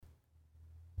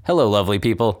Hello, lovely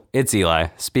people. It's Eli.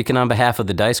 Speaking on behalf of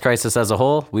the Dice Crisis as a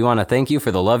whole, we want to thank you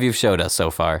for the love you've showed us so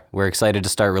far. We're excited to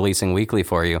start releasing weekly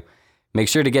for you. Make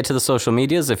sure to get to the social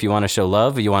medias if you want to show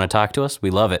love, you want to talk to us. We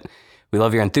love it. We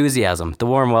love your enthusiasm, the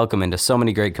warm welcome into so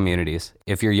many great communities.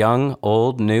 If you're young,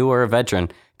 old, new, or a veteran,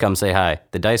 come say hi.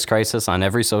 The Dice Crisis on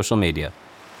every social media.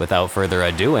 Without further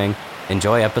adoing,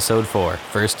 enjoy episode 4,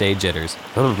 First Day Jitters.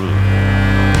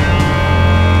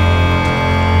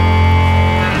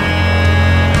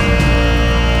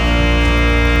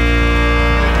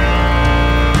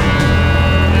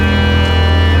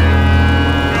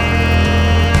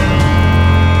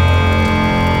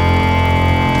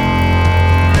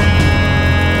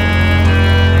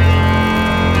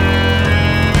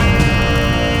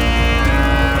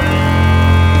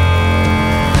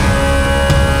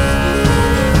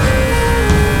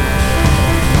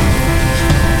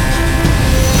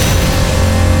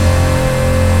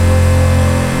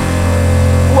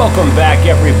 Welcome back,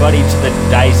 everybody, to the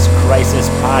Dice Crisis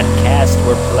podcast.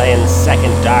 We're playing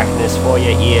Second Darkness for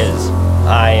your ears.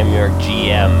 I am your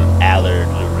GM, Allard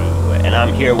LaRue, and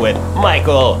I'm here with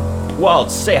Michael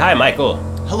Waltz. Say hi, Michael.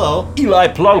 Hello. Eli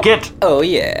Plunkett. Oh,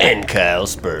 yeah. And Kyle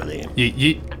Spurley.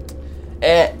 Yeet.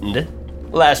 And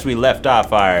last we left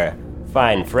off our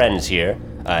fine friends here,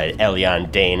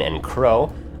 Elion, Dane, and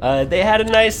Crow, they had a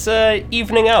nice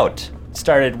evening out.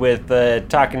 Started with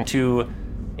talking to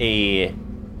a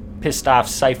pissed off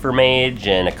cipher mage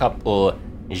and a couple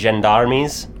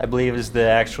gendarmes, I believe is the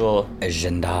actual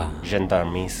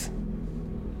gendarmes.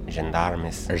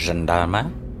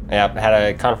 Gendarme? Yep, had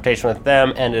a confrontation with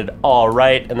them, ended all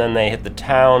right, and then they hit the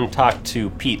town, talked to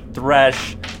Pete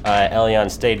Thresh. Elion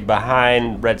stayed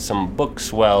behind, read some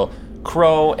books while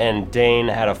Crow and Dane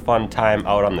had a fun time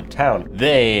out on the town.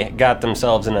 They got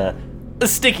themselves in a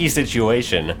sticky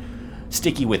situation,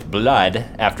 sticky with blood,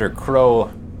 after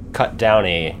Crow cut down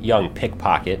a young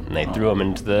pickpocket, and they threw him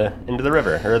into the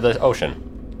river, or the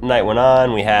ocean. Night went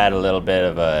on, we had a little bit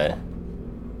of a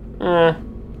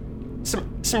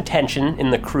some tension in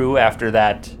the crew after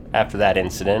that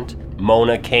incident.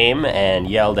 Mona came and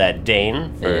yelled at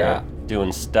Dane for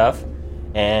doing stuff,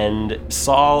 and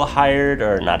Saul asked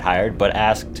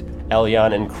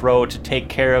Elion and Crow to take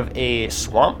care of a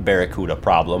swamp barracuda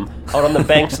problem out on the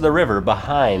banks of the river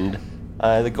behind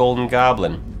the Golden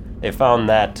Goblin. They found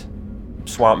that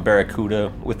swamp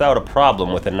barracuda without a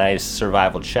problem with a nice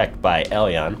survival check by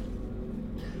Elion.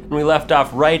 And we left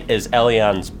off right as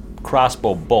Elion's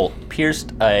crossbow bolt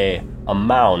pierced a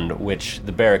mound which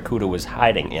the barracuda was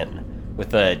hiding in.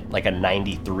 With a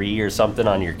 93 or something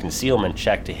on your concealment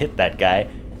check to hit that guy,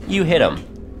 you hit him.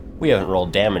 We haven't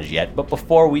rolled damage yet, but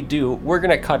before we do, we're going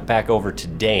to cut back over to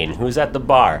Dane, who's at the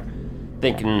bar,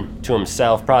 thinking to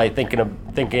himself, probably thinking,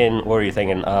 what were you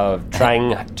thinking of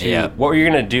trying to, what were you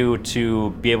going to do to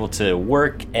be able to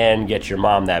work and get your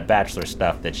mom that bachelor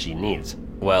stuff that she needs?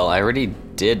 Well, I already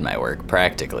did my work,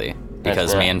 practically,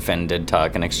 because me and Finn did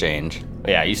talk in exchange.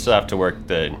 Yeah, you still have to work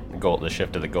the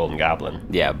shift of the Golden Goblin.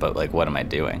 Yeah, but, what am I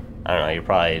doing? I don't know, you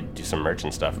probably do some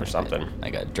merchant stuff or something.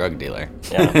 Like a drug dealer.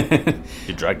 Yeah,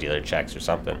 do drug dealer checks or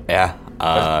something. Yeah,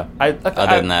 other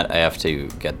than that, I have to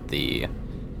get the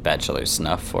bachelor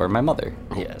snuff for my mother.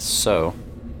 Yes. So,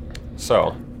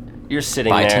 you're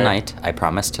sitting by there. tonight. I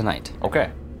promise tonight.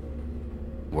 Okay.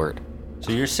 Word.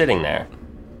 So you're sitting there.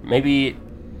 Maybe,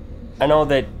 I know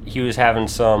that he was having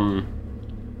some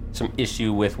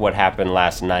issue with what happened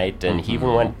last night, and he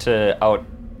even went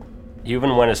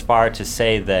as far to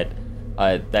say that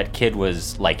that kid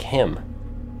was like him,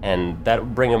 and that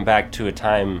would bring him back to a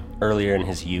time earlier in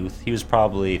his youth. He was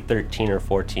probably 13 or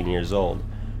 14 years old,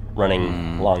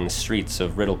 running along the streets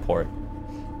of Riddleport.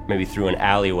 Maybe through an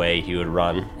alleyway he would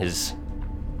run, his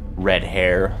red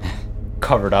hair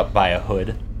covered up by a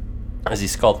hood, as he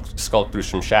skulked through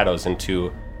some shadows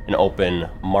into an open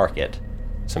market.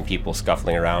 Some people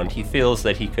scuffling around. He feels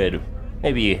that he could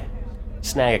maybe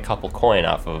snag a couple coin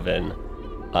off of an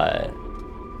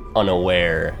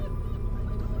unaware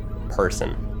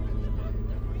person.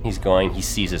 He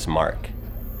sees his mark.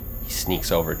 He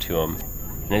sneaks over to him,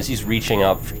 and as he's reaching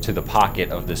up to the pocket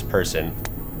of this person,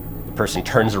 the person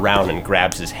turns around and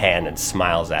grabs his hand and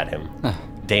smiles at him.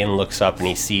 Dane looks up and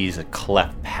he sees a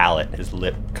cleft palate, his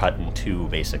lip cut in two,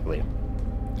 basically.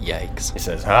 Yikes. He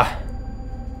says,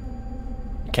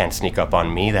 you can't sneak up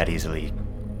on me that easily,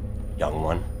 young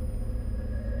one.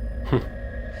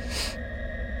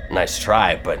 Nice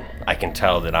try, but I can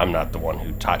tell that I'm not the one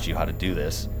who taught you how to do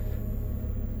this.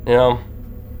 You know,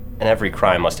 and every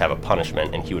crime must have a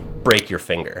punishment, and he would break your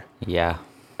finger. Yeah.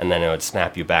 And then it would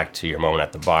snap you back to your moment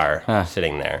at the bar,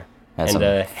 sitting there. As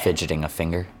I'm fidgeting a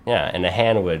finger. Yeah, and a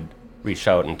hand would reach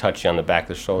out and touch you on the back of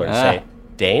the shoulder and say,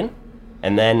 Dane?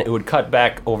 And then it would cut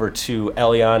back over to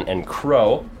Elion and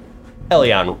Crow.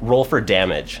 Elion, roll for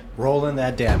damage. Rolling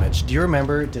that damage. Do you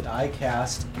remember, did I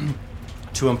cast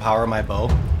to empower my bow?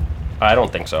 I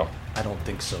don't think so. I don't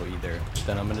think so either.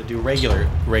 Then I'm going to do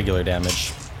regular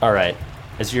damage. All right.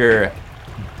 As your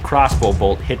crossbow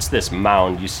bolt hits this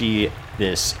mound, you see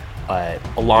this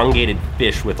elongated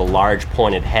fish with a large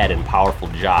pointed head and powerful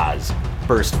jaws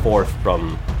burst forth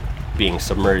from being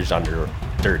submerged under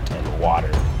dirt and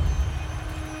water.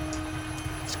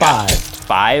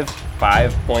 5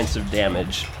 points of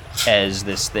damage as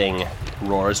this thing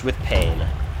roars with pain.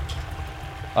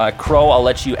 Crow, I'll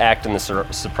let you act in the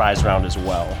surprise round as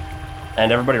well.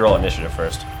 And everybody roll initiative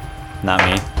first. Not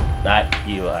me. Not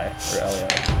Eli or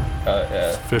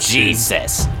Elion. 15.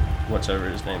 Jesus. Whatever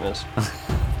his name is.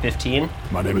 15?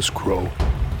 My name is Crow.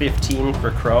 15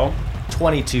 for Crow.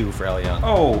 22 for Elion.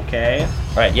 Okay.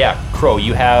 All right, yeah. Crow,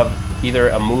 you have either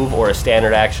a move or a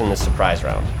standard action in the surprise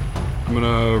round. I'm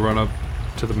gonna run up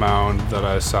to the mound that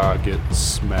I saw get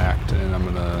smacked, and I'm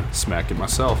gonna smack it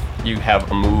myself. You have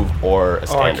a move or a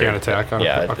standard. I can't attack on it?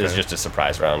 Yeah, Okay. it's just a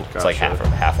surprise round. It's like Gotcha.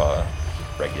 half a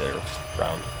regular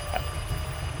round.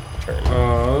 Half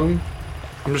turn.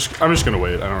 I'm just gonna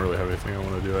wait. I don't really have anything I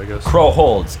want to do, I guess. Crow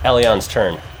holds. Elion's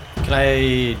turn. Can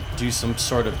I do some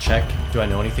sort of check? Do I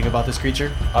know anything about this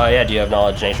creature? Yeah, do you have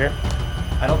knowledge nature?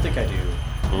 I don't think I do.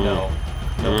 No.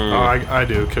 Oh, I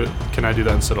do. Can I do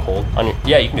that instead of hold?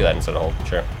 Yeah, you can do that instead of hold.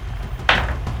 Sure.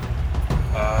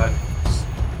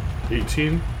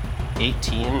 18?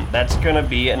 18. That's gonna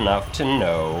be enough to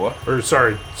know. Or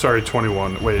sorry,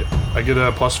 21. Wait, I get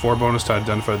a +4 bonus to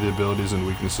identify the abilities and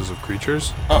weaknesses of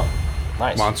creatures. Oh,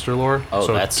 nice. Monster lore. Oh,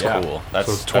 So- that's Yeah, cool.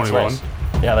 That's 21. That's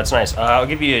nice. Yeah, that's nice. I'll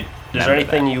give you. Is there Remember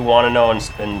anything that. you want to know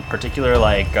in particular,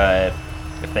 like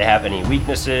if they have any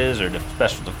weaknesses or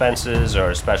special defenses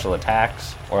or special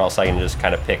attacks, or else I can just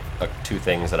kind of pick 2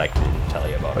 things that I can tell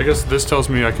you about. I guess this tells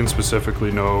me I can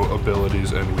specifically know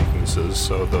abilities and weaknesses,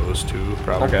 so those 2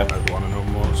 probably Okay. I'd want to know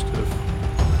most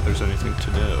if there's anything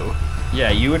to know.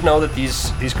 Yeah, you would know that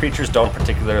these creatures don't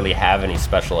particularly have any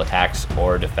special attacks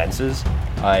or defenses.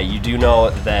 You do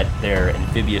know that they're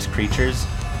amphibious creatures.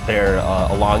 Their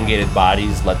elongated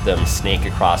bodies let them snake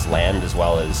across land as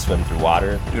well as swim through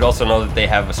water. You'd also know that they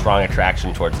have a strong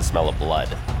attraction towards the smell of blood.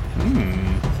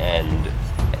 And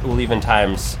even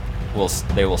times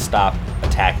they will stop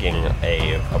attacking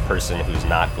a person who's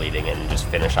not bleeding and just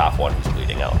finish off one who's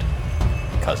bleeding out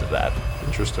because of that.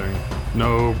 Interesting.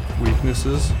 No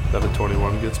weaknesses that a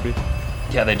 21 gets me?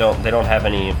 Yeah, they don't have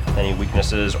any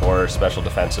weaknesses or special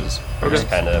defenses. They're Okay. just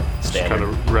kind of Just standard. kind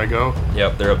of rego.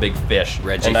 Yep, they're a big fish.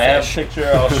 Reggie and I have a fish.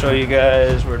 picture. I'll show you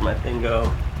guys. Where'd my thing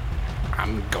go?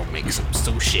 I'm gonna make some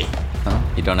sushi. Huh?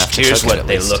 You don't have to Here's cook it, what at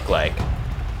they least. look like.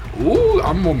 Ooh,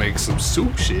 I'm gonna make some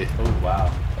sushi. Oh,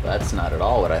 wow. That's not at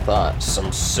all what I thought. Some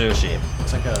sushi.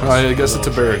 It's like a I guess it's a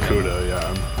little dragon. barracuda,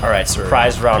 yeah. All right,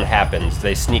 surprise round happens.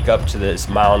 They sneak up to this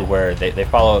mound where they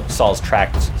follow Saul's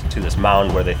tracks to this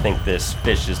mound where they think this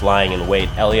fish is lying in wait.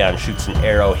 Elion shoots an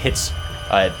arrow, hits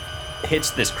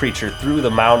this creature through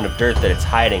the mound of dirt that it's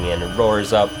hiding in, and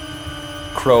roars up.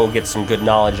 Crow gets some good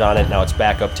knowledge on it. Now it's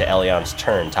back up to Elion's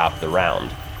turn, top of the round.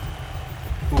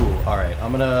 Ooh, alright.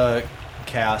 I'm gonna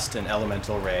cast an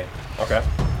elemental ray. Okay.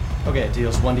 Okay, it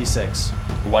deals 1d6.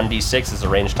 1d6 is a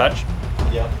range touch.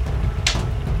 Yep.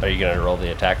 Are you gonna roll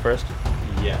the attack first?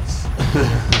 Yes.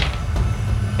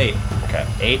 8. Okay.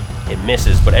 8. It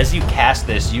misses, but as you cast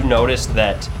this, you notice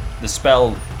that the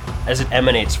spell, as it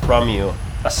emanates from you,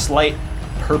 a slight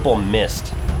purple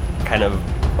mist kind of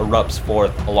erupts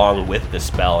forth along with the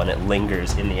spell, and it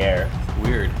lingers in the air.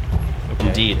 Weird. Okay.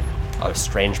 Indeed, a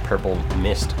strange purple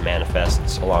mist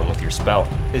manifests along with your spell.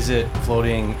 Is it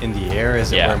floating in the air?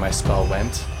 Is it Yeah. where my spell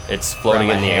went? It's floating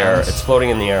Around in my the air. hands? It's floating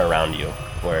in the air around you,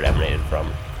 where it emanated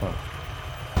from.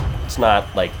 It's not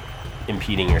like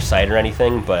impeding your sight or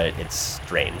anything, but it's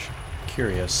strange.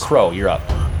 Curious. Crow, you're up.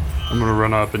 I'm gonna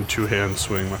run up and 2-hand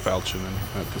swing my falchion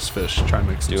at this fish, try and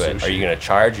make some Do it. sushi. Are you gonna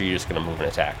charge, or are you just gonna move and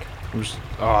attack? I'm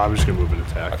just gonna move and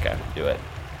attack. Okay, do it.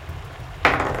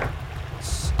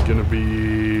 It's gonna be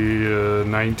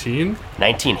 19.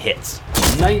 19 hits.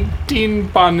 19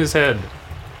 on his head.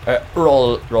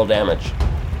 Roll damage.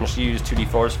 Must you use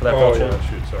 2d4s for that Oh potion? yeah,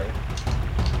 shoot,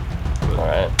 sorry. All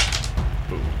right.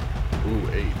 Ooh,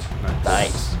 8.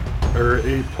 Nice. Or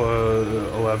 8 plus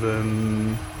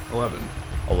 11.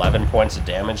 11 points of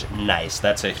damage. Nice.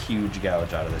 That's a huge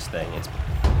gouge out of this thing. It's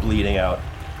bleeding out.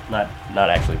 Not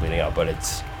actually bleeding out, but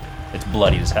it's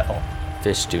bloody as hell.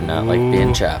 Fish do not like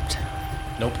being chopped.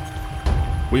 Nope.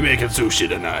 We making sushi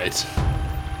tonight.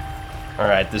 All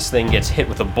right, this thing gets hit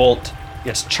with a bolt,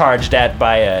 gets charged at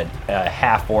by a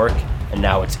half-orc, and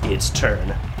now it's its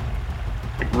turn.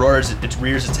 It roars, it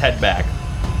rears its head back,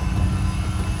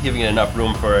 giving it enough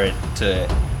room for it to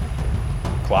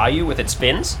claw you with its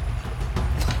fins.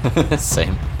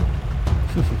 Same.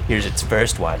 Here's its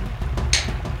first one.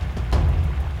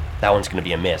 That one's gonna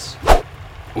be a miss.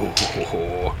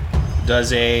 Ooh.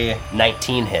 Does a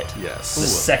 19 hit? Yes. The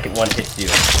second one hits you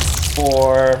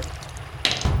for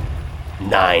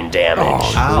 9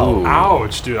 damage. Ow.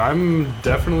 Ouch, dude. I'm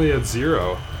definitely at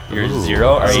 0. You're 0?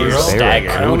 Are you Zero?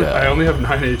 staggered? I only have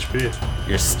 9 HP.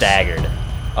 You're staggered.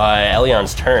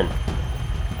 Elion's turn.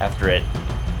 After it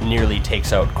nearly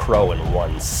takes out Crow in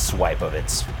one swipe of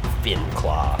its fin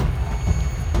claw.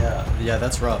 Yeah,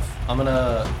 that's rough. I'm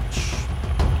gonna...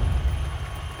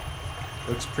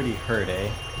 Looks pretty hurt, eh?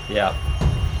 Yeah.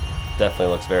 Definitely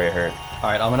looks very hurt.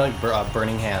 Alright, I'm gonna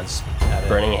Burning Hands at it.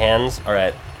 Burning hands?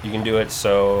 Alright. You can do it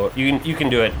so... You can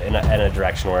do it in a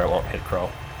direction where it won't hit Crow.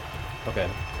 Okay,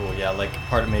 cool. Yeah, like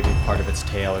maybe part of its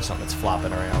tail or something that's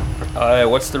flopping around.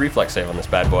 What's the reflex save on this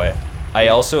bad boy? I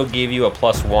also gave you a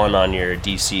 +1 on your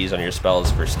DCs on your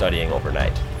spells for studying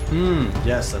overnight.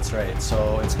 Yes, that's right.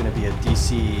 So it's gonna be a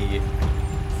DC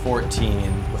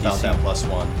 14 without DC. that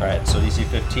 +1. Alright, so DC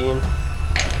 15.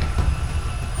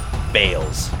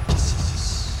 Fails.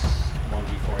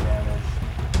 1d4 damage.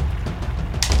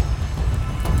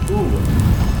 Ooh,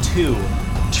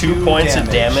 2 points of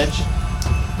damage.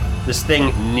 This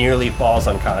thing nearly falls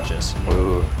unconscious.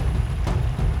 Ooh.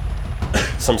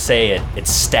 Some say it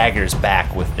staggers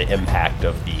back with the impact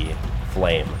of the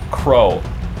flame. Crow,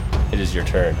 it is your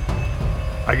turn.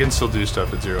 I can still do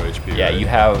stuff at 0 HP. Yeah, right? you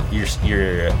have you're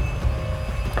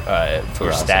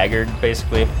staggered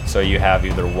basically. So you have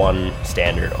either one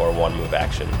standard or one move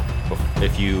action.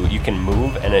 If you can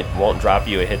move and it won't drop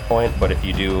you a hit point, but if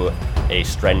you do a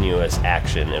strenuous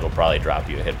action, it'll probably drop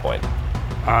you a hit point.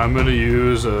 I'm gonna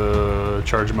use a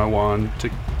charge of my wand to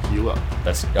heal up.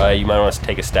 That's you might want to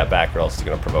take a step back, or else it's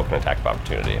going to provoke an attack of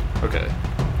opportunity. Okay.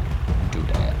 Do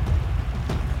that.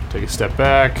 Take a step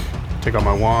back. Take out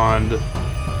my wand.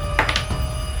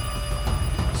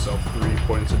 So 3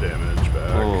 points of damage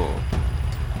back. Ooh.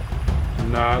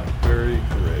 Not very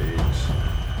great.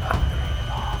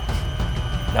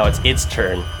 Now it's its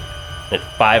turn. It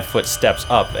 5-foot steps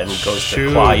up and goes Shoot.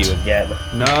 to claw you again.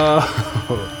 No.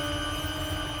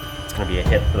 It's going to be a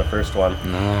hit for the first one.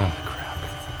 No.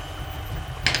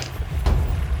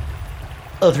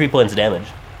 Oh, 3 points of damage.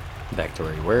 Back to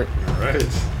where you were. All right.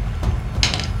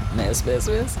 Miss. That's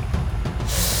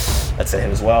a hit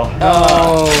as well.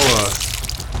 Oh.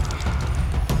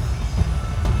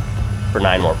 For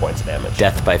 9 more points of damage.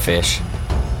 Death by fish.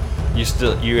 You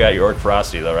got your orc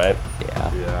ferocity though, right?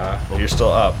 Yeah. Yeah. Well, you're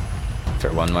still up.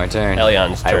 For one more turn.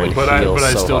 Elion's I turn. would But I heal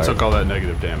so still hard. took all that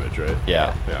negative damage, right?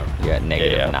 Yeah. Yeah. You got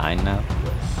negative Yeah. 9 now.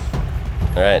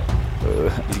 All right. Ooh.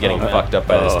 He's getting Oh, man. fucked up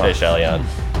by this Oh. fish, Elion.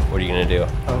 What are you gonna do?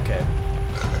 Okay.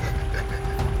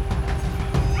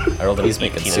 I rolled an He's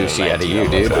making 18 and a sushi out of 19 you, on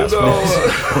those dude.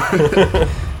 last ones.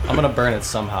 I'm gonna burn it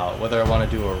somehow, whether I want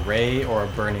to do a ray or a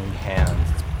burning hand.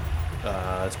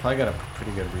 It's probably got a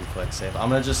pretty good reflex save. I'm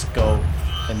gonna just go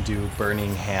and do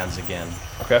burning hands again.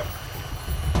 Okay.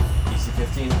 DC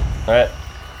 15. All right.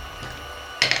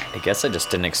 I guess I just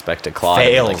didn't expect a claw to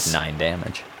do like Fails. 9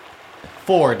 damage.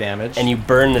 4 damage. And you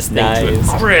burn this thing to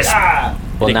Nice. a crisp.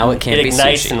 Well, now it can't It be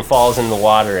ignites sushi. and falls in the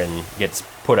water and gets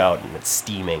put out, and it's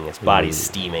steaming. Its body's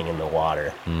steaming in the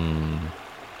water. And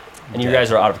you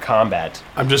guys are out of combat.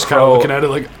 I'm just kind Crow- of looking at it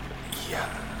like,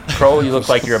 Crow, you look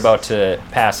like you're about to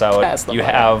pass out. Pass the You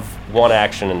button. have one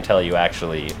action until you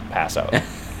actually pass out.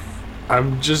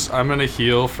 I'm gonna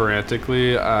heal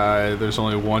frantically. There's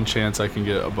only one chance I can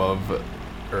get above,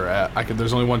 or at,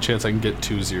 there's only one chance I can get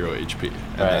to 0 HP, and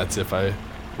Right. that's if I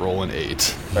roll an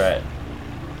 8. All right.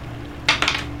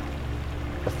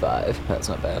 A 5. That's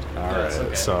not bad. All That's right,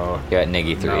 okay. so You're at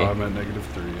 -3. now I'm at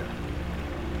 -3.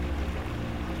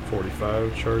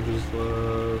 45 charges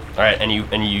left. All right, and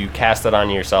you cast that on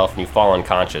yourself, and you fall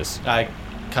unconscious. I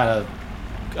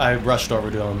rushed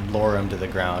over to him, lower him to the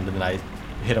ground, and then I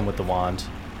hit him with the wand.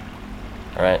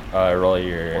 All right, roll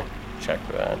your check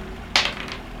for that.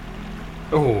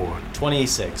 Oh,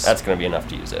 26. That's gonna be enough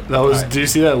to use it. that was. Alright. Do you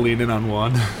see that leaning on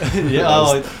one?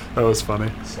 yeah. That was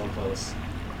funny. So close.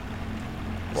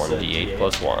 1d8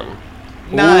 plus 1.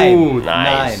 9. Ooh,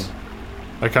 Nice.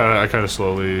 9. I kind of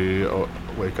slowly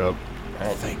wake up. All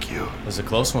right. Thank you. It was a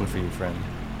close one for you, friend.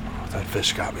 Oh, that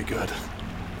fish got me good.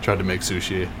 Tried to make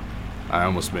sushi. I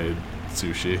almost made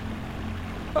sushi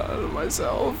out of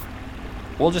myself.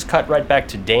 We'll just cut right back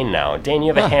to Dane now. Dane, you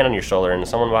have a Huh. hand on your shoulder, and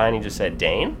someone behind you just said,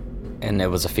 Dane? And it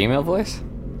was a female voice?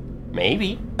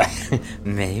 Maybe.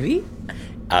 Maybe?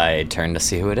 I turn to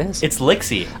see who it is. It's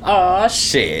Lixie. Oh,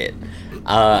 shit.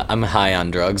 I'm high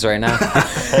on drugs right now.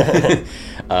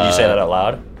 You say that out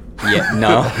loud? Yeah,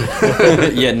 no.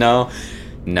 Yeah, no.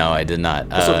 No, I did not.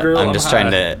 Girl, I'm just high.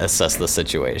 trying to assess the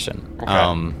situation.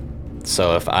 Okay.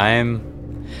 So if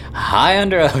I'm high on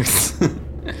drugs,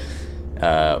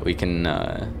 we can,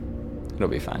 it'll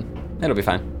be fine. It'll be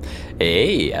fine.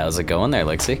 Hey, how's it going there,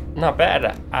 Lixie? Not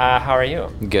bad. How are you?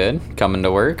 Good. Coming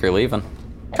to work or leaving?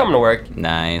 Coming to work.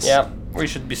 Nice. Yep. We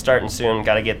should be starting soon.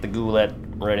 Gotta get the goulet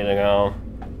ready to go.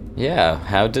 Yeah,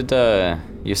 how did,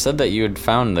 you said that you had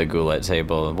found the goulet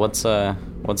table. What's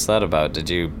that about? Did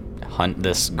you hunt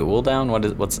this ghoul down? What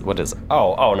is it?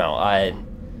 Oh no.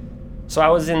 So I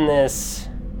was in this,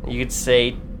 you could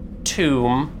say,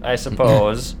 tomb, I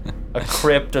suppose, a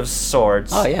crypt of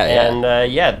sorts. Oh, yeah.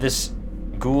 And this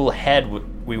ghoul head,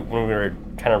 when we were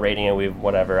kind of raiding it,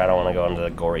 whatever. I don't want to go into the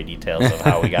gory details of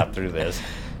how we got through this.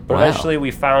 But Wow. eventually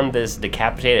we found this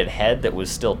decapitated head that was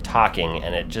still talking,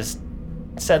 and it just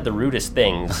said the rudest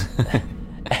things.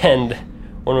 And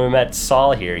when we met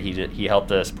Saul here, he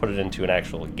helped us put it into an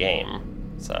actual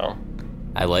game. So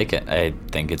I like it. I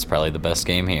think it's probably the best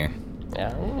game here.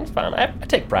 yeah, it's fun. I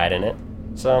take pride in it.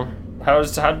 So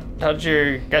how'd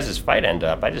your guys' fight end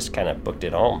up? I just kind of booked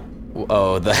it home.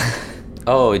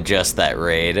 Oh, just that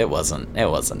raid. It wasn't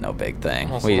no big thing.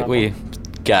 Oh, so We nothing.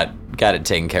 got it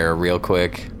taken care of real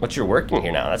quick. But you're working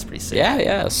here now. That's pretty sick.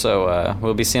 Yeah. So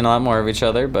we'll be seeing a lot more of each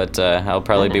other, but I'll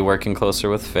probably be working closer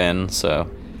with Finn. So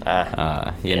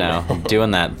you know,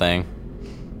 doing that thing.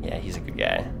 Yeah, he's a good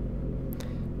guy.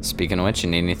 Speaking of which, you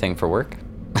need anything for work?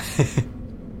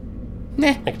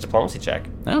 Make a diplomacy check.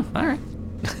 Oh, all right.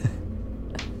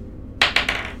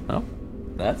 Oh,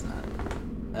 that's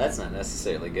not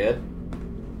necessarily good.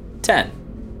 10.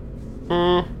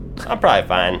 I'm probably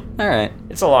fine. All right.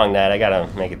 It's a long night. I gotta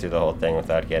make it through the whole thing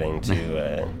without getting too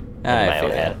in my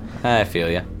own head. I feel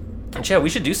you. And yeah, we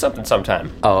should do something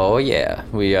sometime. Oh yeah,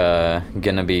 we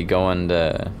gonna be going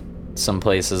to some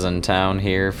places in town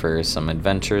here for some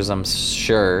adventures, I'm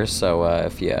sure. So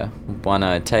if you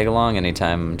wanna tag along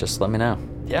anytime, just let me know.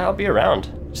 Yeah, I'll be around.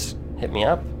 Just hit me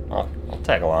up. I'll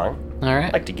tag along. All I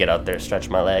right. like to get out there, stretch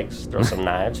my legs, throw some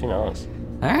knives. Who knows?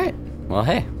 All right. Well,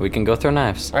 hey, we can go throw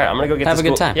knives. All right, I'm gonna go get Have this a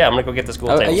good time. Yeah, I'm gonna go get this school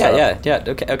Oh table set up. yeah.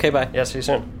 Okay. Bye. Yeah, see you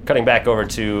soon. Cutting back over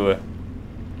to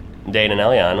Dane and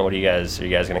Elion. What are you guys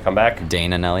gonna come back?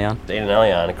 Dane and Elion. Dane and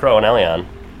Elion, Crow and Elion.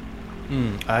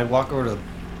 I walk over to the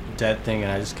dead thing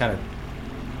and I just kind of,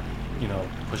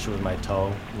 push it with my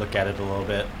toe, look at it a little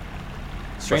bit.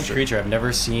 Strange What's it? creature. I've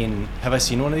never seen. Have I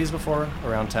seen one of these before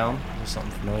around town? Is this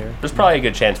something familiar? There's probably a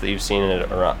good chance that you've seen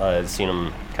it, seen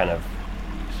them kind of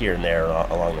here and there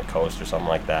along the coast or something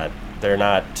like that. They're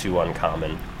not too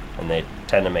uncommon, and they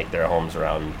tend to make their homes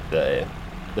around the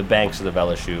banks of the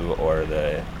Velashu or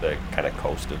the kind of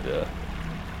coast of the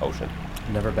ocean.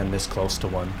 Never been this close to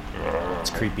one.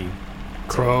 It's creepy.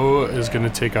 Crow is gonna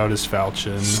take out his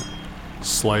falchion,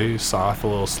 slice off a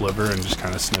little sliver, and just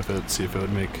kind of sniff it, see if it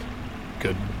would make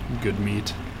good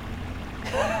meat.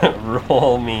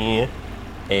 Roll me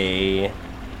a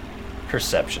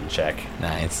perception check.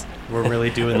 Nice. We're really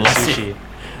doing the Unless sushi.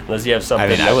 Unless you have something.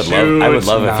 I mean, I would It's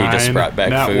love if he just 9, brought back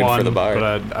not food for 1, the bar.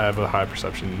 But I have a high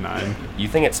perception 9. You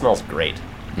think it smells great.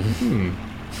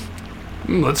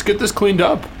 Let's get this cleaned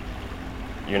up.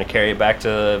 You're gonna carry it back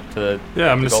to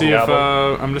Yeah, I'm the gonna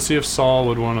Golden see if Saul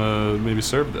would want to maybe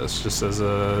serve this just as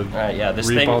a All right, yeah. This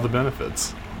reap thing. all the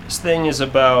benefits. This thing is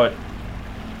about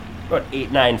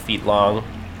 8-9 feet long.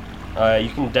 You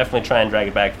can definitely try and drag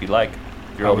it back if you'd like.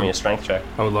 If you're rolling me a strength check.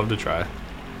 I would love to try.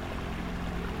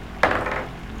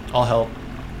 I'll help.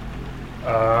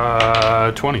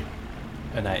 20.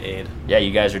 And I aid. Yeah,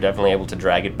 you guys are definitely able to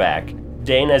drag it back.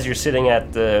 Dane, as you're sitting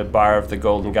at the bar of the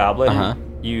Golden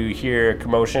Goblin, you hear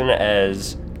commotion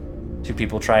as two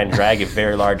people try and drag a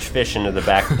very large fish into the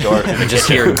back door to the Just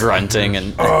kitchen. hear grunting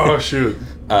and Oh shoot.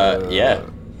 yeah.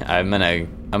 I'm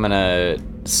gonna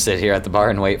sit here at the bar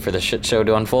and wait for the shit show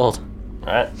to unfold.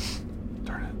 All right.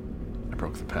 Darn it. I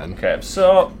broke the pen. Okay,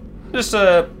 so just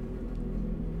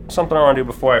something I want to do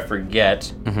before I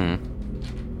forget.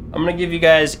 I'm gonna give you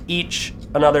guys each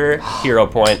another hero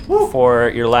point for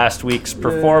your last week's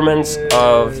performance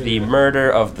of the murder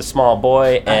of the small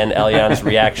boy and Elion's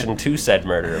reaction to said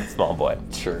murder of the small boy.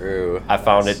 True. I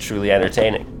found it truly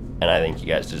entertaining, and I think you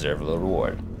guys deserve a little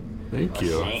reward. Thank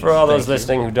you. For all those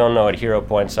listening who don't know what hero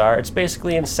points are, it's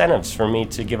basically incentives for me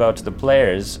to give out to the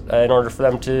players in order for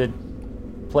them to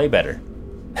play better.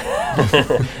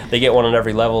 They get one on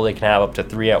every level. They can have up to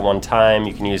 3 at one time.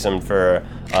 You can use them for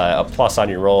a plus on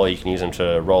your roll. You can use them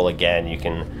to roll again. You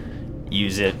can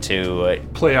use it to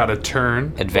Play out a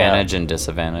turn. Advantage and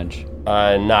disadvantage.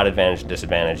 not advantage and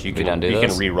disadvantage. You We can don't do you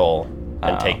those? can re-roll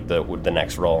and take the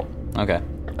next roll. Okay.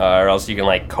 Or else you can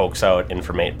like coax out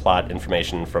plot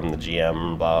information from the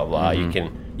GM. Blah blah blah. You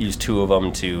can use 2 of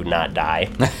them to not die.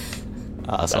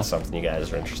 Awesome. That's something you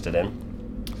guys are interested in.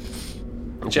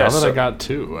 Now that I got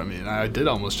 2, I mean, I did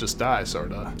almost just die,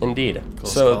 sorta. Indeed. Cool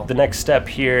So skull. the next step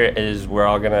here is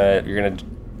you're gonna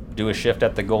do a shift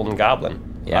at the Golden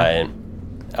Goblin. Yeah.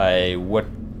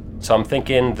 So I'm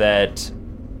thinking that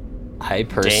I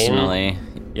personally.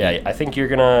 I think you're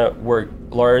gonna work.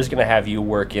 Laura's gonna have you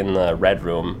work in the red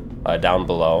room down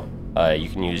below. You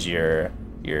can use your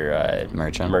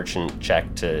merchant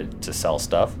check to sell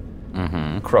stuff.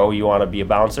 Mm-hmm. Crow, you want to be a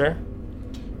bouncer?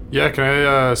 Yeah, can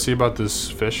I see about this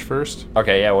fish first?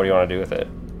 Okay, yeah. What do you want to do with it?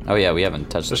 Oh yeah, we haven't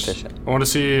touched the fish yet. I want to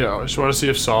see. I just want to see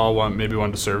if Saul wanted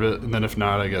to serve it, and then if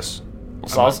not, I guess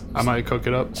I might cook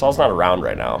it up. Saul's not around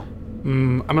right now.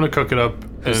 I'm gonna cook it up.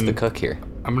 Who's and the cook here?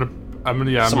 I'm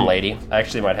gonna yeah. Some lady. I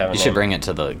actually might have a You name. should bring it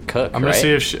to the cook, I'm gonna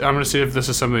right? see if this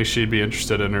is something she'd be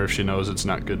interested in, or if she knows it's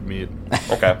not good meat.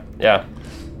 Okay, yeah.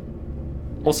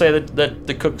 We'll say that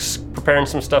the cook's preparing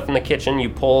some stuff in the kitchen. You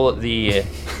pull the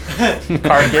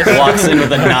carcass. Walks in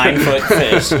with a 9-foot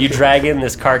fish. You drag in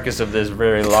this carcass of this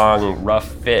very long, rough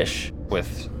fish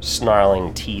with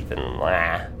snarling teeth and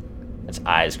its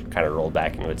eyes kind of rolled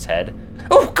back into its head.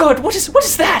 Oh God! What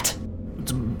is that?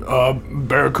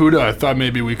 Barracuda. I thought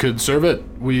maybe we could serve it.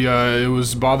 It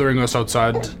was bothering us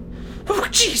outside. Oh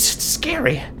jeez, it's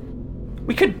scary.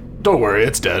 We could. Don't worry,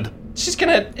 it's dead. She's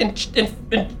gonna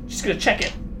she's gonna check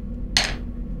it.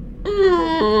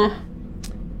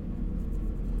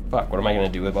 Fuck, what am I gonna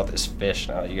do about this fish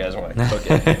now that you guys want to cook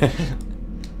it?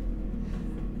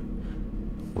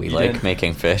 We You like didn't-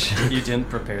 making fish. You didn't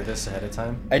prepare this ahead of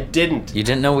time? I didn't. You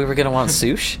didn't know we were gonna want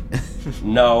sushi?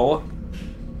 No.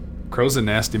 Crow's a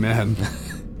nasty man.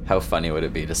 How funny would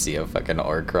it be to see a fucking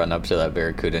orc run up to that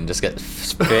barracuda and just get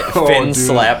Oh, fin dude.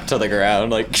 slapped to the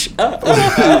ground like He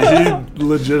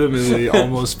legitimately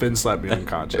almost fin slapped me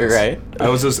unconscious. Right.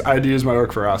 I had to use my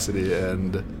orc ferocity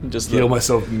and Just heal the-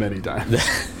 myself many times.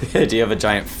 Do you have a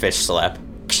giant fish slap?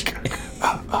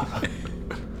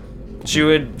 She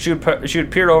would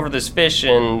peer over this fish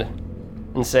and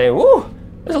say, "Woo,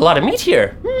 there's a lot of meat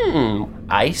here.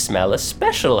 I smell a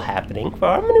special happening for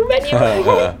our new menu.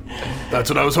 That's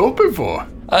what I was hoping for.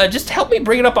 Just help me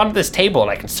bring it up onto this table and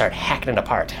I can start hacking it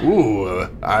apart." Ooh,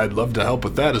 I'd love to help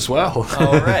with that as well.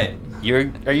 All right.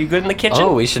 Are you good in the kitchen?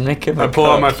 Oh, we should make him I a pull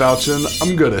out cook. my falchion.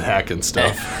 I'm good at hacking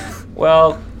stuff.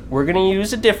 Well, we're gonna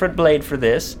use a different blade for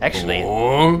this. Actually,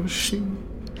 Oh, shing.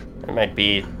 it might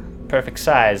be perfect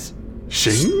size.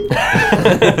 Shing?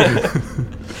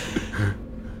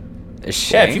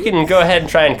 Yeah, if you can go ahead and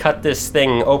try and cut this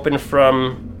thing open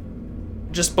from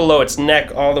just below its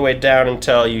neck all the way down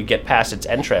until you get past its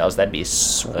entrails, that'd be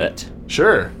sweet.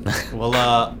 Sure.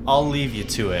 Well, I'll leave you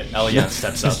to it. Elian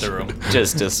steps out the room.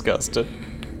 Just disgusted.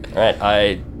 All right,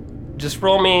 I just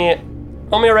roll me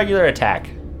a regular attack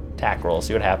roll.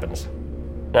 See what happens.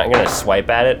 Not gonna swipe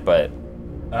at it, but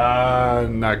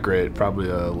Not great. Probably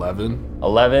 11.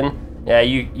 11. Yeah,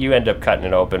 you end up cutting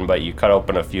it open, but you cut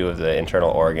open a few of the internal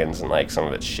organs and like some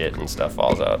of its shit and stuff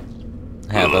falls out.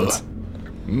 Happens.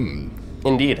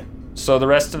 Indeed. So the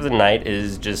rest of the night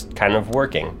is just kind of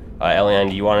working. Elian,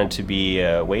 do you want it to be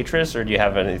a waitress, or do you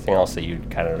have anything else that you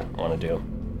kind of want to do?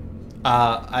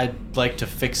 I'd like to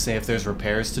fix if there's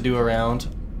repairs to do around.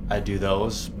 I do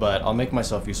those, but I'll make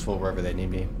myself useful wherever they need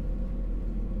me.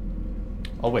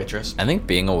 I'll waitress. I think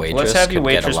being a waitress Let's have you could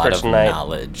get a waitress lot for of tonight.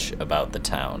 knowledge about the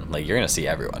town. Like, you're gonna see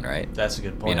everyone, right? That's a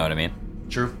good point. You know what I mean?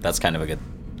 True. That's kind of a good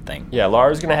thing. Yeah,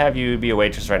 Laura's gonna have you be a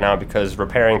waitress right now because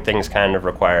repairing things kind of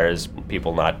requires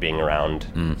people not being around,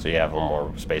 so you have a little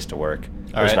more space to work.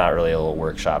 There's right. not really a little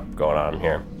workshop going on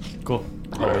here. Cool.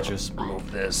 I'm a waitress.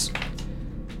 Remove this.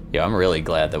 Yo, I'm really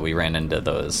glad that we ran into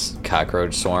those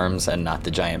cockroach swarms and not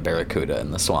the giant barracuda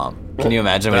in the swamp. Can you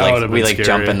imagine That would've we been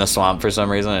jump scary. in the swamp for some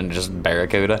reason and just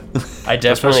barracuda? I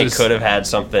definitely Especially could have had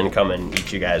something come and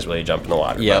eat you guys while you jump in the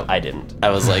water, Yep. but I didn't. I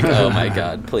was like, oh my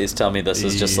god, please tell me this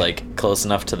is just like close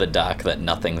enough to the dock that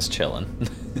nothing's chilling.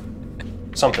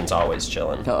 Something's always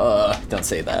chilling. Don't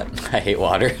say that. I hate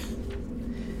water.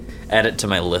 Add it to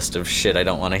my list of shit I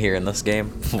don't want to hear in this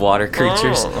game. Water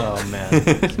creatures. Oh man.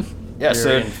 Yeah, You're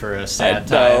so in for a sad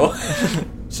No.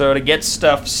 time. So to get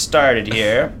stuff started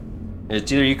here,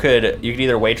 it's either you could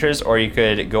either waitress or you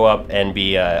could go up and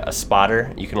be a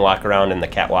spotter. You can walk around in the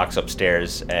catwalks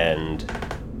upstairs and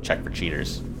check for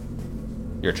cheaters?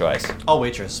 Your choice. Oh,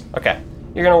 waitress. Okay.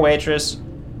 You're gonna waitress.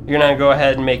 You're gonna go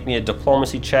ahead and make me a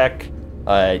diplomacy check.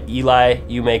 Eli,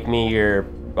 you make me your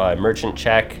merchant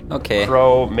check. Okay.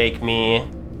 Crow, make me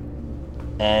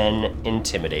an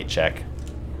intimidate check.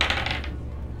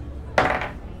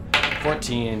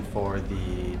 14 for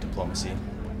the diplomacy.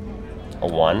 A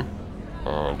 1.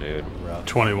 Oh, dude. Rough.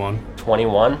 21.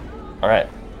 21. All right.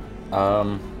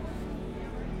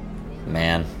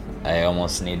 Man,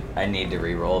 I need to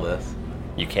re-roll this.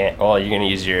 You can't. Oh, you're gonna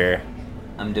use your.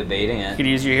 I'm debating You it. could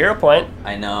use your hero point,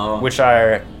 I know. which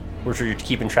are you're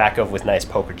keeping track of with nice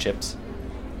poker chips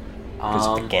because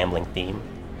of the gambling theme.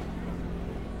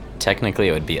 Technically,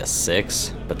 it would be a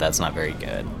 6, but that's not very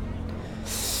good.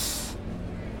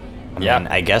 I mean,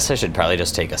 I guess I should probably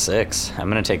just take a 6. I'm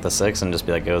gonna take the 6 and just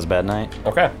be like, it was a bad night.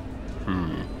 Okay.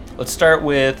 Let's start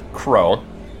with Crow.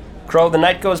 Crow, the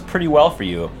night goes pretty well for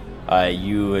you.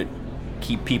 You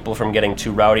keep people from getting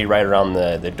too rowdy right around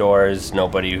the doors.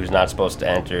 Nobody who's not supposed to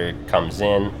enter comes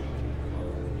in.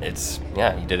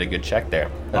 You did a good check there.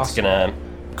 That's Awesome.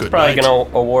 probably gonna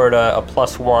award a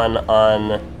 +1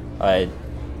 on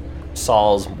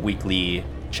Saul's weekly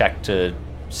check to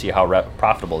see how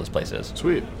profitable this place is.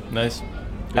 Sweet. Nice.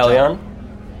 Elion,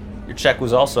 your check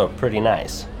was also pretty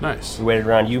nice. Nice. You waited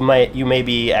around. You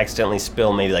maybe accidentally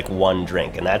spill maybe like 1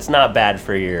 drink, and that's not bad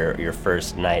for your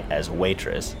first night as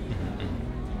waitress.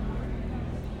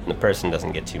 And the person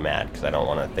doesn't get too mad because I don't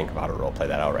want to think of how to roleplay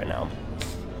that out right now.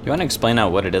 You want to explain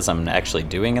out what it is I'm actually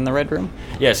doing in the red room?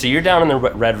 Yeah, so you're down in the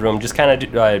red room, just kind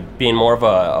of being more of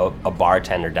a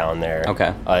bartender down there.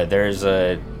 Okay. There's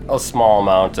a small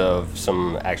amount of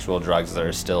some actual drugs that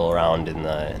are still around in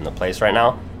the place right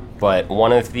now, but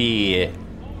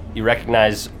you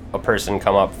recognize a person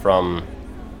come up from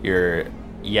your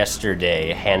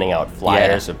yesterday handing out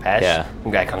flyers of Pesh. Yeah.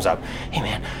 One guy comes up, hey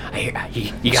man,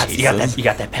 you got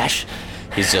that Pesh?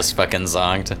 He's just fucking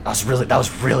zonked. That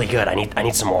was really good. I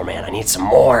need some more, man. I need some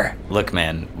more. Look,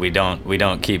 man, we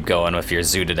don't keep going if you're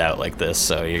zooted out like this.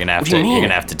 So you're gonna have What do you mean? you're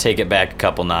gonna have to take it back a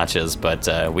couple notches. But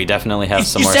we definitely have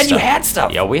some You more said stuff. you had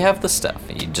stuff. Yeah, we have the stuff.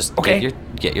 You just Okay.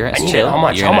 get your ass I need chill. it. How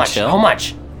much? You're How gonna much? chill? How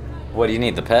much? What do you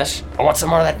need? The pesh? I want some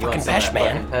more of that You want fucking some of Pesh,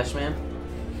 that man. fucking pesh, man?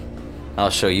 I'll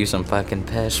show you some fucking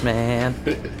pesh, man.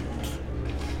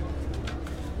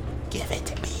 Give it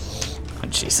to me. Oh,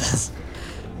 Jesus.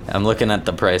 I'm looking at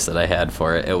the price that I had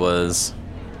for it. It was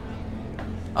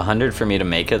 100 for me to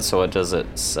make it, so what does it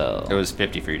sell? It was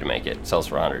 50 for you to make it. It sells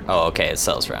for 100. Oh, okay, it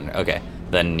sells for 100. Okay.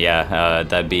 Then, yeah,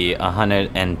 that'd be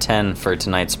 110 for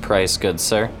tonight's price, good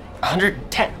sir.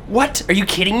 110? What? Are you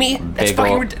kidding me? That's Big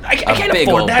fucking ol- ridiculous. I can't a big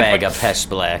afford old that. bag but- of Pesh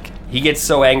Black. He gets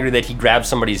so angry that he grabs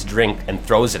somebody's drink and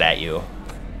throws it at you.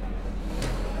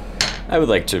 I would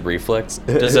like to reflex.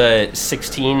 Does a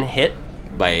 16 hit?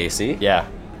 By AC? Yeah,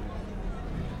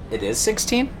 It is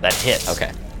 16? that hits.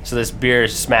 Okay. So this beer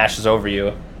smashes over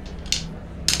you,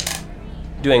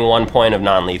 doing 1 point of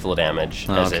non-lethal damage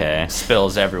as Okay. it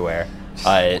spills everywhere.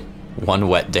 1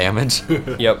 wet damage.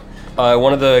 Yep.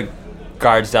 One of the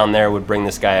guards down there would bring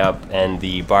this guy up, and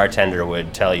the bartender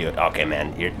would tell you, "Okay,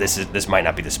 man, this might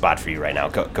not be the spot for you right now.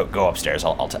 Go upstairs.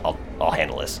 I'll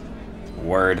handle this."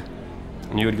 Word.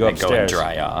 And you would go I go and upstairs.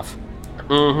 dry off.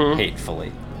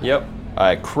 Hatefully. Yep.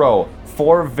 Crow.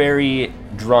 4 very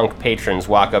drunk patrons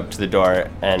walk up to the door,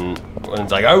 and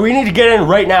it's like, "Oh, we need to get in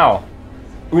right now.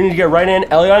 We need to get right in."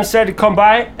 Elion said to come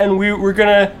by, and we're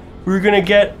gonna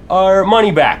get our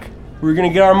money back. We're gonna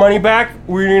get our money back.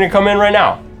 We're gonna come in right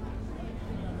now.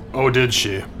 Oh, did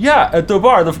she? Yeah, at the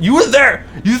bar. You were there.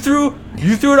 You threw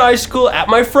an icicle at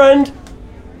my friend.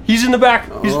 He's in the back.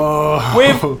 He's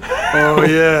wave. Oh,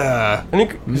 yeah. I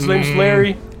think his name's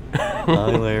Larry. Hi,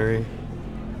 Larry.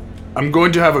 I'm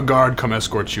going to have a guard come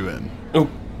escort you in.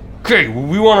 Okay,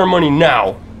 we want our money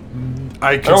now.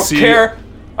 I I can don't see. care.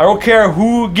 I don't care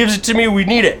who gives it to me. We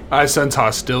need it. I sense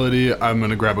hostility. I'm going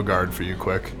to grab a guard for you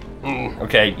quick.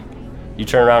 Okay, you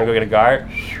turn around and go get a guard.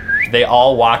 They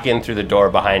all walk in through the door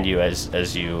behind you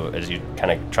as you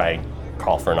kind of try and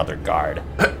call for another guard.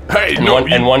 Hey,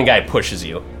 And one guy pushes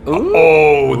you.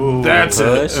 Oh, that's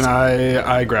pushed. it. And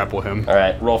I grapple him. All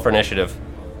right, roll for initiative.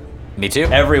 Me too?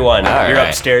 Everyone, All you're right.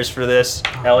 upstairs for this.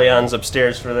 Elion's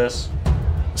upstairs for this.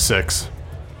 6.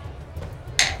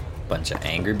 Bunch of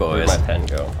angry Where'd boys. my pen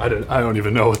go? I don't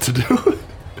even know what to do.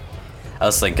 I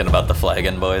was thinking about the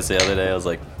Flagon boys the other day. I was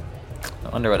like, I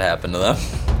wonder what happened to them.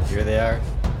 Here they are.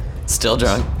 Still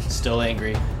drunk. Still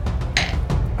angry.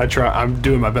 I'm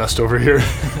doing my best over here.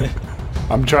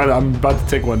 I'm about to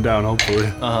take one down, hopefully.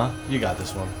 Uh-huh. You got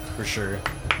this one. For sure.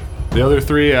 The other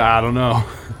 3, I don't know.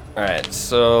 All right,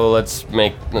 so let's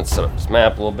set up this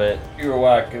map a little bit. You're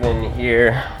walking in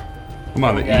here. I'm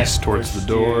on the east towards the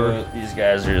door. These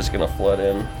guys are just gonna flood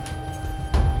in.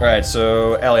 All right,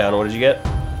 so Elion, what did you get?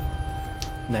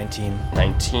 19.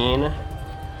 19.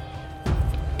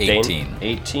 18. Dane,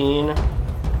 18.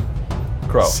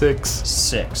 Crow.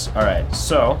 6. All right,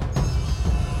 so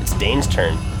it's Dane's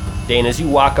turn. Dane, as you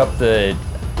walk up the...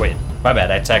 Wait, my bad.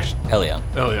 That's actually... Elion.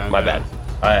 Elion. My bad.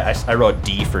 I wrote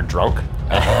D for drunk.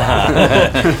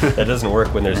 That doesn't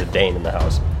work when there's a Dane in the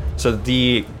house. So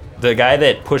the guy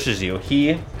that pushes you,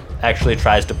 he actually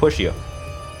tries to push you,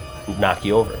 knock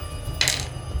you over.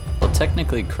 Well,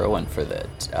 technically, Crow went for the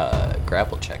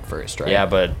grapple check first, right? Yeah,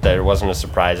 but there wasn't a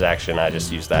surprise action. I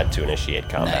just used that to initiate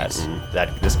combat. Nice. And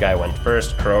this guy went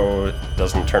first. Crow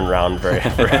doesn't turn around for a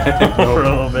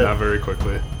little bit. Not very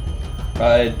quickly.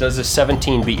 Does a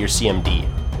 17 beat your CMD?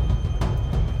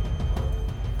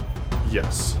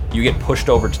 Yes. You get pushed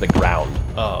over to the ground.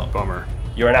 Oh. Bummer.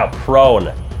 You are now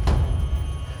prone.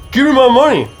 Give me my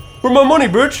money! Where's my money,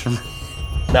 bitch?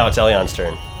 Now it's Elion's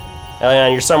turn.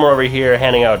 Elion, you're somewhere over here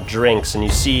handing out drinks, and you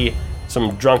see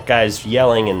some drunk guys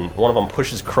yelling, and one of them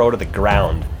pushes Crow to the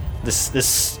ground.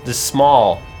 This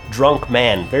small, drunk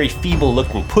man, very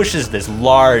feeble-looking, pushes this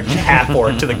large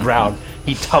half-orc to the ground.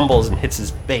 He tumbles and hits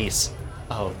his face.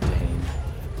 Oh,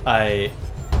 dang.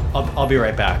 I'll be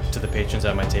right back to the patrons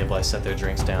at my table. I set their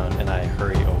drinks down and I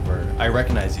hurry over. I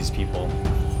recognize these people.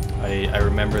 I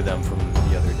remember them from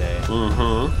the other day.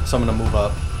 Mm-hmm. So I'm gonna move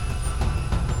up.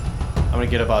 I'm gonna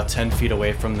get about 10 feet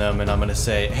away from them and I'm gonna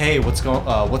say, "Hey, what's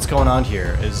going on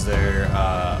here? Is there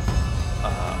a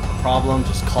problem?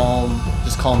 Just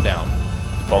calm down."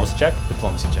 Diplomacy check?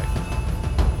 Diplomacy check.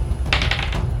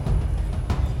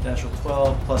 Natural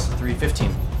 12 plus a 3, 15.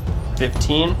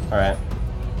 15? Alright.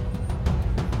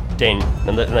 Dane,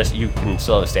 unless you can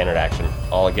still have a standard action,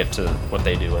 I'll get to what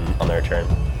they do on their turn.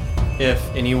 If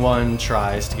anyone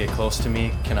tries to get close to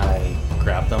me, can I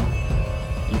grab them?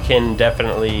 You can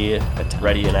definitely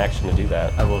ready an action to do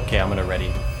that. I will. Okay, I'm gonna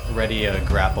ready a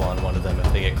grapple on one of them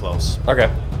if they get close.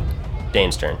 Okay.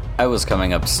 Dane's turn. I was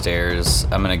coming upstairs.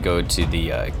 I'm gonna go to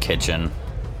the kitchen,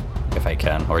 if I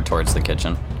can, or towards the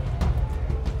kitchen.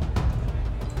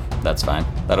 That's fine.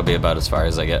 That'll be about as far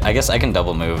as I get. I guess I can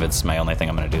double move. It's my only thing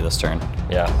I'm gonna do this turn.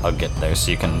 Yeah. I'll get there,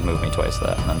 so you can move me twice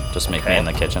that, and then just make me in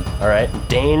the kitchen. All right.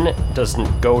 Dane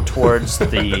doesn't go towards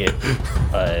the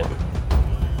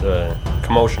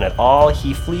commotion at all.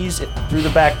 He flees through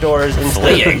the back doors.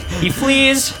 Fleeing. He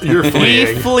flees. You're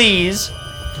fleeing. He flees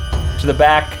to the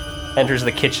back, enters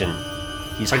the kitchen.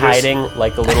 He's I guess- hiding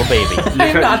like a little baby.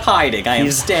 I'm not hiding. I am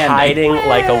He's standing. hiding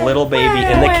like a little baby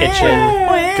in the kitchen.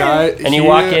 Guy, And you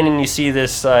walk in and you see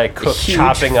this cook huge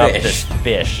chopping up fish. this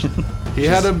fish. He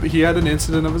had an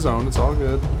incident of his own. It's all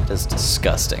good. That's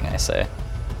disgusting, I say.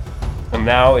 And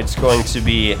now it's going to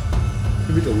be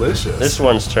It'd be delicious. this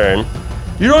one's turn.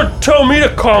 You don't tell me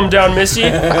to calm down, Missy.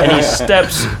 And he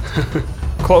steps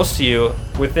close to you,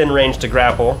 within range to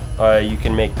grapple. You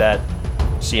can make that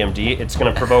CMD. It's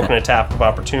going to provoke an attack of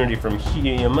opportunity from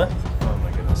him. Oh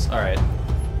my goodness. All right.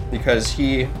 Because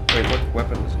he... Wait, what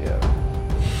weapon does he have?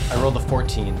 I rolled a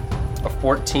 14. A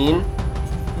 14?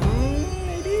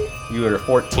 Maybe. You are a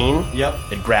 14? Yep.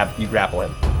 You grapple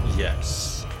him.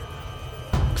 Yes.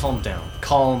 Calm down.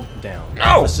 Calm down.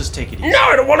 No! Let's just take it easy. No,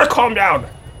 I don't want to calm down.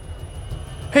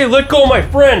 Hey, let go of my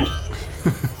friend.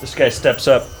 This guy steps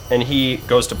up and he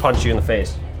goes to punch you in the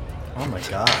face. Oh my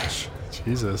gosh.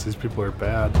 Jesus, these people are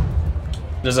bad.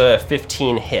 There's a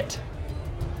 15 hit.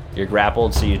 You're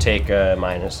grappled, so you take a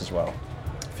minus as well.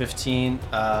 15.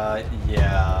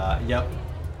 Yeah. Yep.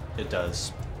 It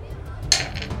does.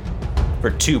 For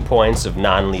 2 points of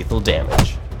non-lethal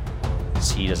damage.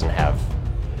 Because he doesn't have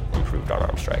improved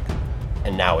unarmed strike.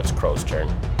 And now it's Crow's turn.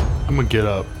 I'm gonna get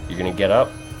up. You're gonna get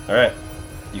up? Alright.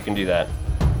 You can do that.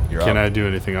 You're Can up. I do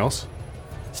anything else?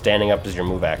 Standing up is your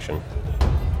move action.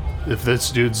 If this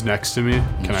dude's next to me,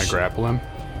 can I grapple him?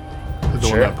 The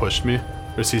Sure. one that pushed me?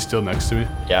 Or is he still next to me?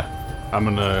 Yeah. I'm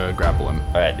gonna grapple him.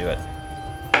 Alright, do it.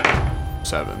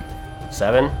 7.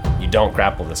 7. You don't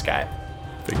grapple this guy.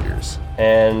 Figures.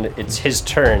 And it's his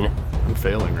turn. I'm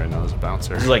failing right now as a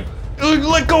bouncer. He's like,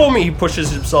 let go of me! He pushes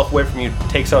himself away from you,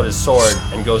 takes out his sword,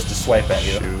 and goes to swipe at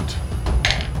you. Shoot.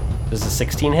 Does the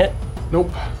 16 hit? Nope.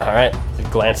 Alright.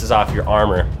 It glances off your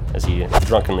armor as he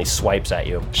drunkenly swipes at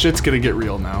you. Shit's gonna get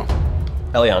real now.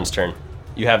 Elion's turn.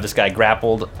 You have this guy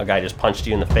grappled. A guy just punched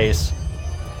you in the face.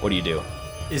 What do you do?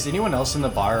 Is anyone else in the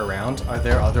bar around? Are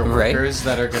there other Right. workers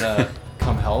that are gonna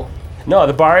come help? No,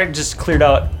 the bar just cleared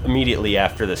out immediately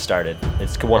after this started.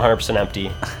 It's 100%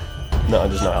 empty. No,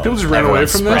 there's no People Elliot. just ran away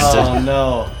Everyone's from this? sprinted. Oh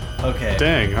no. Okay.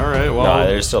 Dang. All right. Well. No,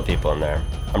 there's still people in there.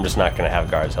 I'm just not gonna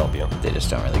have guards help you. They just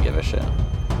don't really give a shit.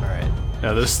 All right.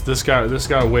 Yeah. This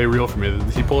guy way real for me.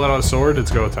 He pulled out a sword.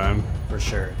 It's go time. For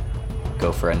sure.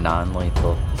 Go for a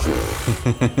non-lethal.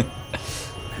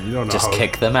 You don't know. Just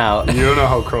kick them out. You don't know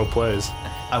how Crow plays.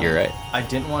 You're right. I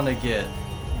didn't want to get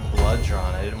blood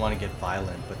drawn. I didn't want to get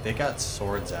violent, but they got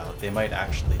swords out. They might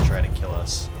actually try to kill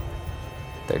us.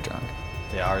 They're drunk.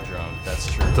 They are drunk.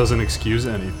 That's true. Doesn't excuse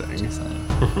anything.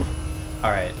 All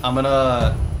right. I'm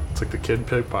gonna It's like the kid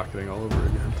pickpocketing all over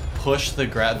again. push the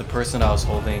person I was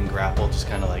holding grapple. Just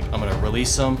kind of like I'm gonna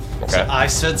release them. Okay. So I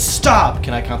said stop.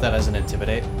 Can I count that as an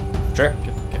intimidate? Sure.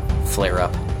 Okay. Flare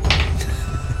up.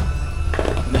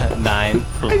 9.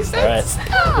 All right.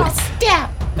 Stop!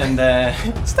 And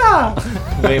then stop.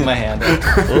 Wave my hand.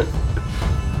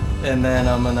 And then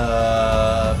I'm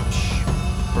gonna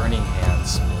burning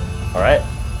hands. All right.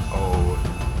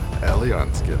 Oh,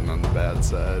 Elion's getting on the bad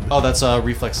side. Oh, that's a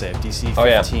reflex save. DC 15 Oh,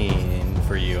 yeah.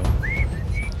 for you.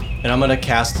 And I'm gonna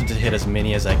cast it to hit as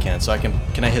many as I can. So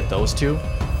can I hit those two?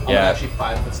 I'm gonna Yeah. actually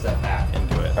 5-foot step back and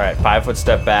do it. All right. 5-foot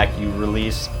step back. You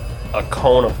release a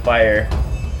cone of fire.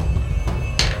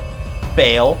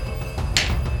 Fail.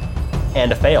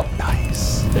 And a fail.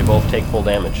 Nice. They both take full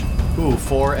damage. Ooh,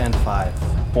 4 and 5.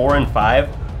 4 and 5.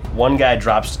 One guy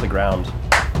drops to the ground.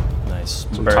 Nice.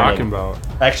 That's what I'm Burning. talking about.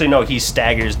 Actually, no. He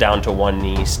staggers down to one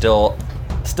knee, still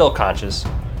conscious.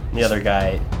 The other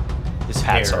guy, His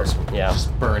Hats hair off. Yeah.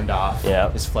 just burned off. Yeah.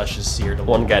 His flesh is seared a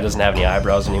one little guy bit. doesn't have any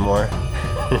eyebrows anymore.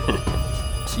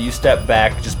 So you step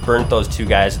back, just burnt those two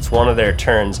guys. It's one of their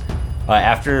turns.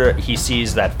 After he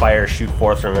sees that fire shoot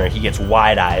forth from him, he gets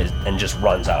wide-eyed and just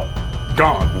runs out.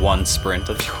 Gone. One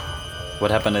sprinted.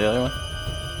 What happened to the other one?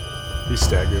 He's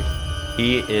staggered.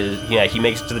 He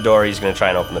makes it to the door. He's going to try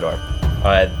and open the door.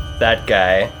 That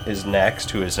guy is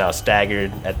next, who is now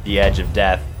staggered at the edge of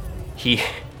death. He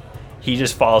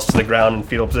just falls to the ground in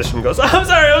fetal position and goes, I'm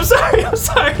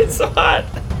sorry, it's so hot.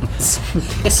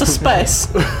 It's a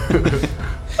space.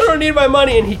 I don't need my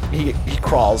money. And he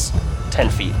crawls 10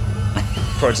 feet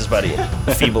towards his buddy,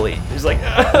 feebly. He's like,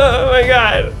 oh my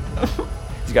god.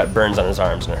 He's got burns on his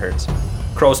arms and it hurts.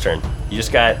 Crow's turn. You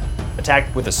just got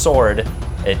attacked with a sword.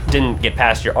 It didn't get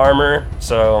past your armor,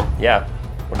 so yeah.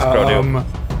 What does Crow do?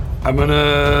 I'm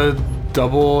gonna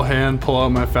double hand pull out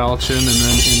my falchion, and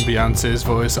then in Beyonce's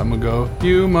voice, I'm gonna go,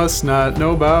 "You must not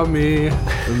know about me,"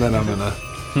 and then I'm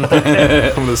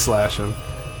gonna slash him.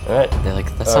 All right. They're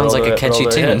like, that sounds like a catchy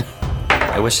roll their tune.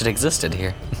 I wish it existed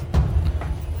here.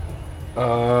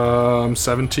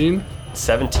 17.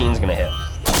 17's gonna hit.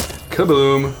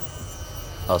 Kaboom.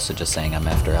 Also just saying I'm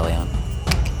after Elion.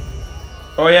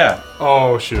 Oh yeah.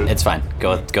 Oh shoot. It's fine.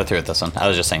 Go through with this one. I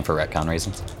was just saying for retcon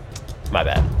reasons. My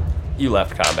bad. You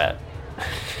left combat.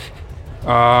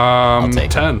 take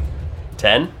it. 10.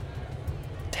 10?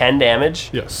 10 damage?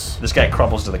 Yes. This guy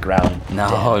crumbles to the ground.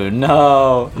 No,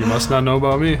 no. You must not know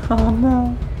about me.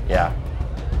 Yeah.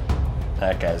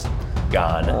 That guy's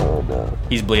gone.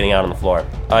 He's bleeding out on the floor.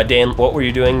 Dane, what were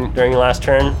you doing during your last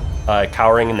turn?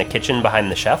 Cowering in the kitchen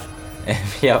behind the chef?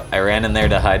 Yep, I ran in there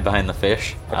to hide behind the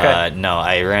fish. Okay. No,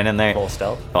 I ran in there. Roll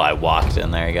stealth. Oh, I walked in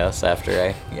there, I guess, after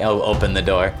I opened the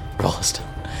door. Roll stealth.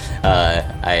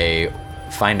 I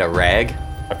find a rag,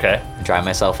 Okay. dry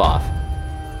myself off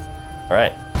All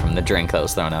right. from the drink that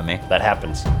was thrown at me. That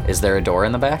happens. Is there a door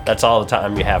in the back? That's all the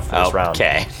time you have for this round.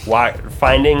 Okay.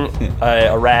 Finding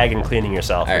a rag and cleaning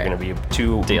yourself All are right. going to be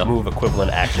two Deal. move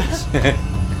equivalent actions.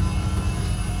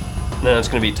 Then it's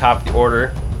going to be top of the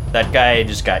order. That guy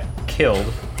just got killed.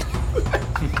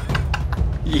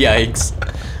 Yikes.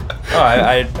 Oh,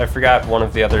 I forgot one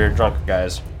of the other drunk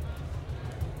guys.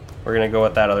 We're gonna go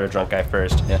with that other drunk guy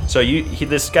first. Yeah. So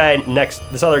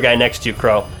this other guy next to you,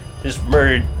 Crow,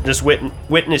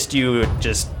 witnessed you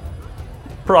just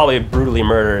probably brutally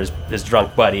murder his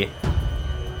drunk buddy.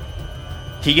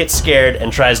 He gets scared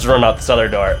and tries to run out this other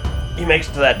door. He makes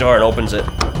it to that door and opens it.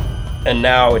 And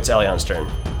now it's Elion's turn.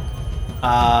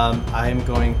 I'm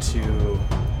going to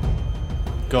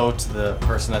go to the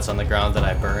person that's on the ground that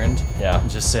I burned. Yeah. And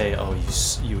just say, "Oh,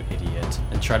 you idiot,"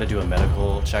 and try to do a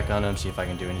medical check on him, see if I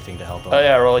can do anything to help him. Oh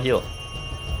yeah, roll a heal.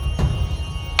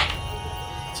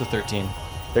 It's a 13.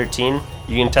 13.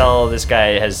 You can tell this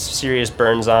guy has serious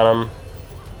burns on him.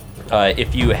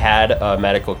 If you had a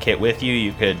medical kit with you,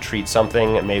 you could treat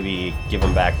something and maybe give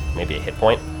him back maybe a hit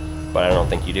point, but I don't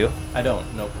think you do. I don't.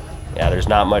 Nope. Yeah, there's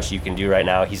not much you can do right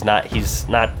now. He's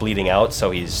not bleeding out, so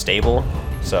he's stable.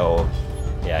 So,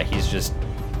 yeah, he's just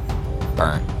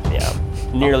Burn.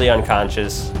 nearly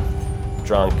unconscious,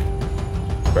 drunk,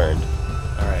 burned.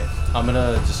 All right. I'm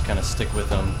gonna just kind of stick with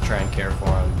him, try and care for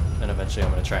him, and eventually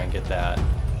I'm gonna try and get that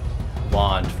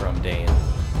wand from Dane.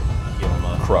 Heal him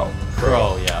up. Crow,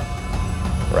 yeah.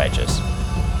 righteous.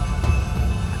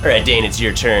 All right, Dane, it's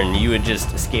your turn. You had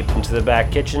just escaped into the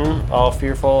back kitchen, all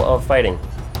fearful of fighting.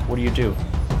 What do you do?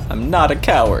 I'm not a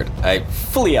coward. I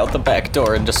flee out the back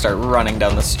door and just start running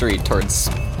down the street towards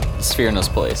Sphyrna's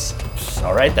place.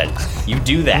 All right, then. You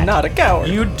do that. Not a coward.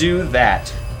 You do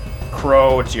that.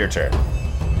 Crow, it's your turn.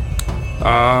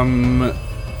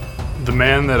 The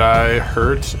man that I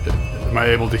hurt, am I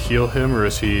able to heal him, or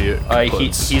is he...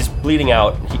 He's bleeding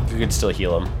out. You could still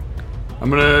heal him. I'm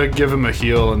gonna give him a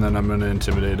heal, and then I'm gonna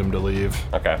intimidate him to leave.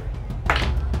 Okay.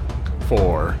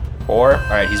 4. 4. All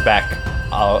right, he's back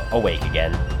awake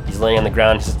again. He's laying on the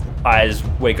ground. His eyes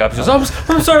wake up. He goes,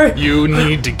 I'm sorry. You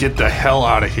need to get the hell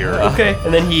out of here. Okay.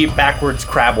 And then he backwards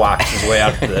crab walks his way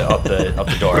out up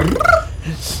the door.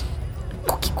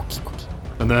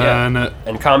 And then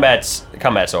And combat's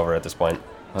over at this point.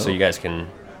 So you guys can...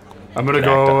 I'm gonna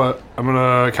go. I'm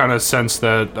gonna kind of sense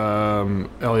that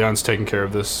Elion's taking care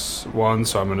of this one,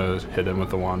 so I'm gonna hit him with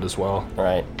the wand as well. All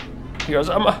right. He goes,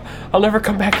 I'll never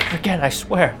come back here again, I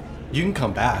swear. You can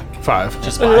come back. 5.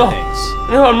 Just buy things.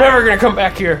 No, I'm never gonna come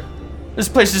back here. This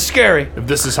place is scary. If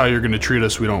this is how you're gonna treat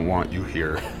us, we don't want you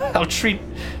here. I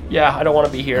don't want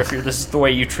to be here if this is the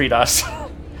way you treat us.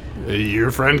 Your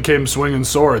friend came swinging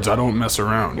swords. I don't mess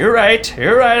around. You're right.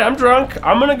 I'm drunk.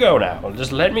 I'm gonna go now.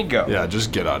 Just let me go. Yeah,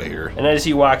 just get out of here. And as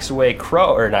he walks away,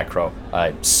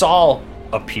 Saul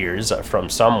appears from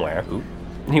somewhere. Ooh.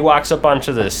 And he walks up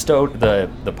onto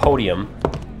the podium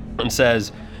and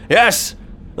says, "Yes,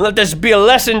 let this be a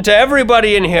lesson to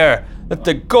everybody in here that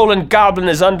the Golden Goblin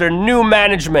is under new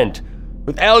management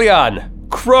with Elion,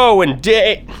 Crow, and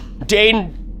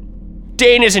Dane.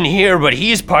 Dane isn't here, but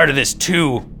he's part of this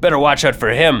too. Better watch out for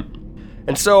him.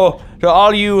 And so, to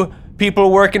all you people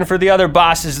working for the other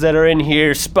bosses that are in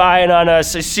here, spying on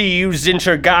us, I see you,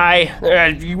 Zinter guy.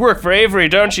 You work for Avery,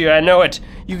 don't you? I know it.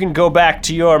 You can go back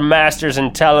to your masters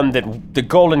and tell them that the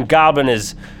Golden Goblin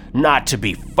is not to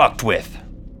be fucked with.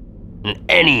 And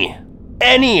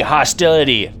any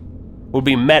hostility will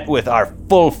be met with our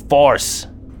full force.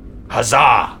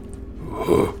 Huzzah!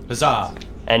 Huzzah!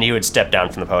 And he would step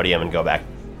down from the podium and go back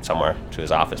somewhere to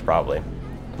his office, probably.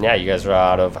 Yeah, you guys are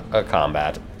out of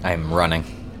combat. I'm running.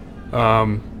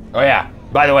 Oh yeah,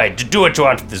 by the way, do what you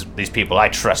want with these people. I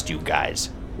trust you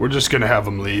guys. We're just gonna have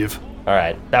them leave. All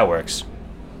right, that works.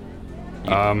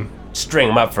 String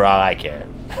them up for all I care.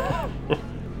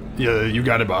 Yeah, you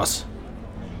got it, boss.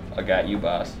 I got you,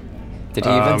 boss. Did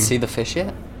he even see the fish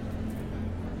yet?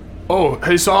 Oh,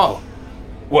 hey, Saul.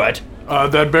 What?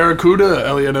 That barracuda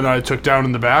Elliot and I took down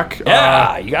in the back.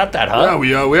 Yeah, you got that, huh?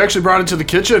 Yeah, we actually brought it to the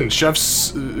kitchen.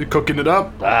 Chef's cooking it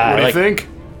up. What do you think?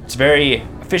 It's very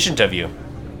efficient of you.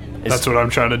 That's what I'm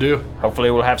trying to do. Hopefully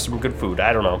we'll have some good food.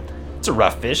 I don't know. It's a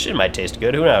rough fish. It might taste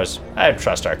good. Who knows? I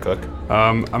trust our cook.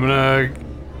 I'm gonna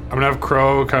have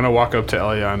Crow kind of walk up to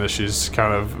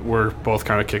Eliana. We're both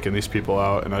kind of kicking these people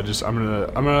out, and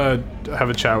I'm gonna have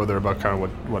a chat with her about kind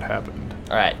of what happened.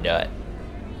 All right, do it.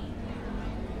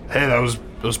 Hey, that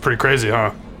was pretty crazy,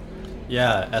 huh?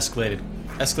 Yeah,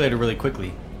 escalated really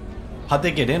quickly. How'd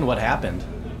they get in? What happened?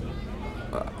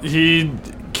 He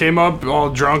came up all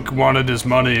drunk, wanted his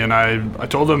money, and I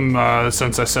told him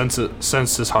since I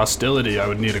sensed his hostility, I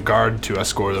would need a guard to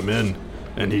escort them in,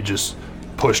 and he just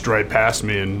pushed right past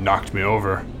me and knocked me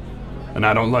over. And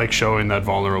I don't like showing that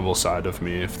vulnerable side of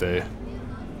me if they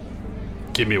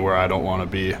get me where I don't want to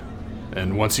be.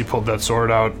 And once he pulled that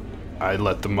sword out, I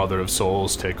let the Mother of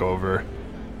Souls take over.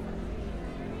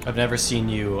 I've never seen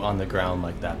you on the ground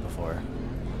like that before.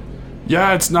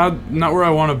 Yeah, it's not where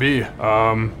I want to be.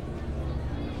 And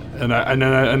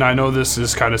I know this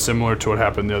is kind of similar to what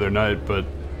happened the other night, but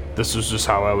this is just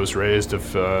how I was raised.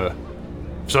 If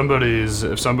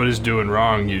somebody's doing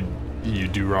wrong, you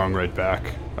do wrong right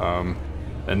back,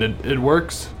 and it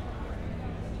works.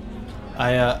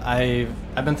 I've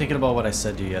been thinking about what I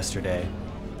said to you yesterday,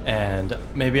 and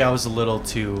maybe I was a little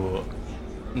too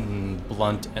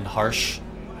blunt and harsh,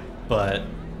 but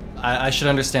I should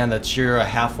understand that you're a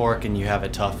half-orc and you have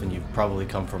it tough, and you've probably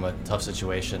come from a tough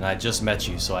situation. I just met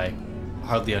you, so I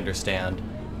hardly understand.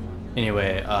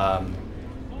 Anyway, I'll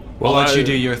let you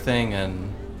do your thing,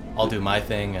 and I'll do my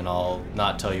thing, and I'll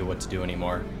not tell you what to do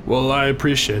anymore. Well, I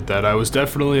appreciate that. I was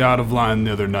definitely out of line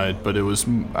the other night, but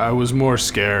I was more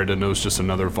scared, and it was just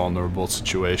another vulnerable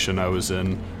situation I was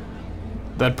in.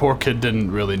 That poor kid didn't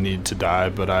really need to die,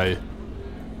 but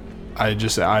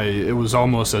it was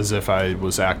almost as if I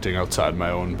was acting outside my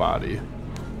own body.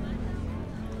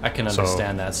 I can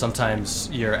understand that. Sometimes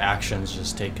your actions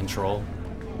just take control.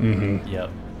 Mm-hmm.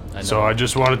 Yep. I know. So I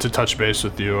just wanted to touch base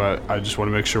with you. I just want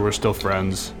to make sure we're still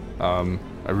friends.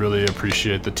 I really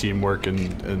appreciate the teamwork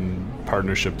and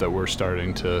partnership that we're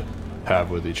starting to have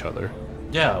with each other.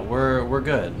 Yeah, we're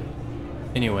good.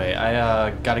 Anyway,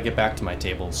 I gotta get back to my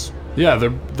tables. Yeah,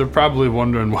 they're probably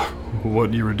wondering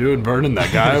what you were doing burning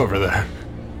that guy over there.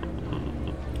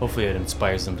 Hopefully it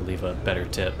inspires them to leave a better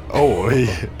tip. Oh,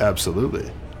 absolutely.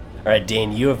 All right,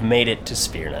 Dane, you have made it to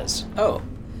Svirna's. Oh.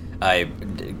 I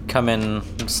come in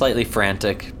slightly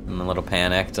frantic. I'm a little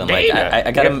panicked. I'm Dane, like,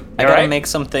 I gotta right? make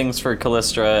some things for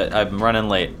Callistra. I'm running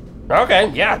late. Okay,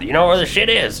 yeah, you know where the shit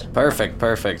is.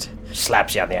 Perfect.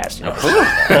 Slaps you on the ass, you know.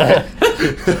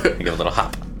 I give a little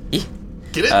hop. Eeh.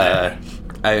 Get in there.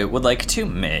 I would like to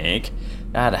make...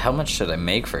 God, how much should I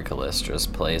make for Callistra's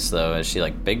place, though? Is she,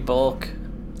 like, big bulk?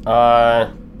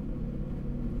 Or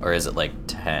is it, like,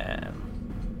 10?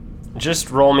 Just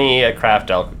roll me a craft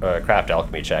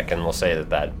alchemy check, and we'll say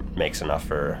that makes enough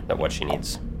for what she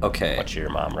needs. Okay. What your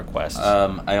mom requests.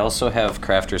 I also have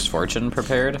Crafter's Fortune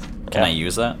prepared. Can I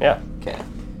use that? Yeah. Okay.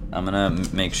 I'm gonna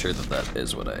make sure that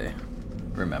is what I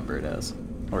remember it as.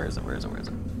 Where is it?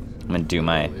 I'm gonna do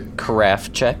my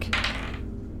craft check.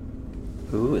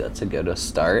 Ooh, that's a good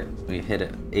start. We hit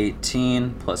it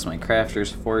 18 plus my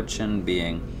Crafter's Fortune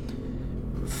being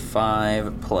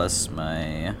 5 plus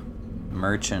my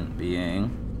merchant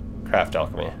being... Craft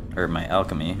alchemy. Or my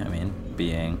alchemy,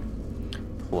 being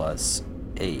plus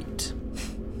 8.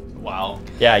 Wow.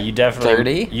 Yeah, you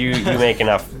definitely... 30? You make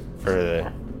enough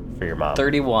for your mom.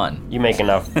 31. You make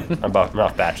enough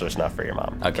bachelor snuff for your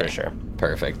mom. Okay. For sure.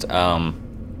 Perfect.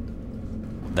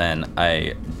 Then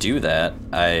I do that.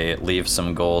 I leave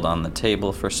some gold on the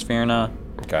table for Svirna.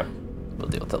 Okay. We'll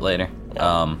deal with it later.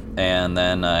 And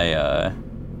then I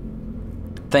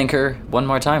thank her one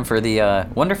more time for the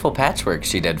wonderful patchwork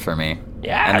she did for me.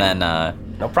 Yeah. And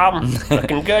then No problem.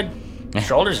 Looking good.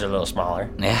 Shoulders are a little smaller.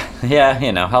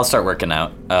 yeah, I'll start working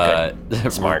out.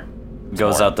 Smart.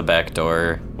 Goes Smart. out the back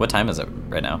door. What time is it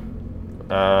right now?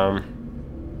 I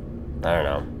don't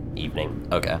know. Evening.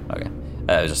 Okay.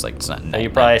 I was just like, it's not night. You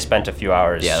probably spent a few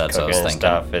hours Yeah, that's what I cooking was and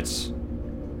thinking. stuff.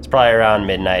 It's probably around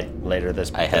midnight later this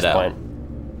head out. point.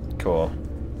 Cool.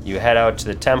 You head out to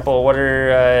the temple. What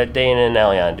are Dane and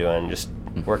Elion doing? Just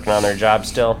working on their job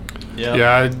still?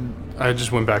 Yeah, I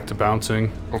just went back to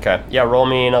bouncing. Okay. Yeah, roll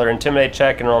me another intimidate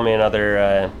check and roll me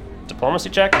another diplomacy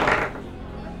check.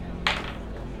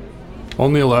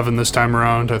 Only 11 this time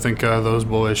around. I think those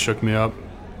boys shook me up.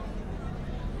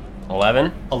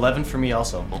 11? 11 for me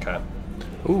also. Okay.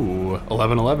 Ooh,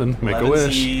 11. Make a 11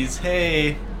 wish. C's.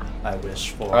 Hey. I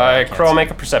wish for... Crow, make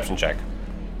a perception check.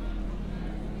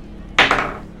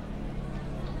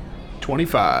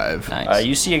 25. Nice.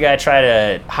 You see a guy try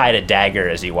to hide a dagger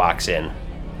as he walks in.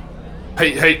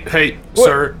 Hey,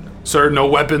 What? sir, no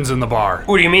weapons in the bar.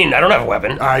 What do you mean? I don't have a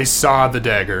weapon. I saw the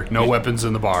dagger. No weapons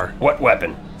in the bar. What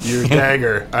weapon? Your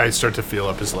dagger. I start to feel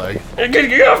up his leg.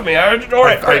 Get off me. All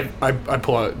right. I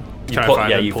pull out. You Can pull, I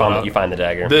find yeah, it? you Pull it find out? you find the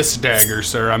dagger. This dagger,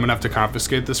 sir. I'm gonna have to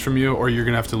confiscate this from you, or you're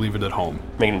gonna have to leave it at home.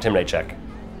 Make an intimidate check.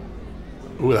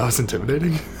 Ooh, that was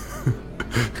intimidating.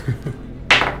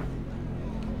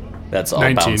 That's all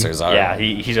 19. bouncers are. Yeah,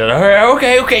 he said,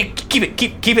 okay, keep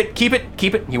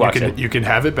it. He walks in. You can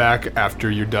have it back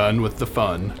after you're done with the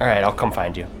fun. All right, I'll come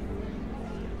find you.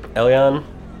 Elion,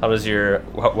 what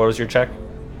was your check?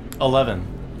 11.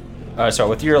 So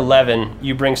with your 11,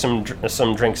 you bring some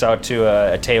drinks out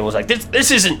to a table. It's like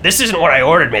this isn't what I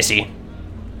ordered, Missy.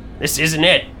 This isn't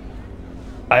it.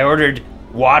 I ordered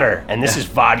water, and this is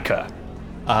vodka.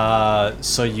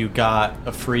 So you got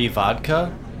a free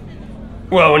vodka?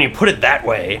 Well, when you put it that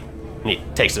way, and he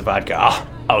takes the vodka,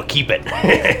 I'll keep it.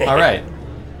 All right.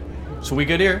 So we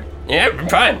good here? Yeah, I'm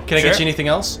fine. Can I get you anything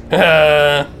else?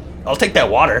 I'll take that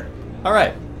water. All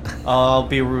right. I'll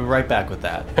be right back with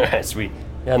that. Sweet.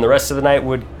 Yeah, and the rest of the night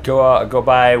would go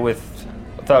by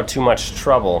without too much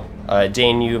trouble.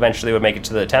 Dane, you eventually would make it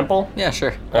to the temple. Yeah,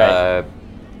 sure. Right.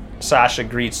 Sasha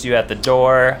greets you at the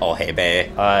door. Oh, hey,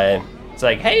 bae. It's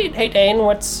like, hey, Dane,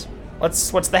 what's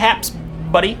the haps,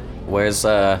 buddy? Where's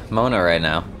Mona right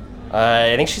now?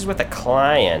 I think she's with a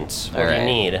client. What do you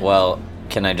need? Well,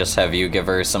 can I just have you give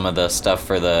her some of the stuff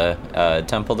for the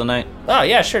temple tonight? Oh,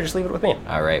 yeah, sure. Just leave it with me.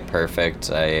 All right, perfect.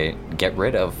 I get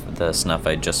rid of the snuff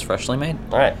I just freshly made.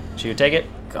 All right. Should you take it?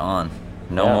 Gone.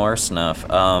 No Yeah. more snuff.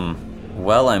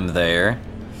 While I'm there,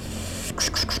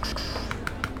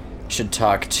 should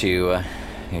talk to...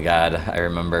 God, I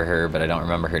remember her, but I don't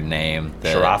remember her name.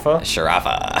 Sharafa?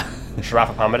 Sharafa.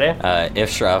 Sharafa Pomade? If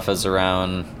Sharafa's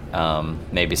around,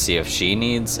 maybe see if she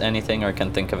needs anything or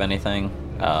can think of anything.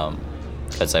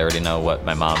 Because I already know what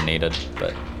my mom needed,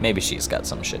 but maybe she's got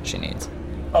some shit she needs.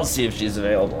 I'll see if she's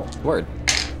available. Word.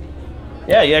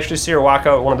 Yeah, you actually see her walk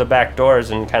out one of the back doors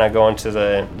and kind of go into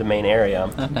the main area.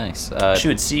 Oh, nice. She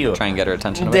would see you. Try and get her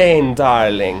attention. a bit. Dane,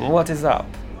 darling, what is up?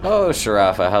 Oh,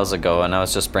 Sharafa, how's it going? I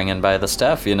was just bringing by the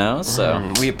stuff, you know,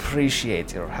 so... We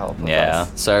appreciate your help with Yeah,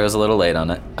 us. sorry I was a little late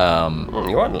on it.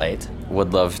 You weren't late.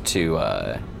 Would love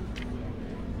to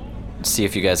see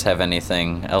if you guys have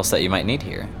anything else that you might need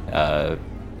here.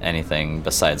 Anything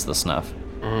besides the snuff.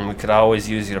 We could always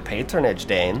use your patronage,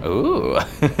 Dane. Ooh.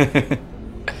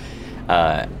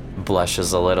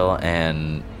 Blushes a little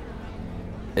and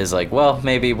is like, well,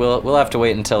 maybe we'll have to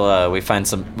wait until we find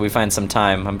some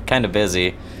time. I'm kind of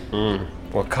busy.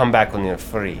 We'll come back when you're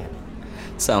free.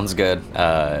 Sounds good.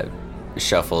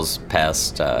 Shuffles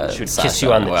past. She would Sasha. kiss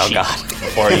you on the Oh, cheek God.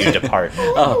 before you depart.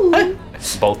 Oh.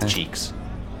 Both cheeks.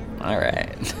 All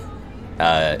right.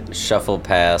 Shuffle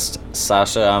past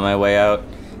Sasha on my way out.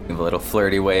 Give a little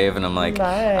flirty wave, and I'm like,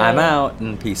 Bye. I'm out,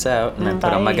 and peace out, and I put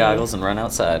on my Bye. goggles and run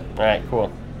outside. All right,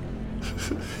 cool.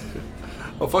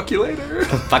 I'll fuck you later.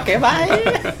 Fuck it,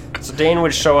 bye. So Dane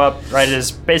would show up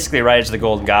basically right as the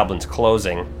Golden Goblin's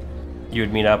closing. You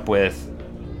would meet up with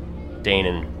Dane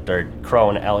and Crow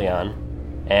and Elion,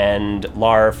 and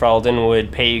Lar Felden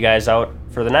would pay you guys out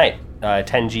for the night, 10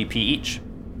 GP each.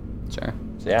 Sure.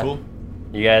 So yeah, Cool.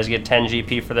 you guys get 10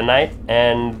 GP for the night,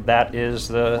 and that is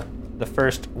the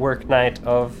first work night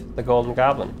of the Golden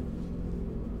Goblin.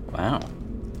 Wow.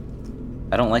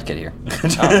 I don't like it here.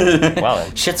 Well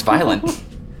then. Shit's violent.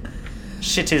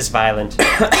 Shit is violent.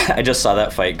 I just saw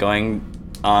that fight going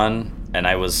on, and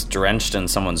I was drenched in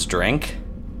someone's drink.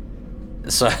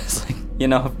 So I was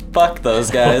like, fuck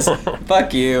those guys.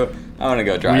 Fuck you. I want to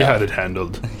go dry We up. had it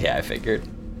handled. Yeah, I figured.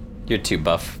 You're two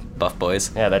buff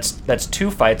boys. Yeah, that's 2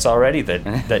 fights already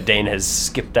that Dane has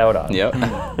skipped out on. Yep.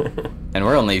 And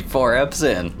we're only 4 eps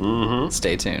in. Mm-hmm.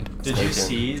 Stay tuned. Did you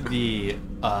see the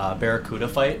Barracuda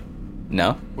fight?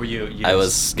 No? Were you I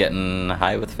was getting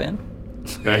high with Finn.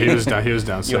 Yeah, he was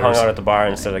downstairs. You hung out at the bar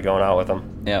instead of going out with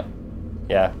him. Yep.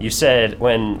 Yeah, you said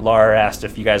when Lar asked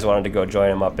if you guys wanted to go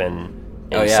join him up in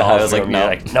Oh, yeah, Saul's I was like, room, no. you're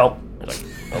like, nope. You're like,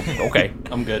 oh, okay.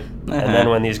 I'm good. And then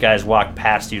when these guys walked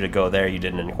past you to go there, you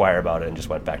didn't inquire about it and just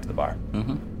went back to the bar.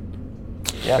 Mm-hmm.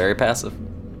 Yeah. Very passive.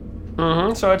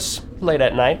 Mm-hmm. So it's late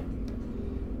at night.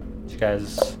 What you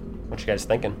guys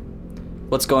thinking?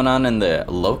 What's going on in the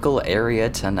local area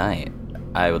tonight?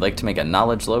 I would like to make a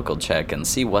knowledge local check and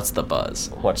see what's the buzz.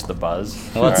 What's the buzz?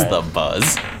 What's All right. the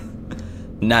buzz?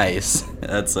 Nice.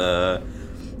 That's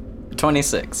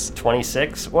 26.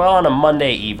 26? Well, on a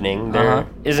Monday evening, there Uh-huh.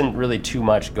 isn't really too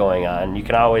much going on. You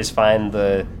can always find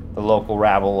the local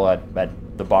rabble at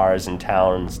the bars in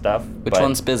town and stuff. Which but,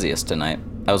 one's busiest tonight?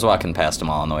 I was walking past them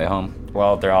all on the way home.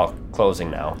 Well, they're all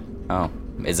closing now. Oh,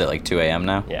 is it like 2 a.m.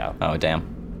 now? Yeah. Oh,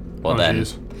 damn. Well Oh, then,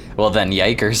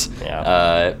 jeez. yikers.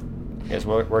 Yeah. You guys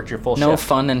worked your full No shift.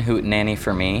 fun and hootenanny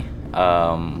for me.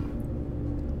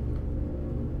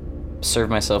 Serve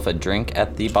myself a drink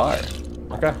at the bar.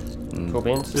 Okay. Cool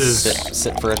beans.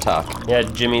 Sit for a talk. Yeah,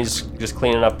 Jimmy's just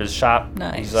cleaning up his shop.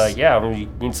 Nice. He's like, yeah, you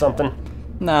need something?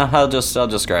 Nah, I'll just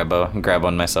grab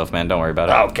one myself, man. Don't worry about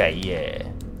it. Okay, yeah.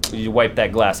 You wipe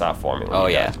that glass off for me. when Oh,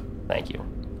 you yeah. got it. Thank you.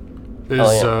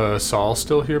 Is Saul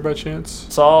still here by chance?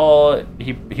 Saul,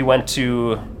 he went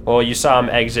to, well, you saw him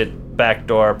exit back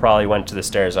door, probably went to the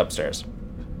stairs upstairs.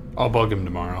 I'll bug him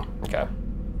tomorrow. Okay.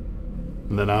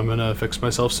 And then I'm gonna fix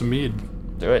myself some mead.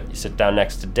 Do it. You sit down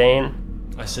next to Dane.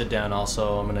 I sit down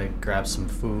also. I'm going to grab some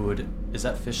food. Is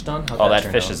that fish done? How'd Oh, that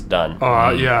turn fish out? is done.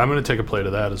 Yeah, I'm gonna take a plate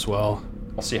of that as well.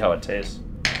 We'll see how it tastes.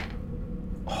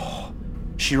 Oh,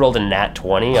 she rolled a nat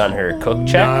 20 on her cook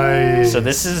check. Nice. So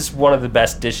this is one of the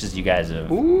best dishes you guys have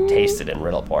tasted in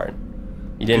Riddleport.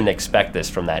 You didn't expect this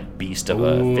from that beast of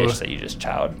a Ooh. fish that you just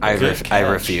chowed. I catch.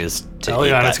 refuse to eat Elion,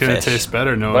 that it's gonna fish. taste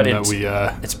better knowing But that we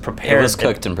it's It prepared. was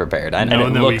cooked and prepared. I know.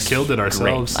 knowing it that we looks killed it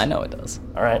ourselves. I know it does.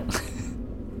 All right.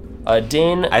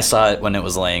 Dane. I saw it when it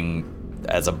was laying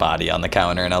as a body on the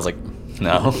counter, and I was like,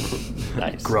 no.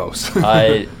 Nice. Gross.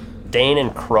 Dane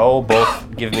and Crow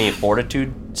both give me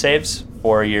fortitude saves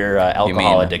for your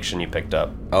alcohol mean- addiction you picked up.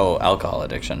 Oh, alcohol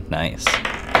addiction. Nice.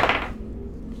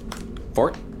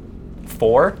 Fort?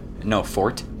 4, No,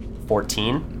 fort.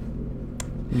 14.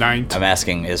 9. I'm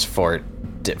asking, is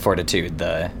fortitude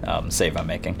the save I'm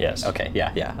making? Yes. Okay,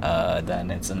 yeah. Then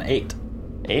it's an 8.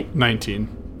 8.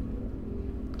 19.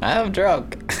 I'm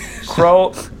drunk.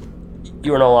 Crow,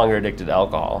 you are no longer addicted to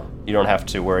alcohol. You don't have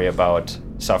to worry about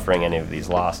suffering any of these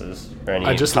losses or any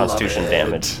I just love constitution it.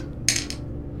 damage.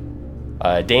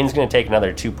 Dane's going to take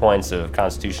another 2 points of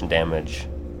constitution damage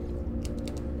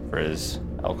for his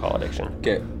alcohol addiction.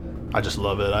 Okay. I just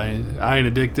love it. I ain't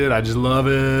addicted. I just love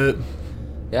it.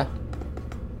 Yeah.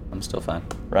 I'm still fine.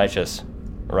 Righteous.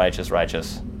 Righteous.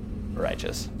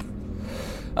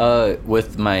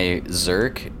 With my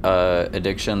Zerk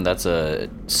addiction, that's a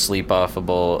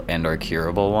sleep-offable and/or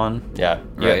curable one. Yeah.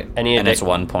 Right. And it's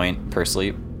 1 point per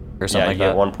sleep, or something like you get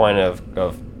that. 1 point of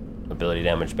ability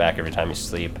damage back every time you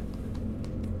sleep.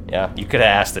 Yeah. You could have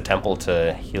asked the temple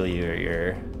to heal you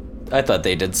your. I thought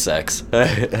they did sex. I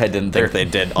didn't think they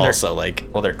did also like.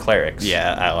 Well, they're clerics.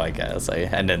 Yeah, I guess I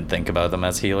didn't think about them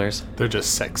as healers. They're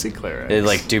just sexy clerics.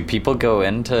 Like, do people go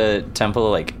into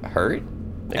temple like hurt?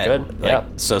 They could. Like, Yeah.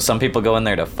 So some people go in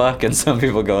there to fuck, and some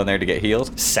people go in there to get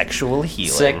healed. Sexual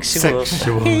healing.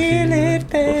 Sexual healing.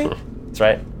 That's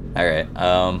right. All right.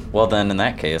 Well, then in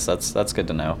that case, that's good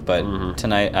to know. But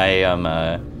tonight I am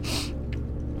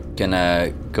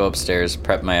gonna go upstairs,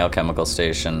 prep my alchemical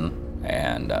station,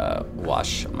 and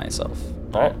wash myself.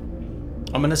 All right.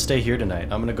 I'm gonna stay here tonight.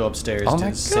 I'm gonna go upstairs, Oh do my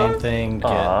the same God. thing.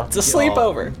 Aw. It's a get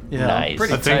all- sleepover. Yeah, Nice. I'm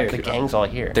pretty I think- The tired. gang's all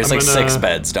here. There's I'm like gonna- 6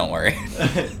 beds. Don't worry.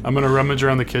 I'm gonna rummage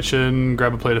around the kitchen,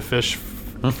 grab a plate of fish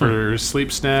for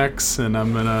sleep snacks, and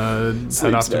I'm gonna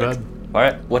head off to snacks. bed. All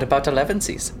right. What about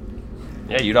 11Cs?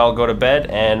 Yeah, you'd all go to bed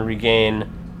and regain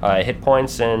hit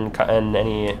points and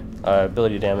any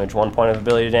ability damage. 1 point of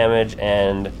ability damage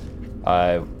and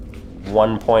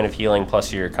 1 point of healing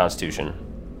plus your Constitution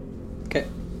Okay.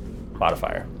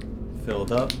 modifier.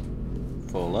 Filled up,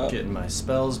 Full up. getting my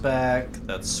spells back.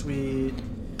 That's sweet.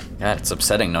 God, it's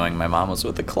upsetting knowing my mom was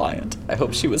with a client. I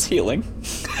hope she was healing.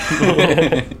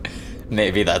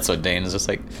 Maybe that's what Dane is just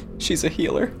like. She's a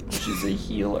healer. She's a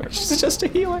healer. She's just a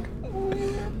healer.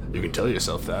 You can tell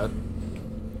yourself that.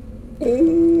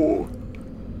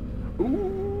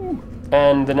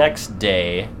 And the next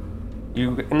day,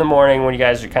 in the morning when you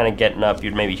guys are kind of getting up,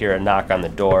 you'd maybe hear a knock on the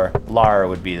door. Lara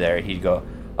would be there. He'd go,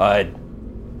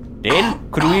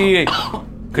 Dane,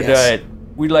 Yes.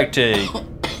 we'd like to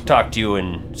talk to you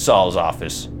in Saul's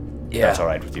office. Yeah. That's all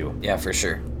right with you. Yeah, for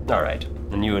sure. All right.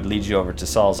 And you would lead you over to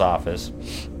Saul's office.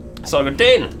 Saul go,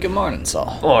 Dane. Good morning,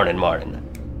 Saul. Morning.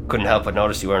 Couldn't help but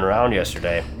notice you weren't around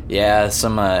yesterday. Yeah,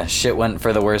 some shit went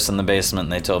for the worse in the basement,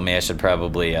 and they told me I should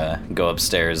probably go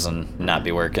upstairs and not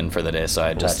be working for the day. So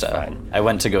I just That's fine. I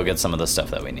went to go get some of the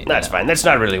stuff that we need. That's fine. That's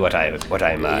not really what I'm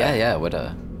Yeah. What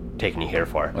taking you here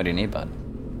for. what do you need, bud?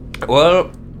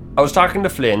 Well, I was talking to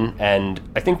Flynn, and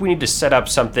I think we need to set up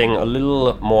something a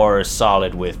little more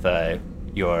solid with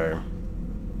your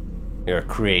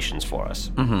creations for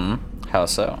us. How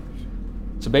so?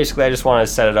 So basically, I just want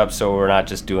to set it up so we're not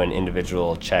just doing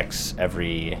individual checks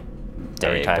every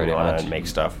Day, time pretty we want much. to make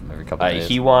stuff. Every couple days.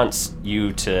 He wants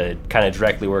you to kind of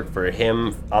directly work for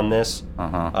him on this.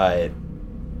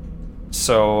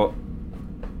 So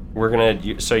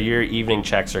so your evening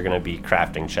checks are gonna be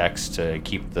crafting checks to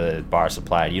keep the bar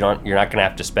supplied. You're not gonna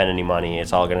have to spend any money.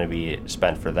 It's all gonna be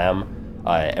spent for them.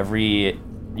 So you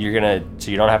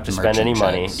don't have to spend Merchant any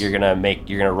money. checks. You're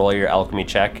gonna roll your alchemy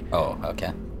check, Oh,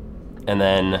 okay. and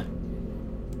then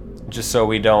just so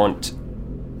we don't.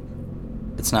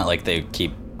 It's not like they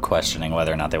keep questioning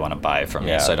whether or not they want to buy from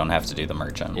Yeah. me, so I don't have to do the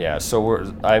merchant. Yeah,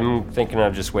 so I'm thinking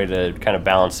of just way to kind of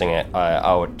balancing it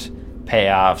out,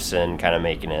 payoffs and kind of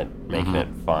making it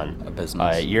fun. A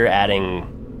business. You're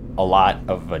adding a lot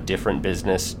of a different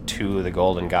business to the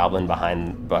Golden Goblin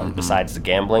besides the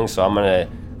gambling. So I'm gonna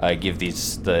give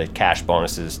the cash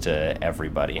bonuses to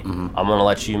everybody. I'm gonna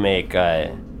let you make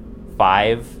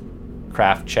 5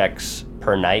 craft checks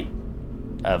per night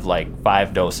of like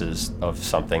 5 doses of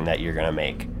something that you're gonna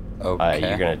make. Okay.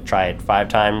 You're gonna try it 5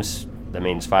 times. That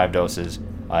means 5 doses.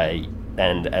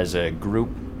 And as a group,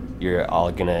 you're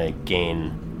all gonna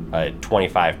gain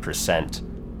 25%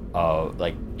 of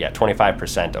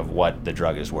 25% of what the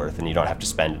drug is worth, and you don't have to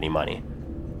spend any money.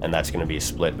 And that's gonna be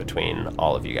split between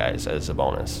all of you guys as a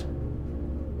bonus.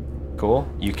 Cool.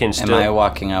 You can still. Am I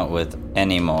walking out with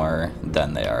any more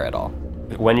than they are at all?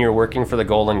 When you're working for the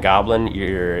Golden Goblin,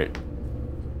 you're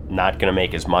not gonna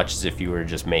make as much as if you were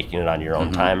just making it on your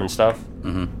own time and stuff.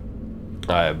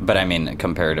 But I mean,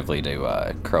 comparatively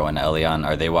to Crow and Elion,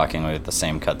 are they walking away with the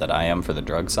same cut that I am for the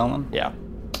drug selling? Yeah,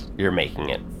 you're making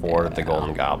it for the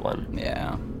Golden Goblin.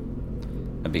 Yeah.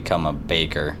 I become a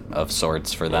baker of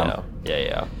sorts for them.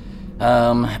 Yeah.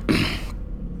 Um,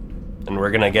 And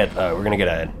we're gonna get a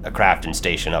crafting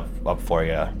station up for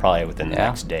you probably within the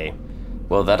next day.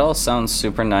 well, that all sounds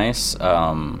super nice.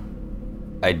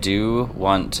 I do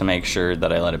want to make sure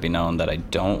that I let it be known that I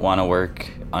don't want to work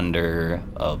under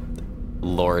a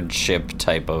lordship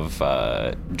type of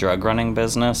drug running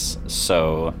business,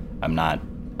 so I'm not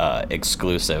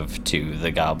exclusive to the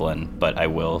Goblin, but I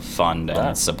will fund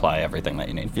and supply everything that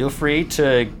you need. Feel free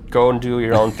to go and do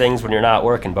your own things when you're not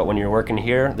working, but when you're working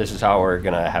here, this is how we're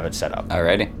gonna have it set up.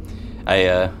 Alrighty.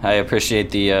 I appreciate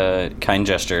the kind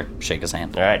gesture. Shake his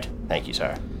hand. All right. Thank you,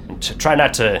 sir. And try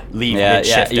not to leave Yeah,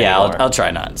 mid-shift yeah. anymore. I'll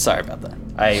try not. Sorry about that.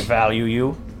 I value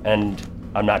you, and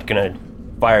I'm not gonna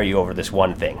fire you over this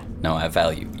one thing. No, I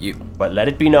value you. But let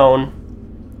it be known,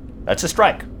 that's a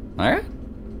strike. All right.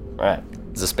 All right.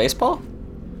 Is this baseball?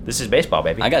 This is baseball,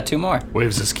 baby. I got 2 more.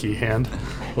 Waves his key hand.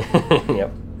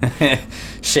 Yep.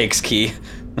 Shakes key.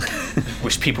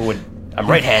 Wish people would. I'm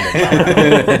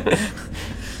right-handed.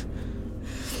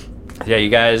 Yeah, you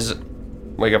guys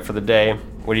wake up for the day.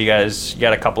 What do you guys? You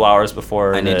got a couple hours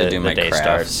before I need to do the my day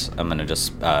crafts. starts. I'm gonna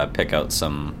just pick out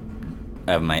some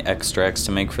of my extracts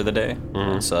to make for the day.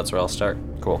 So that's where I'll start.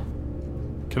 Cool.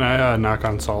 Can I knock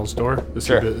on Saul's door?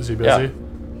 Sure. Is he busy? Yeah.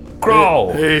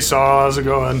 Crow. Hey, Saul, how's it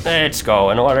going? Let's go.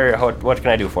 And what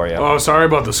can I do for you? Oh, sorry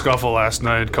about the scuffle last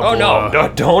night. Oh no,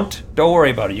 don't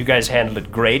worry about it. You guys handled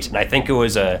it great, and I think it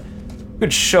was a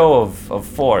good show of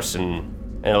force, and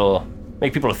it'll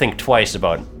make people think twice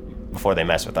before they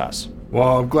mess with us.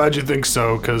 Well, I'm glad you think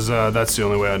so, because that's the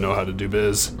only way I know how to do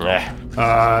biz. Eh.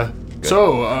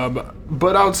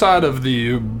 But outside of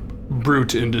the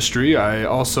brute industry, I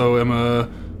also am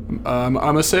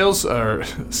I'm a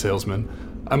salesman.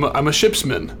 I'm a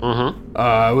shipsman. Mm-hmm.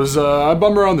 I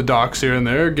bum around the docks here and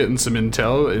there, getting some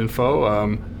info.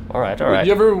 All right.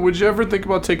 Would you ever think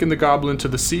about taking the goblin to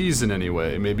the seas in any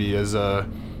way? Maybe as a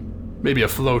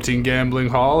floating gambling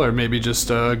hall, or maybe just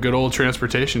good old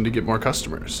transportation to get more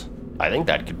customers. I think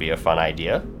that could be a fun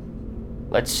idea.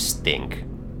 Let's think.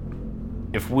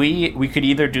 If we could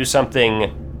either do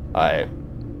something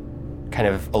kind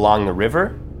of along the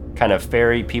river, kind of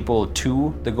ferry people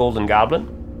to the Golden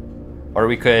Goblin, or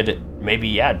we could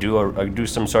maybe do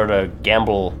some sort of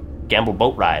gamble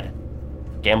boat ride,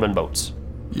 gambling boats.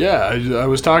 Yeah, I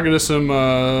was talking to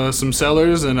some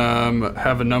sellers and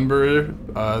have a number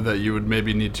that you would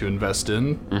maybe need to invest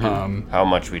in. Mm-hmm. How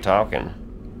much we talking?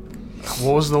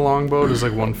 What was the longboat? It was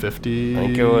like 150. I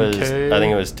think it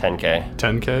was 10K.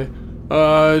 10K.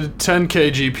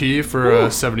 10K GP for a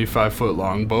 75-foot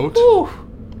longboat. Ooh.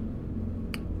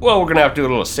 Well, we're gonna have to do a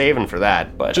little saving for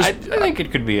that, but I think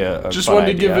it could be a just fun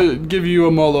wanted idea. to give you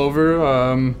a mull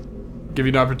over, give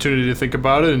you an opportunity to think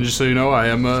about it, and just so you know, I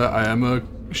am a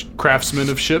craftsman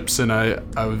of ships, and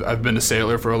I've been a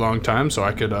sailor for a long time, so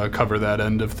I could cover that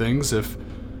end of things if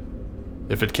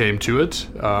it came to it,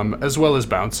 as well as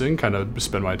bouncing. Kind of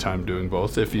spend my time doing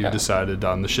both if you decided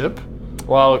on the ship.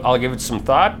 Well, I'll give it some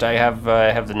thought. I have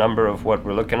the number of what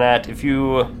we're looking at. If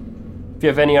you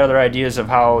have any other ideas of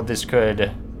how this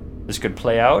could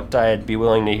play out, I'd be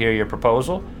willing to hear your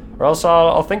proposal. Or else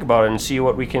I'll think about it and see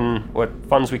what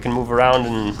funds we can move around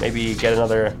and maybe get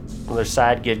another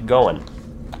side gig going.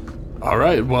 All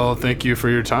right. Well, thank you for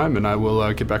your time, and I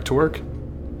will get back to work.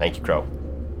 Thank you, Crow.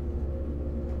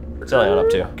 What's Elion up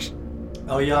to?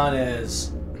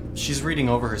 Elion she's reading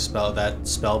over her spell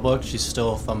book. She's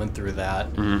still thumbing through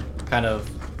that, kind of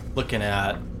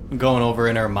going over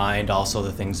in her mind also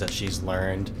the things that she's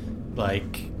learned,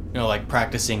 like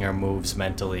practicing her moves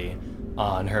mentally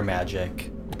on her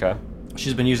magic. Okay.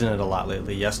 She's been using it a lot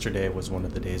lately. Yesterday was one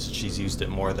of the days that she's used it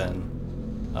more than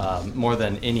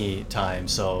any time.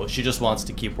 So she just wants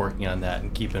to keep working on that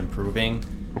and keep improving.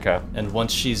 Okay. And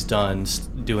once she's done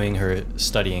doing her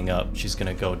studying up, she's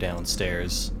gonna go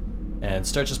downstairs and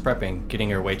start just prepping, getting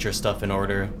her waitress stuff in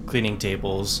order, cleaning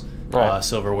tables,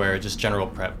 silverware, just general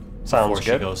prep. Sounds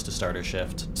before good. she goes to start her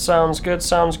shift. Sounds good.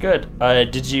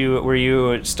 Were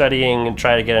you studying and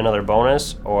try to get another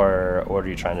bonus, or what are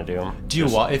you trying to do?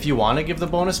 If you want to give the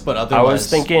bonus, but otherwise... I was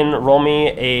thinking, roll me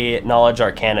a knowledge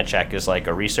arcana check as like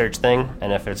a research thing,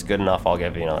 and if it's good enough, I'll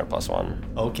give you another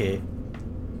 +1. Okay.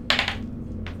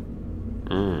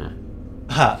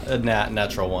 A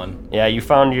natural one. Yeah, you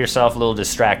found yourself a little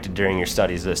distracted during your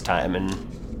studies this time, and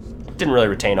didn't really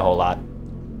retain a whole lot.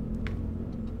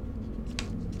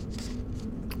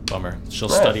 Bummer. She'll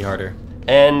study harder.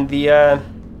 And the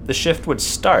shift would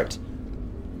start.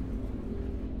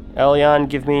 Elion,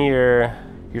 give me your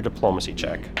diplomacy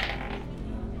check.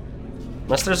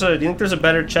 Do you think there's a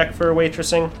better check for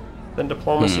waitressing than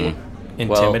diplomacy?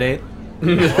 Intimidate?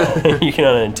 You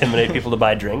can intimidate people to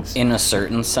buy drinks. In a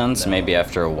certain sense, maybe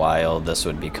after a while, this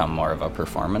would become more of a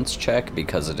performance check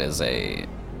because it is a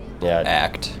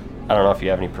act. I don't know if you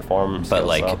have any performance. But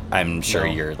skills, though. I'm sure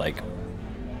your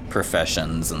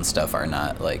professions and stuff are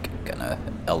not gonna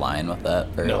align with that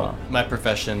very well. My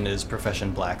profession is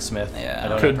profession blacksmith. Yeah. I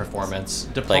don't have performance.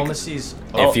 Diplomacy's...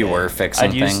 if you were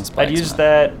fixing things, I'd use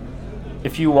that.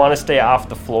 If you want to stay off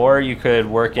the floor, you could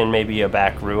work in maybe a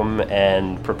back room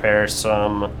and prepare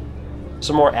some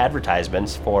more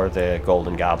advertisements for the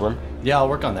Golden Goblin. Yeah, I'll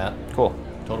work on that. Cool.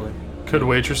 Totally. Could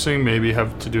waitressing maybe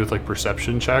have to do with like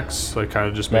perception checks, like kind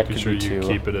of just That making could sure be you too.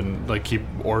 keep it in, like keep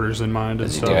orders in mind and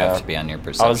Because you stuff. do have to be on your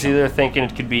perception. I was either thinking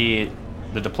it could be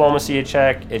the diplomacy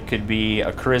check, it could be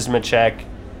a charisma check,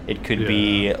 it could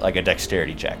be like a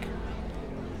dexterity check.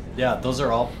 Yeah, those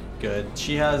are all good.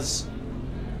 She has,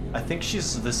 I think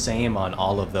she's the same on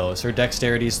all of those. Her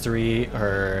dexterity's 3,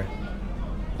 her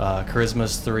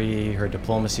charisma's 3, her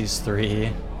diplomacy's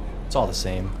 3. It's all the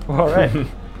same. All right.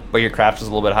 But your craft is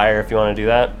a little bit higher if you want to do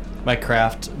that. My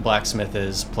craft blacksmith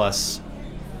is +4.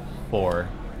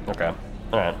 Okay.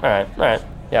 All right.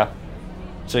 Yeah.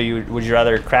 So would you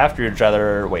rather craft or would you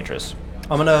rather waitress?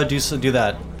 I'm gonna do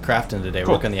that crafting today.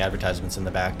 Cool. Work on the advertisements in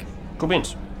the back. Cool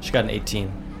beans. She got an 18.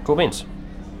 Cool beans.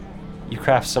 You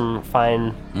craft some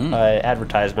fine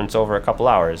advertisements over a couple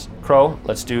hours. Crow,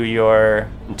 let's do your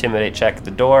intimidate check at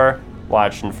the door,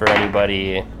 watching for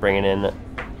anybody bringing in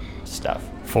stuff.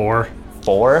 4.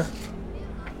 4?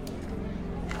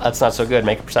 That's not so good.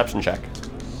 Make a perception check.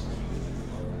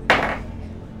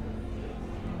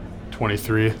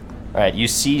 23. All right, you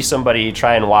see somebody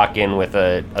try and walk in with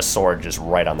a sword just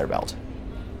right on their belt.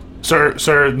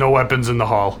 Sir, no weapons in the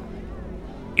hall.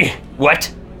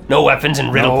 What? No weapons in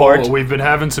No, Riddleport? we've been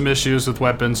having some issues with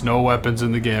weapons. No weapons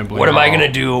in the gambling What am I hall.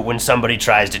 gonna do when somebody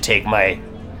tries to take my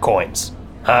coins?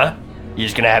 Huh? You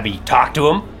just gonna have me talk to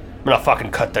them? I'm gonna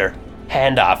fucking cut their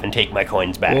hand off and take my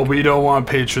coins back. Well, we don't want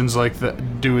patrons like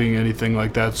that doing anything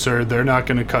like that, sir. They're not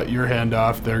going to cut your hand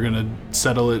off. They're going to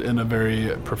settle it in a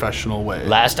very professional way.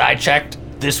 Last I checked,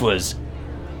 this was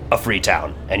a free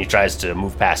town, and he tries to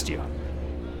move past you.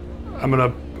 I'm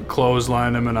going to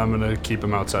clothesline him, and I'm going to keep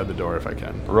him outside the door if I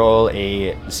can. Roll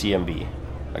a CMB,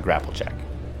 a grapple check.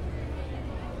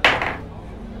 Yeah,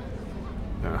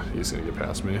 he's going to get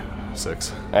past me.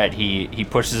 6. All right, he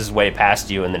pushes his way past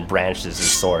you and then branches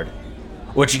his sword.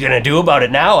 What you gonna do about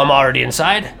it now? I'm already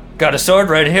inside. Got a sword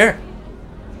right here.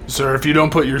 Sir, if you don't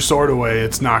put your sword away,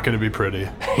 it's not going to be pretty.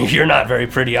 You're not very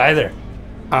pretty either.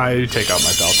 I take out my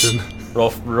falchion.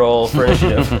 Roll for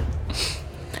initiative.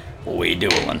 We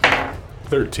doing.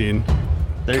 13.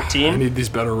 I 13. need these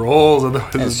better rolls,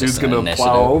 otherwise this It's dude's just an going to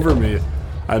plow initiative. over me.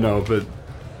 I know, but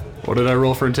what did I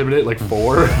roll for intimidate? Like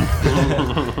 4?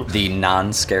 The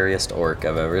non-scariest orc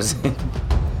I've ever seen.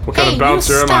 What kind Hey, of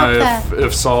bouncer you am stop I that.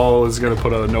 if Saul is going to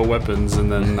put out no weapons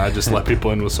and then I just let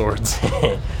people in with swords?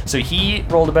 So he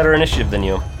rolled a better initiative than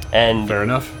you, and Fair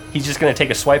enough. he's just gonna take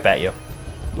a swipe at you.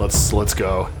 Let's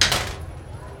go.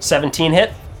 17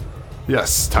 hit.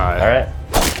 Yes, tie. All right.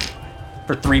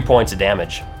 For 3 points of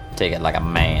damage. Take it like a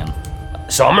man.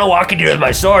 So I'm gonna walk in here with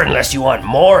my sword unless you want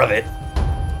more of it.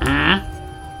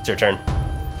 It's your turn.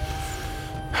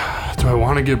 Do I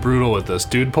want to get brutal with this?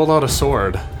 Dude pulled out a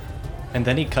sword. And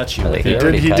then he cut you. I with think it.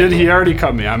 already cut you. He already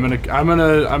cut me. I'm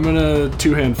gonna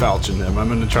two-hand falchion him. I'm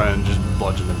gonna try and just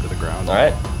bludgeon him to the ground. All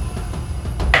right.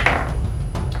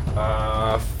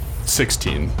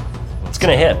 16. It's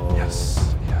gonna hit.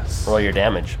 Yes. Roll your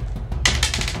damage.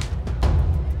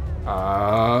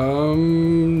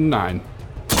 9.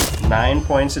 9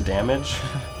 points of damage.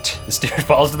 The steer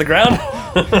falls to the ground.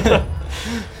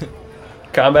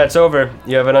 Combat's over.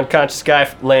 You have an unconscious guy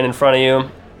laying in front of you.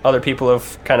 Other people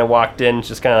have kind of walked in,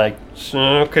 just kind of like,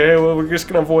 okay, well, we're just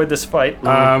gonna avoid this fight.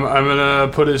 I'm gonna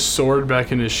put his sword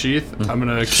back in his sheath. I'm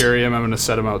gonna carry him. I'm gonna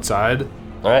set him outside,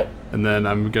 All right. and then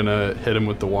I'm gonna hit him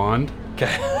with the wand.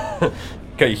 Okay.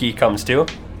 Okay. He comes too.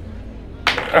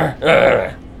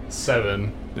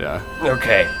 7. Yeah.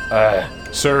 Okay.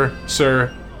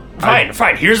 Sir.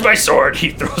 Fine. Here's my sword. He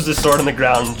throws his sword on the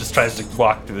ground and just tries to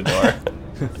walk through the door.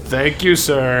 Thank you,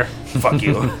 sir. Fuck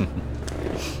you.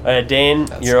 Dane,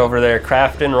 you're over there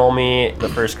crafting. Roll me the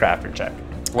first crafter check.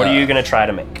 What are you gonna try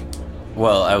to make?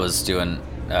 Well, I was doing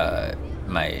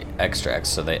my extracts,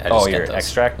 so I just get your those.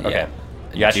 extract? Yeah. Okay.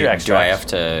 You got your Do I extracts. have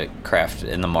to craft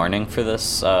in the morning for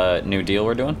this new deal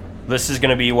we're doing? This is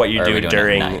gonna be what you Or are we do doing it at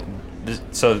during. night?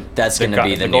 So That's going to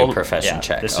be the new golden- profession yeah,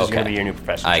 check. This is okay. gonna be your new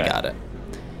profession I check. got it.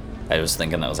 I was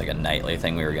thinking that was like a nightly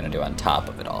thing we were going to do on top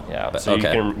of it all. Yeah. But, So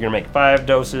okay. you're gonna make 5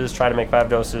 doses. Try to make 5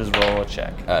 doses. Roll a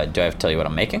check. Do I have to tell you what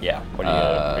I'm making? Yeah. What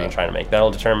are you trying to make?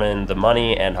 That'll determine the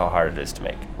money and how hard it is to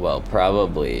make. Well,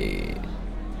 probably.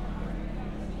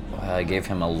 Well, I gave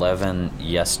him 11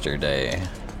 yesterday.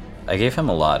 I gave him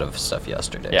a lot of stuff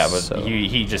yesterday. Yeah, but so.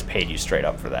 he just paid you straight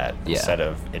up for that Yeah. instead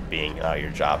of it being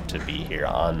your job to be here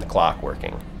on the clock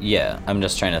working. Yeah, I'm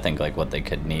just trying to think like what they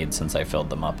could need since I filled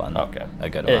them up on Okay. a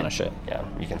good amount of shit. Yeah,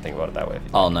 you can think about it that way. If you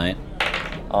All night.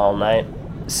 all night.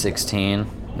 16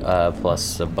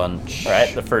 plus a bunch. All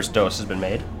right, the first dose has been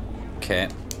made. Okay.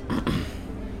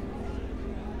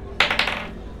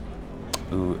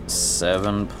 Ooh,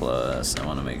 7 plus. I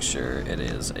want to make sure it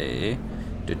is a...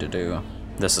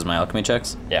 This is my alchemy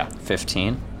checks? Yeah.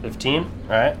 15. 15?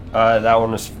 Alright. That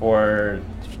one was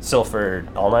still for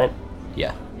all night?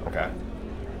 Yeah. Okay.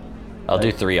 I'll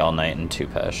do 3 all night and 2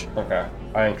 pesh. Okay.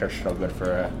 I think that's still good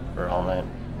for all night.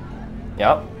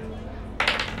 Yep.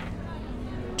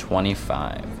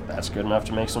 25. That's good enough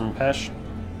to make some pesh.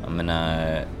 I'm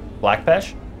gonna... Black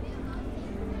pesh?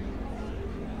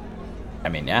 I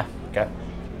mean, yeah. Okay.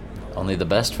 Only the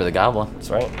best for the goblin. That's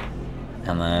right.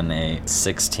 And then a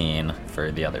 16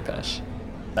 for the other pesh.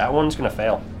 That one's gonna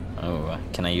fail. Oh,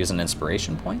 can I use an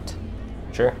inspiration point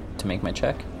Sure. to make my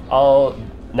check? I'll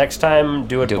next time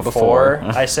do it before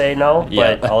I say no,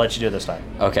 Yeah. but I'll let you do it this time.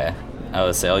 Okay. I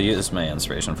would say I'll use my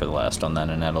inspiration for the last one then,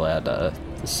 and that'll add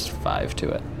this 5 to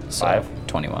it. So 5?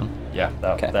 21. Yeah,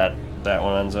 Okay. that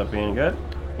one ends up being good.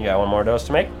 You got one more dose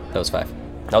to make? That was 5.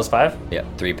 That was 5? Yeah,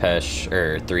 3 pesh,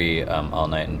 or 3 all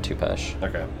night and 2 pesh.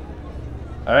 Okay.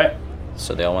 Alright.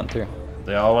 So they all went through.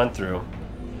 They all went through.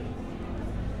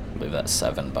 I believe that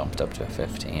 7 bumped up to a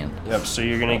 15. Yep, so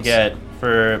you're gonna get,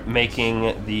 for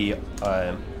making the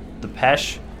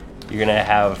pesh, you're gonna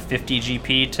have 50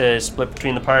 GP to split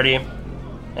between the party,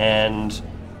 and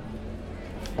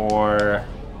for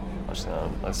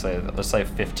let's say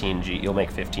 15 G, you'll make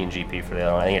 15 GP for the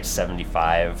other one. I think it's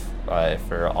 75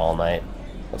 for all night.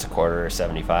 What's a quarter?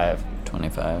 75.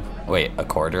 25. Wait, a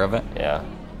quarter of it? Yeah.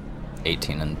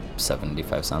 18 and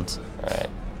 75 cents. All right.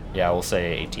 Yeah, we'll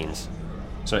say 18s.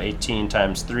 So 18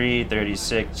 times 3,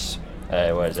 36.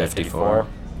 What is that? 54.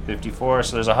 54.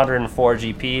 So there's 104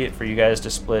 GP for you guys to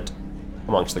split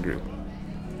amongst the group.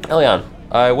 Elion,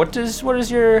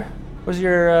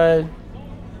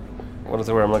 what is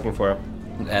the word I'm looking for?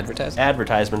 Advertise?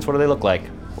 Advertisements. What do they look like?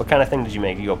 What kind of thing did you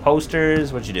make? You go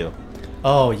posters? What'd you do?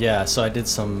 Oh yeah, so I did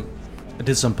some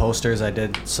posters. I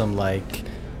did some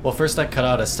well, first I cut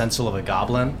out a stencil of a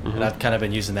goblin, and I've kind of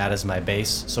been using that as my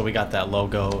base. So we got that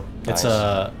logo. Nice.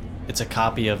 It's a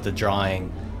copy of the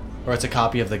drawing, or it's a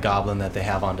copy of the goblin that they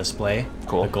have on display.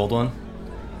 Cool. The gold one.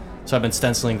 So I've been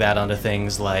stenciling that onto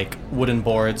things like wooden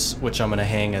boards, which I'm gonna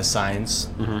hang as signs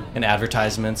and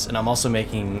advertisements, and I'm also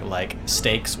making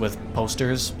stakes with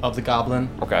posters of the goblin,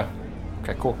 Okay.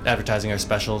 Okay, cool. advertising our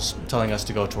specials, telling us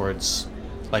to go towards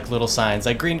little signs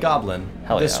like Green Goblin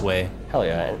Hell this yeah. way. Hell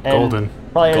yeah. And Golden.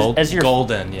 Probably as you're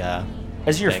Golden, yeah.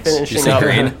 as you're Thanks. finishing You say up.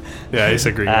 green? Yeah, he's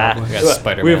a green Ah, goblin. got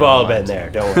Spider-Man we've all on been mine. there,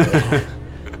 don't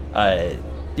worry.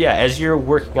 Yeah, as you're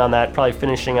working on that, probably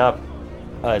finishing up,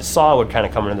 Saw would kind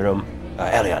of come into the room.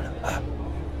 Elion,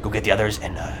 go get the others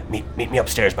and meet me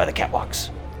upstairs by the catwalks.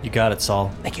 You got it, Saul.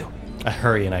 Thank you. I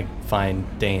hurry and I find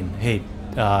Dane. Hey,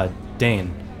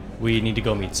 Dane, we need to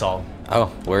go meet Saul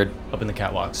Oh, word. up in the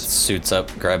catwalks. Suits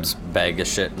up, grabs bag of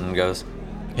shit, and goes.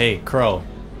 Hey, Crow,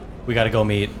 we gotta go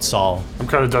meet Saul. I'm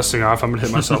kind of dusting off. I'm gonna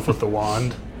hit myself with the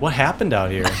wand. What happened out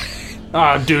here?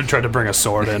 Dude tried to bring a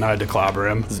sword in. I had to clobber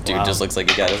him. This dude Wow. just looks like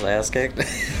he got his ass kicked.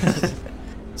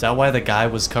 Is that why the guy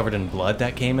was covered in blood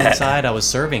that came inside? I was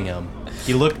serving him.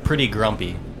 He looked pretty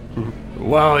grumpy.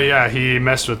 Well, yeah, he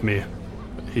messed with me.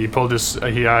 He pulled his.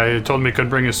 I told him he couldn't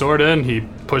bring his sword in. He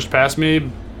pushed past me,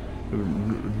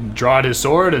 drawed his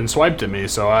sword, and swiped at me.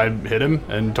 So I hit him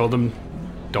and told him,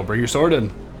 "Don't bring your sword in."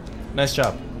 Nice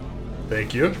job.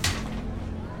 Thank you.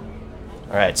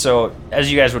 All right. So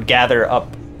as you guys would gather up,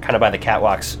 kind of by the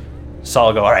catwalks, Saul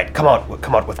would go, "All right, come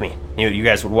out with me." You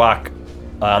guys would walk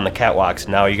on the catwalks.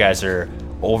 Now you guys are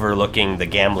overlooking the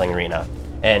gambling arena,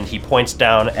 and he points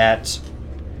at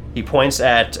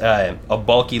a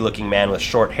bulky-looking man with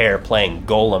short hair playing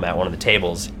Golem at one of the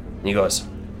tables, and he goes,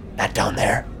 "That down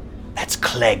there, that's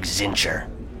Clegg Zincher.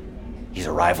 He's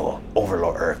a rival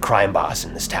overlord or crime boss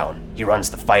in this town. He runs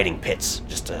the fighting pits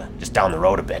just down the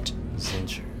road a bit.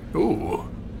 Cincher. Ooh.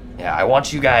 Yeah, I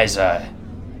want you guys to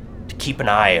keep an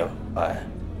eye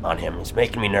on him. He's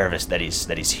making me nervous that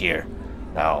he's here.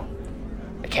 Now,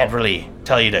 I can't really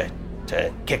tell you to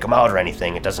kick him out or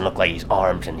anything. It doesn't look like he's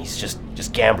armed and he's just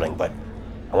gambling, but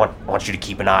I want you to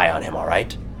keep an eye on him, all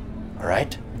right? All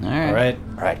right? All right. All right.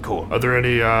 All right, cool. Are there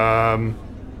any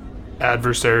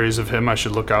adversaries of him I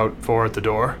should look out for at the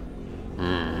door?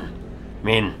 I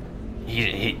mean,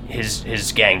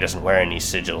 his gang doesn't wear any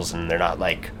sigils, and they're not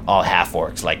all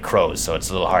half-orcs like crows, so it's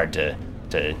a little hard to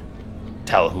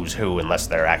tell who's who unless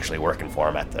they're actually working for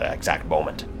him at the exact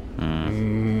moment.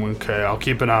 Okay, I'll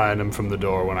keep an eye on him from the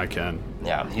door when I can.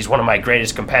 Yeah, he's one of my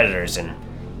greatest competitors and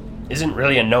isn't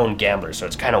really a known gambler, so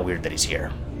it's kind of weird that he's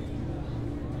here.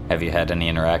 Have you had any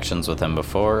interactions with him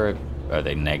before? Are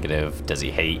they negative? Does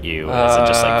he hate you? Is it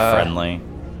just friendly?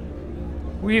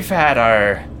 We've had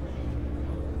our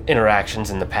interactions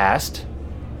in the past.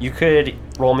 You could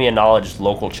roll me a knowledge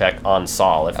local check on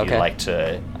Saul if you'd Okay. like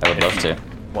to. I would love to.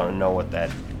 Want to know what that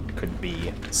could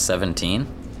be. 17.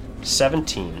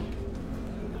 17.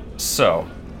 So,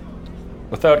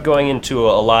 without going into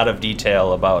a lot of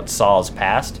detail about Saul's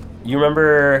past, you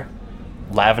remember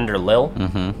Lavender Lil?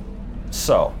 Mm-hmm.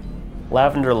 So,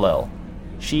 Lavender Lil,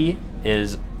 she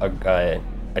is a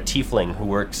tiefling who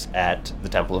works at the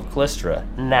Temple of Callistra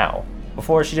now.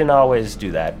 Before, she didn't always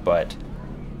do that, but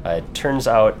it turns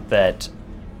out that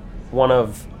one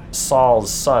of Saul's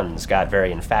sons got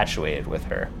very infatuated with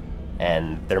her,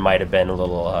 and there might have been a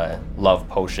little love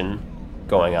potion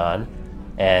going on,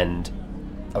 and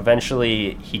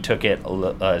eventually he took it,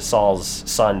 Saul's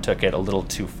son took it a little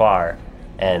too far,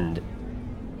 and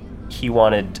he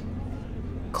wanted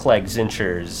Clegg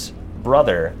Zincher's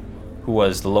brother, who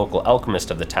was the local alchemist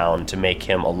of the town, to make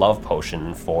him a love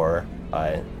potion for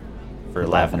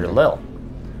Lavender Lil.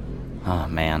 Oh,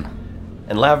 man.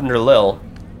 And Lavender Lil,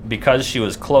 because she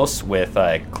was close with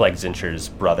Clegg Zincher's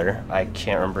brother, I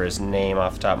can't remember his name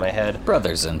off the top of my head,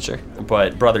 Brother Zincher.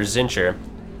 but Brother Zincher,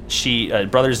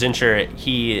 Brother Zincher,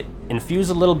 he infused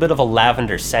a little bit of a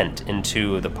lavender scent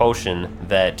into the potion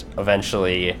that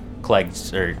eventually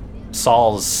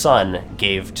Saul's son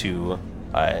gave to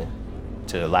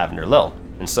Lavender Lil.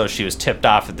 And so she was tipped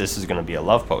off that this is going to be a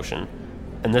love potion.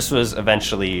 And this was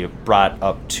eventually brought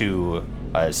up to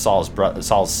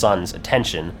Saul's son's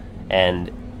attention,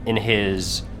 and in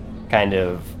his kind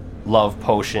of love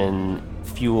potion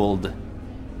fueled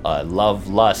love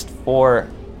lust for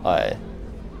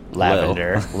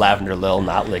Lavender Lil,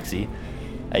 not Lixie,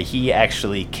 he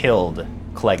actually killed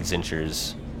Clegg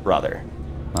Zincher's brother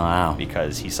Wow.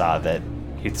 because he saw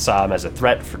him as a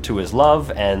threat to his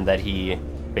love, and that he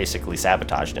basically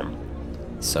sabotaged him.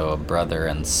 So a brother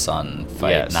and son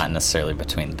fight, Yes. not necessarily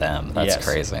between them. That's Yes.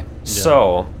 crazy.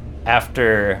 So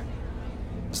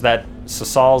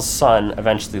Saul's son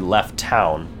eventually left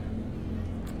town,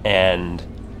 and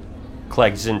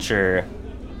Clegg Zincher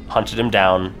hunted him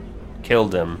down,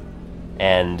 killed him,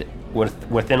 and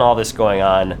within all this going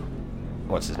on,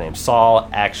 what's his name? Saul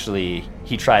actually,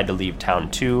 he tried to leave town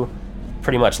too,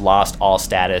 pretty much lost all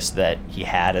status that he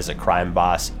had as a crime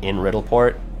boss in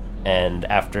Riddleport, and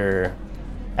after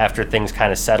things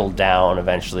kind of settled down,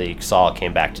 eventually Saul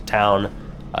came back to town.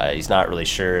 He's not really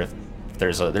sure if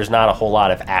there's not a whole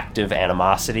lot of active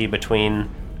animosity between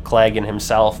Clegg and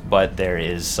himself, but there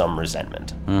is some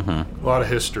resentment. Mm-hmm. A lot of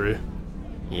history.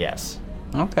 Yes.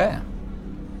 Okay.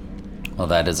 Well,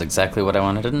 that is exactly what I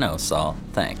wanted to know, Saul.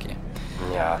 Thank you.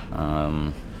 Yeah.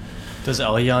 Does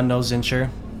Elion know Zincher?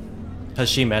 Has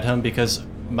she met him? Because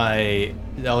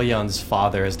Elion's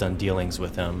father has done dealings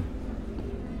with him.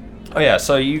 Oh yeah,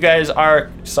 so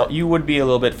you would be a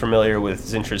little bit familiar with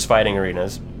Zincher's fighting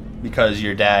arenas, because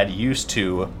your dad used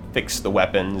to fix the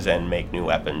weapons and make new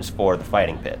weapons for the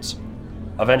fighting pits.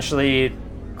 Eventually,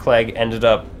 Clegg ended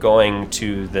up going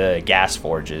to the gas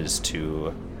forges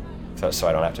so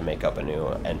I don't have to make up a new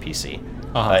NPC.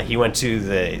 Uh-huh. He went to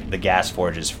the gas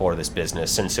forges for this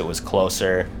business. Since it was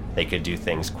closer, they could do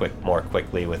things more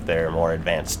quickly with their more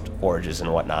advanced forges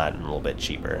and whatnot, and a little bit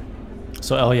cheaper.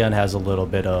 So Elion has a little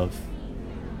bit of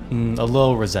a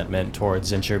little resentment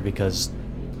towards Zincher because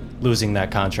losing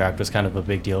that contract was kind of a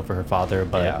big deal for her father,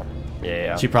 but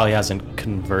Yeah. she probably hasn't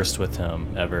conversed with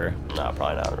him ever. No,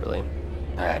 probably not really.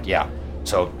 All right, yeah.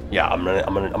 So yeah, I'm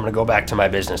gonna go back to my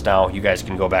business now. You guys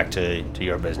can go back to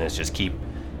your business. Just keep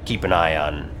an eye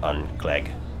on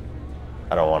Clegg.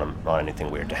 I don't want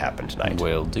anything weird to happen tonight.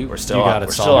 Will do. We're still You got on, it,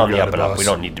 we're Saul. still on You the got up it, and up. boss. We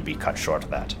don't need to be cut short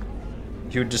of that.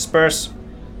 You disperse.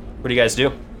 What do you guys do?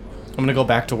 I'm gonna go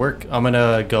back to work. I'm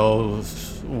gonna go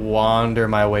wander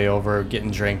my way over,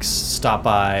 getting drinks, stop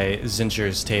by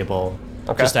Zincher's table,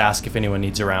 Okay. just ask if anyone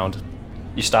needs around.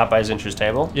 You stop by Zincher's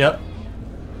table. Yep.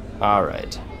 All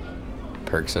right.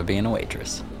 Perks of being a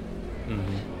waitress.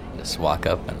 Mm-hmm. Just walk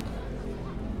up and,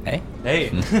 hey.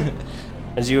 Hey.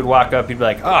 As you would walk up, you'd be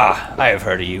like, "Ah, I have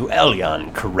heard of you,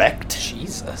 Elion, correct?"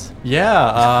 Jesus.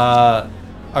 Yeah.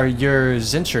 You're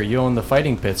Zincher? You own the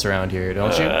fighting pits around here,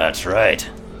 don't you? That's right.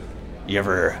 You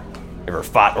ever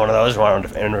fought one of those?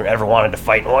 Ever wanted to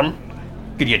fight one?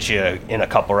 Could get you in a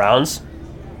couple rounds.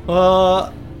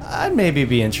 I'd maybe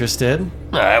be interested.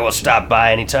 All right, we'll stop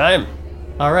by anytime.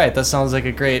 All right, that sounds like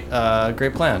a great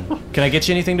plan. Can I get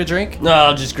you anything to drink? No,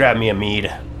 I'll just grab me a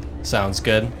mead. Sounds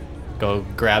good. Go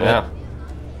grab Yeah. it.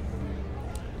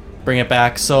 Bring it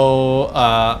back. So,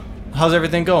 how's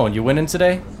everything going? You winning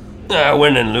today?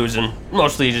 Winning and losing.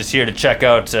 Mostly just here to check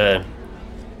out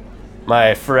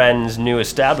my friend's new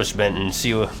establishment and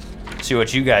see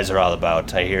what you guys are all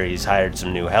about. I hear he's hired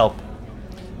some new help.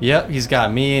 Yep, he's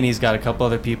got me and he's got a couple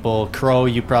other people. Crow,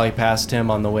 you probably passed him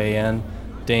on the way in.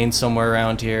 Dane's somewhere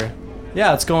around here.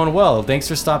 Yeah, it's going well. Thanks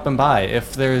for stopping by.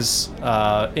 If there's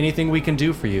anything we can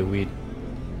do for you,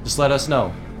 just let us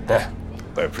know. I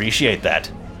appreciate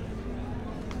that.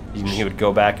 He would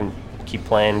go back and keep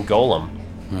playing Golem.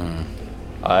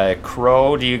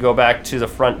 Crow, do you go back to the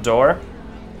front door?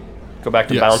 Go back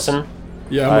to Yes. bouncing?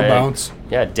 Yeah, I'm a bounce.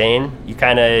 Yeah, Dane,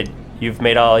 you've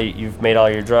made all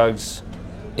your drugs.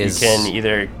 You can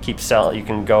either keep selling, you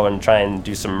can go and try and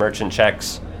do some merchant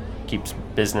checks, keeps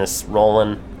business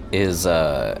rolling. Is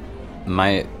our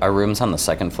room's on the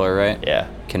second floor, right? Yeah.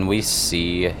 Can we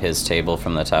see his table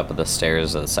from the top of the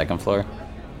stairs of the second floor?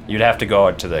 You'd have to go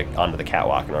onto the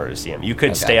catwalk in order to see him. You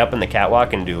could stay up in the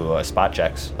catwalk and do spot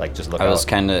checks, like just look out.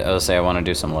 I was say I want to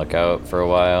do some lookout for a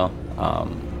while.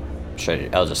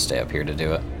 I'll just stay up here to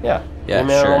do it. Yeah. Yeah,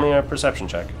 Roll sure. me a perception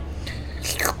check.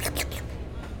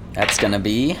 That's gonna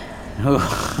be.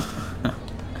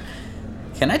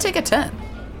 Can I take a 10?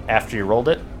 After you rolled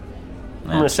it?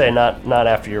 I'm gonna say not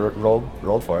after you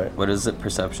rolled for it. What is it?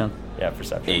 Perception? Yeah,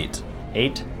 perception. 8.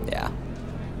 8? Yeah.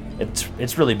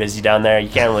 It's really busy down there. You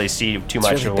can't really see too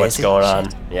much really of what's busy? going on.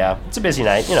 Shit. Yeah, it's a busy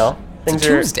night. You know, things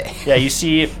a are Tuesday. Yeah, you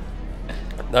see.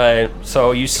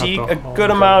 So you see Cut a the good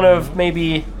whole amount of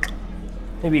maybe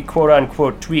quote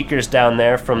unquote tweakers down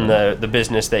there from the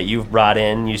business that you've brought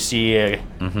in. You see a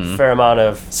fair amount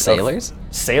of Sailors?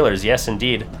 Sailors, yes,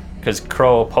 indeed. Because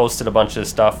Crow posted a bunch of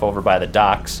stuff over by the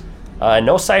docks.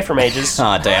 No cipher mages.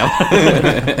 Aw, damn.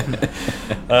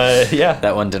 Yeah.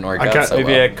 That one didn't work I out got- so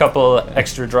Maybe well. a couple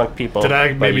extra drunk people. Did I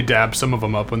but maybe you- dab some of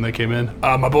them up when they came in?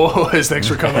 My boys, thanks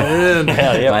for coming in.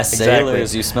 Yeah, yep, My exactly.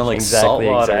 sailors, you smell like salt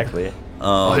water. Exactly.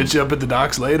 I'll hit you up at the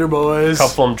docks later, boys. A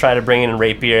couple of them try to bring in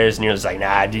rapiers, and you're just like,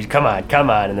 nah, dude, come on.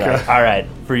 And they're like, all right,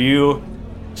 for you,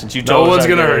 since you told us one's I'm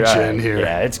gonna good, hurt you all right." in here.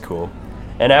 Yeah, it's cool.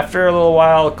 And after a little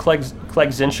while, Clegg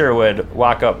Zincher would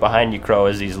walk up behind you, Crow,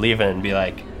 as he's leaving and be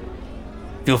like,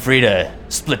 feel free to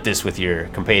split this with your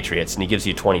compatriots, and he gives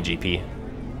you 20 GP.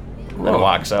 And then Whoa.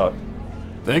 walks out.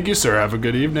 Thank you, sir. Have a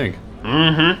good evening.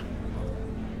 I'm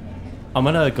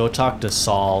gonna go talk to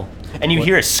Saul. And you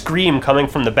hear a scream coming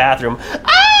from the bathroom.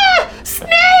 Ah!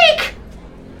 Snake!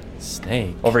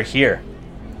 Snake. Over here.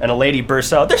 And a lady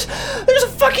bursts out, there's a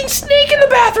fucking snake in the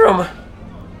bathroom!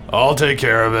 I'll take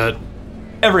care of it.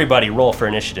 Everybody roll for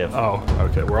initiative. Oh,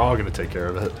 okay. We're all gonna take care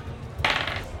of it.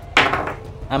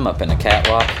 I'm up in a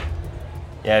catwalk.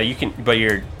 Yeah, you can, but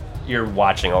you're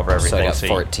watching over everything. So I got you-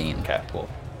 14. Okay, cool.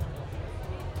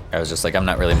 I was just like, I'm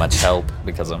not really much help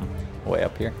because I'm way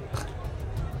up here.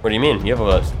 What do you mean? You have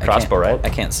a crossbow, I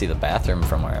right? can't see the bathroom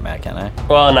from where I'm at, can I?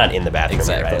 Well, not in the bathroom.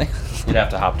 Exactly. Right? You'd have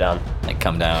to hop down. Like,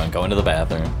 come down, go into the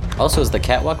bathroom. Also, is the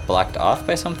catwalk blocked off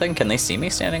by something? Can they see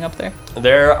me standing up there?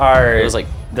 There are It was like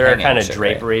there are hanging kind of shit,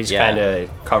 right? draperies Yeah. kind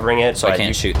of covering it, So I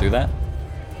can't shoot through that?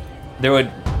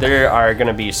 There are going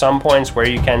to be some points where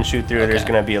you can shoot through. There's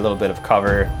Okay. going to be a little bit of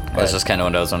cover. That's just kind of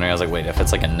what I was wondering. I was like, wait, if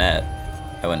it's like a net,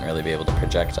 I wouldn't really be able to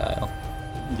projectile.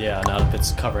 Yeah, not if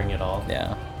it's covering it all.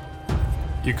 Yeah.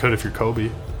 You could if you're Kobe.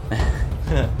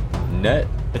 Net.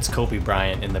 It's Kobe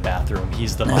Bryant in the bathroom.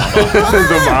 He's the mama.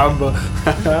 The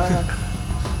Mamba.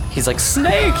 He's like,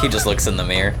 snake! He just looks in the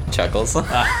mirror, chuckles.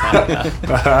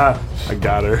 I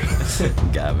got her.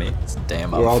 Got me.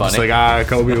 Damn, I'm We're all funny. just like,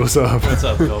 Kobe, what's up? What's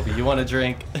up, Kobe? You want a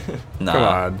drink? Nah, Come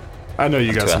on. I know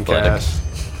you got too some athletic. cash.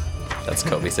 That's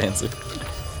Kobe's answer.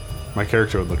 My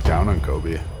character would look down on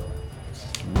Kobe.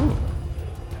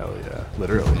 Hell yeah.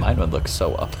 Literally. Mine would look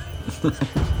so up. All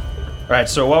right,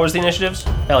 so what was the initiatives?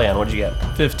 Elian, what'd you get?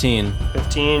 15.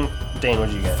 15. Dane,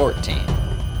 what'd you get? 14.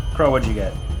 Crow, what'd you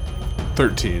get?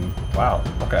 13. Wow.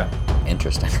 Okay.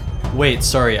 Interesting. Wait,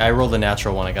 sorry, I rolled a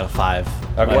natural one. I got a 5.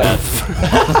 Okay. My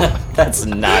bad. That's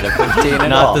not a 15 at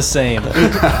Not all. the same.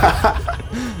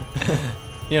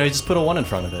 You just put a 1 in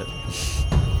front of it.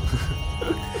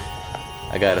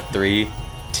 I got a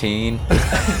 3-teen.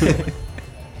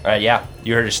 All right, yeah.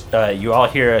 You heard. You all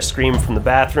hear a scream from the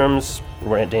bathrooms.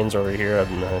 Dane's over here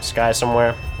in the sky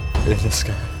somewhere.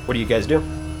 What do you guys do?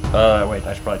 Wait,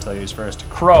 I should probably tell you who's first.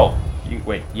 Crow.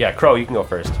 Crow, you can go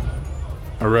first.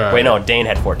 All right. Wait, no, Dane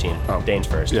had 14. Oh. Dane's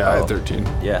first. Yeah, I Oh. had 13.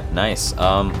 Yeah, nice.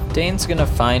 Dane's gonna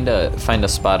find a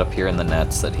spot up here in the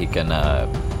nets that he can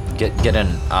get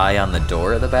an eye on the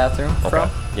door of the bathroom Okay. from.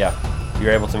 Yeah.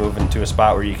 You're able to move into a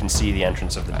spot where you can see the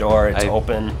entrance of the door. It's I-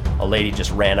 open. A lady just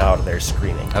ran out of there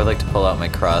screaming. I would like to pull out my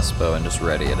crossbow and just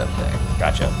ready it up there.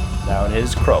 Gotcha. Now it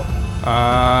is Crow.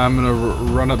 I'm gonna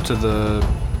run up to the.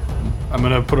 I'm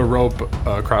gonna put a rope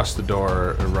across the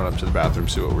door and run up to the bathroom,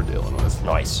 see what we're dealing with.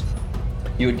 Nice.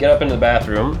 You would get up into the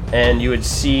bathroom and you would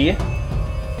see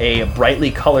a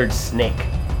brightly colored snake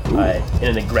in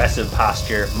an aggressive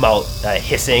posture, mouth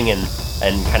hissing and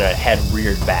kind of head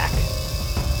reared back.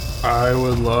 I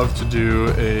would love to do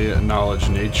a knowledge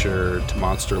nature to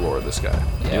monster lore this guy.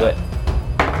 Do it.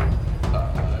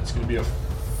 It's going to be a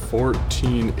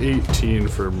 14-18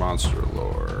 for monster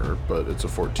lore, but it's a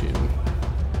 14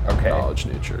 Okay. knowledge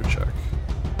nature check.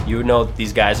 You know that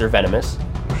these guys are venomous.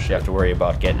 You have to worry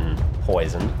about getting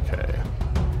poisoned. Okay.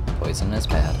 Poison is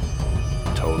bad.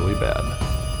 Totally bad.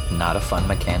 Not a fun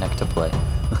mechanic to play.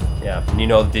 Yeah, and you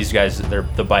know that these guys,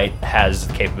 the bite has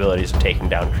the capabilities of taking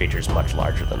down creatures much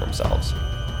larger than themselves.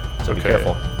 So be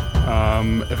careful.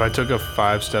 If I took a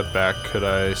 5-step back, could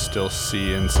I still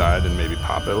see inside and maybe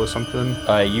pop it with something?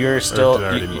 You're still. did I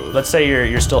already move? Let's say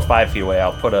you're still 5 feet away.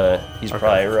 I'll put a. He's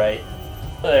probably right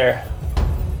there.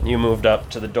 You moved up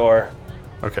to the door.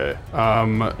 Okay.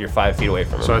 You're 5 feet away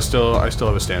from him. So I still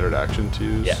have a standard action to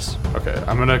use? Yes. Okay.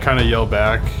 I'm gonna kind of yell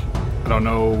back. I don't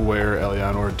know where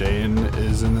Elion or Dane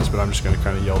is in this, but I'm just gonna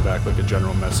kind of yell back like a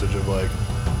general message of like,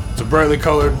 it's a brightly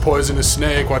colored poisonous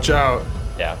snake. Watch out.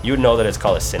 Yeah, you would know that it's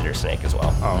called a cinder snake as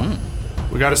well. Oh.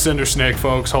 We got a cinder snake,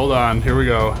 folks. Hold on. Here we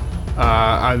go.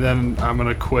 I'm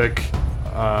gonna quick.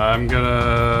 I'm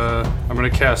gonna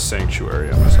cast Sanctuary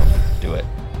on myself. Do it.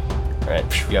 All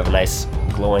right. You have a nice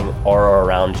glowing aura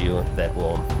around you that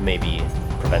will maybe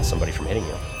prevent somebody from hitting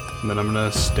you. And then I'm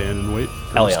gonna stand and wait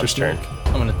for Elion's Mr. Snake.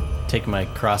 I'm gonna take my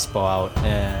crossbow out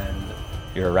and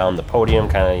You're around the podium,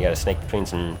 kind of. You got a snake between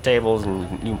some tables, and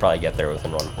you can probably get there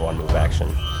within one move action.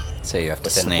 So you have to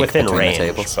snake Within between range, the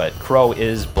tables. but Crow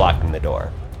is blocking the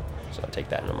door, so take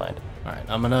that into mind. all right,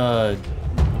 I'm gonna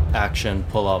action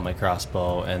pull out my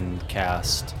crossbow and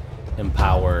cast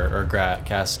empower or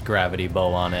cast gravity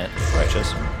bow on it.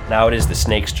 Righteous. Now it is the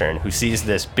snake's turn, who sees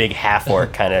this big half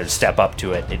orc kind of step up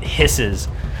to it. It hisses,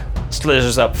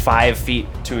 slithers up 5 feet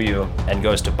to you, and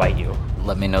goes to bite you.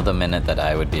 Let me know the minute that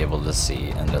I would be able to see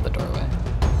into the doorway.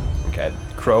 Okay.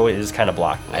 Crow is kind of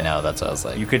blocked. I know, that's what I was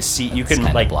like. You could see. You It's can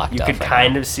kinda like. blocked You off could right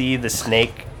kind now. of see the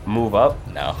snake move up.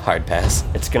 No, hard pass.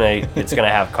 It's gonna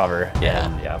have cover. Yeah.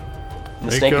 And, yeah. The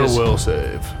Make snake a is. will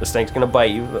save. The snake's gonna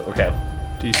bite you. Okay.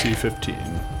 DC 15.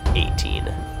 18.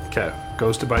 Okay.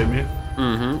 Goes to bite me.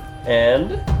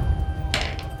 And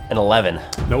an 11.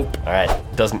 Nope. All right.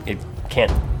 It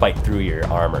can't bite through your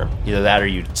armor. Either that or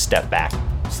you step back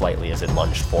slightly as it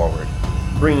lunged forward,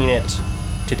 bringing it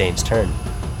to Dane's turn.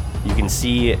 You can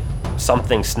see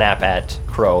something snap at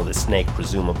Crow, the snake,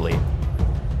 presumably.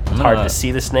 It's hard to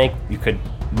see the snake. You could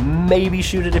maybe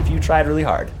shoot it if you tried really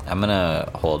hard. I'm gonna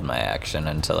hold my action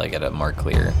until I get a more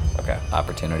clear Okay.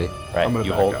 opportunity. Right. I'm gonna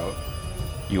You back hold. out.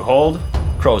 You hold.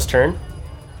 Crow's turn.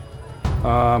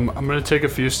 I'm gonna take a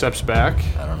few steps back.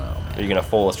 I don't know. Are you gonna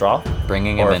full withdraw?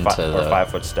 Bringing him Or into or the 5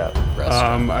 foot step.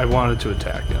 restaurant. I wanted to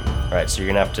attack him. All right. So you're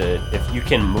gonna have to, if you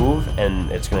can move, and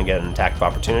it's gonna get an attack of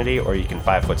opportunity, or you can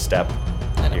 5 foot step.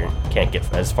 And You can't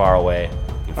get as far away.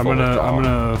 You I'm full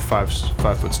gonna withdraw.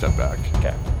 five foot step back.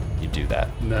 Okay. You do that.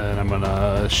 And then I'm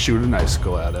gonna shoot an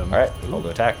icicle at him. All right. Roll to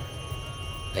attack.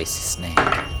 Icy snake.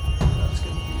 That's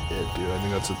gonna be it, dude. I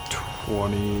think that's a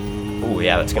 20. Ooh,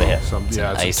 yeah, that's gonna hit.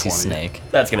 Yeah, it's Icy a 20. snake.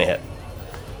 That's gonna hit.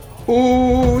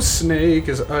 Ooh, snake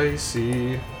is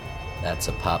icy. That's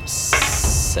a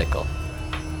popsicle.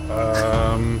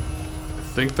 I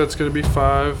think that's gonna be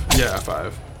 5. Yeah,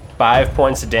 5. 5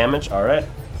 points of damage. All right.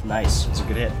 Nice. It's a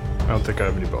good hit. I don't think I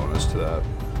have any bonus to that.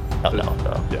 Oh,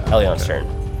 no. Yeah, Elion's okay. turn.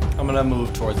 I'm gonna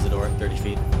move towards the door 30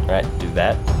 feet. All right. Do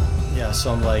that. Yeah,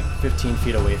 so I'm like 15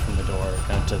 feet away from the door,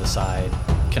 kind of to the side.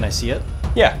 Can I see it?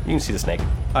 Yeah, you can see the snake.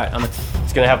 All right,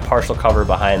 It's gonna have partial cover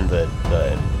behind the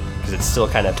because it's still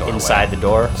kind of inside the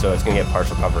door, so it's gonna get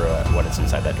partial cover when it's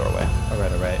inside that doorway. all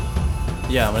right.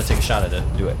 Yeah, I'm gonna take a shot at it.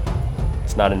 Do it.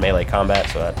 It's not in melee combat,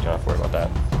 so you don't have to worry about that.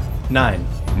 9.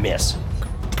 Miss.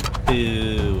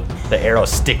 Ooh. The arrow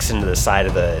sticks into the side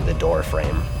of the door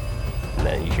frame, and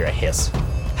then you hear a hiss.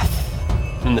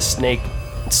 And the snake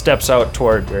steps out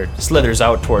slithers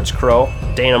out towards Crow.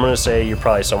 Dane, I'm gonna say you're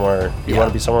probably somewhere. You want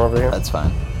to be somewhere over here? That's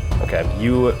fine. Okay.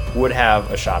 You would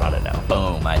have a shot on it now.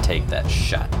 Boom, I take that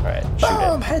shot. All right. Shoot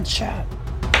it. Headshot.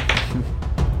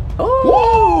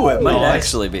 Oh, it might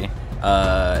actually be.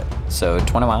 So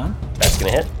 21. That's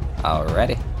gonna hit.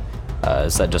 Alrighty.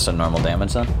 Is that just a normal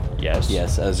damage then? Yes.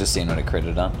 Yes, I was just seeing what it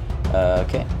critted on.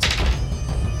 Okay.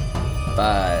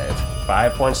 5.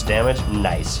 5 points of damage.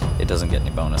 Nice. It doesn't get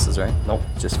any bonuses, right? Nope.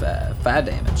 Just 5. 5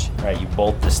 damage. All right. You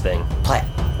bolt this thing. Plat.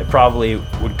 It probably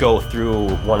would go through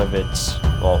one of its,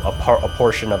 a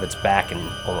portion of its back and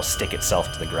almost stick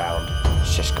itself to the ground.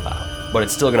 Shish kebab. But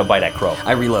it's still gonna bite at Crow.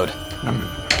 I reload.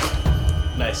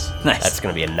 Nice. Nice. That's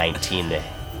gonna be a 19 to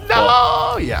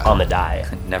No, yeah. on the die.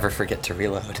 Never forget to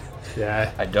reload.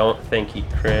 Yeah. I don't think he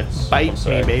crits. I'm Bite me,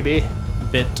 sorry. baby.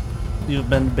 Bit. You've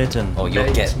been bitten. Oh,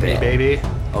 you'll get Me, bit. baby.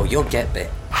 Oh, you'll get bit.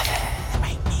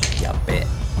 Yeah, bit.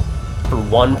 For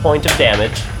 1 point of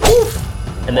damage.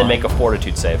 And then make a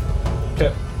fortitude save.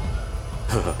 Okay.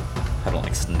 I don't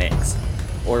like snakes.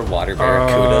 Or water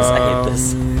barracudas. I hate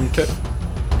this. Okay.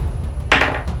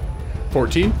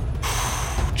 14.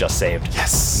 Just saved.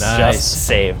 Yes. Nice. Just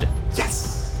saved.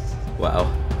 Yes.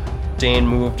 Wow. Dane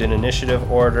moved in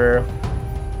initiative order.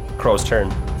 Crow's turn.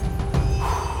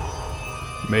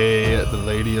 May the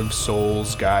Lady of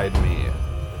Souls guide me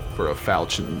for a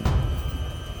falchion.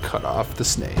 Cut off the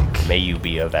snake. May you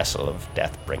be a vessel of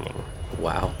death bringing.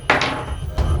 Wow.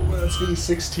 That's gonna be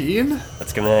 16.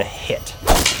 That's gonna hit.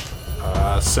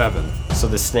 7. So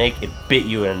the snake, it bit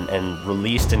you and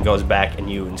released and goes back, and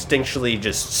you instinctually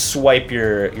just swipe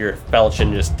your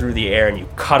falchion just through the air, and you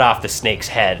cut off the snake's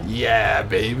head. Yeah,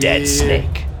 baby. Dead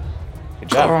snake. Good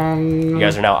job. You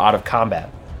guys are now out of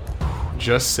combat.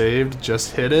 Just saved.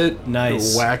 Just hit it.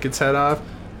 Nice. Whack its head off.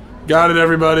 Got it,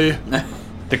 everybody.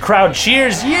 The crowd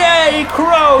cheers. Yay,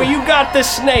 Crow! You got the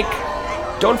snake.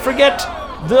 Don't forget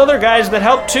the other guys that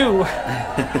helped too.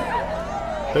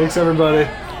 Thanks, everybody.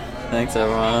 Thanks,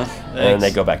 everyone. And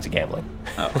they go back to gambling.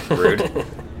 Oh, rude.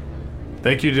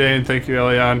 Thank you, Dane. Thank you,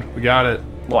 Elion. We got it.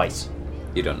 Twice.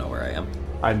 You don't know where I am.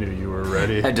 I knew you were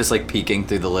ready. I'm just like peeking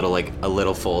through the little a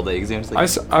little fold that seems like.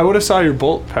 I would have saw your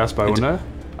bolt pass by, wouldn't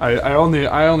I? I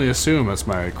only assume it's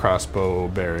my crossbow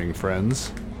bearing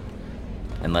friends.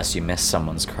 Unless you miss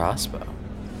someone's crossbow.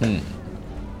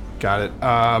 Got it.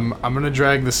 I'm gonna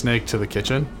drag the snake to the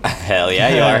kitchen. Hell yeah,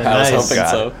 you are. I was Nice. hoping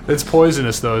so. It's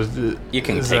poisonous though. You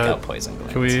can take out poison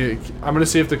glands. Can we? I'm gonna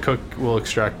see if the cook will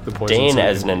extract the poison. Dane, so we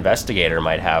as can- an investigator,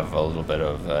 might have a little bit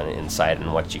of an insight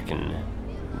on what you can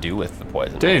do with the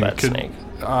poison Dane, of that snake.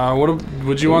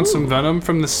 would you want some venom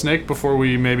from the snake before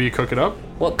we maybe cook it up?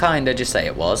 What kind did you say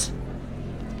it was?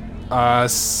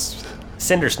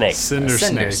 Cinder snake. Cinder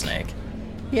Cinder snake.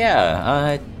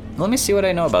 Yeah. Let me see what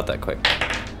I know about that quick.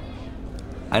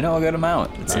 I know a good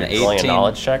amount. It's an 18. Rolling a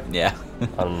knowledge check Yeah.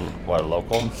 on what, a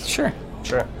local? Sure.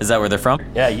 Sure. Is that where they're from?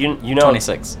 Yeah, you know.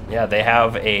 26. Yeah, they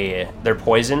have their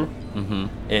poison.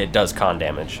 Mm-hmm. It does con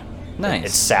damage. Nice.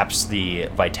 It saps the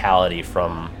vitality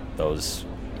from those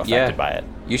affected Yeah. by it.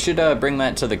 You should bring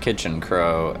that to the kitchen,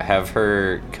 Crow. Have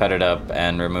her cut it up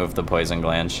and remove the poison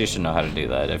glands. She should know how to do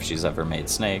that if she's ever made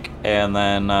snake. And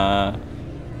then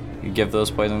you give those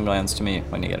poison glands to me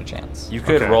when you get a chance. You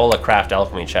could Okay. roll a craft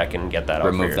alchemy check and get that out for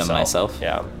Remove yourself. them myself?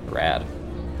 Yeah. Rad.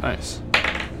 Nice.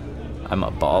 I'm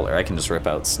a baller. I can just rip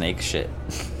out snake shit.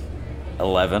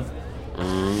 11.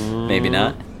 Maybe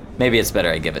not. Maybe it's better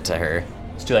I give it to her.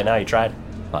 It's too late now. You tried.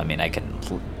 Well, I mean, I can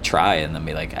try and then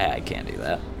be like, I can't do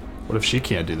that. What if she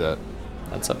can't do that?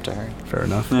 That's up to her. Fair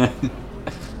enough.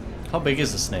 How big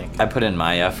is the snake? I put in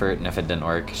my effort, and if it didn't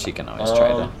work, she can always try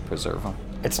to preserve them.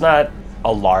 It's not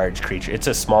a large creature. It's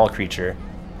a small creature,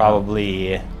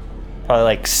 probably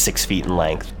like 6 feet in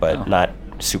length, but not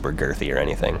super girthy or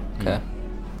anything. Okay.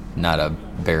 Not a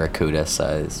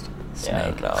barracuda-sized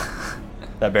Yeah, snake. no.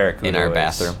 That barracuda In our is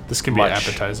bathroom. This can be Much.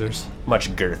 appetizers. much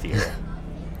girthier.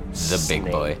 The big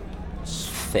Snake. boy.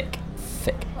 Thick.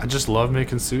 I just love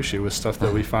making sushi with stuff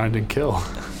that we find and kill.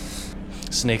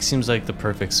 Snake seems like the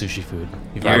perfect sushi food.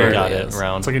 You've Yeah, it already really got it is.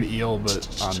 around. It's like an eel,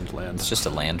 but on land. It's just a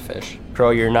land fish.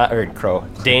 Crow,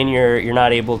 Dane, you're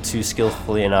not able to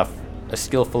skillfully enough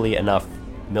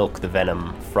milk the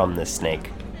venom from the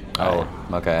snake Oh,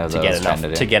 okay. That's to what I get was enough trying to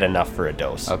do. to get enough for a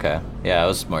dose. Okay. Yeah, I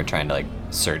was more trying to like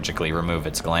surgically remove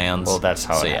its glands. Well, that's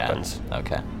how it yeah. happens.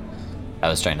 Okay. I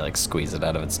was trying to like squeeze it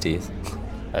out of its teeth.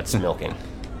 That's milking.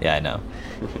 Yeah, I know.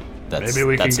 That's Maybe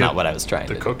we can that's get not what I was trying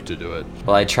the to do. cook to do it.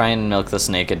 Well, I try and milk the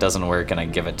snake, it doesn't work, and I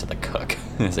give it to the cook.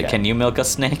 He's like, Okay. "Can you milk a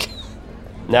snake?"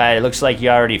 Nah, it looks like you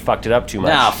already fucked it up too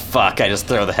much. Ah, fuck! I just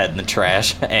throw the head in the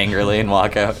trash angrily and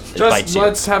walk out. It bites Just you.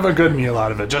 let's have a good meal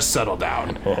out of it. Just settle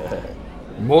down.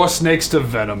 More snakes to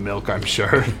venom milk, I'm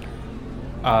sure.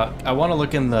 I want to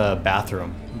look in the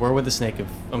bathroom. Where would the snake have?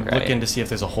 I'm Right. looking to see if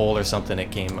there's a hole or something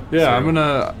it came. Yeah, I'm through.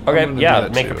 gonna. Okay, I'm gonna yeah, do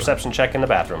that make a too. perception check in the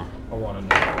bathroom. I want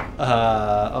to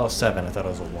know. 7. I thought it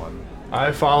was a 1.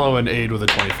 I follow an aid with a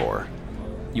 24.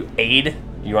 You aid?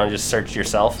 You want to just search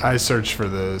yourself? I search for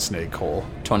the snake hole.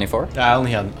 24. I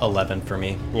only had 11 for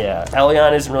me. Yeah,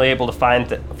 Elion isn't really able to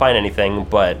find anything,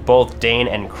 but both Dane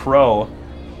and Crow,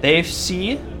 they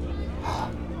see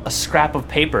a scrap of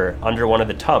paper under one of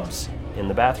the tubs in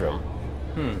the bathroom.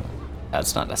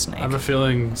 That's not a snake. I have a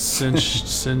feeling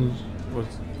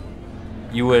what's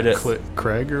You would,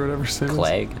 Craig or whatever his name is?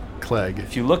 Clegg. Clegg.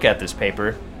 if you look at this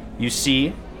paper, you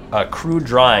see a crude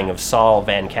drawing of Saul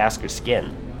Van Casker's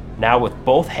skin. now with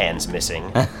both hands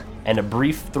missing, and a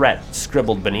brief threat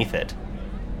scribbled beneath it.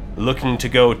 Looking to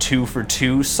go 2 for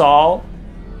 2, Saul?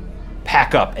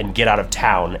 Pack up and get out of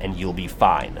town and you'll be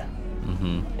fine.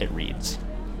 It reads.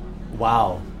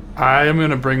 Wow. I am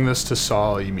gonna bring this to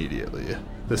Saul immediately.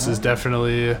 This is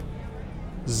definitely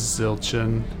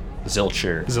Zilchin.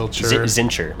 Zilcher. Zilcher.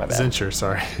 Zincher, my bad. Zincher,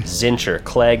 sorry. Zincher.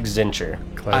 Clegg Zincher.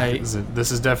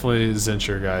 This is definitely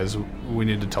Zincher, guys. We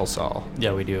need to tell Saul.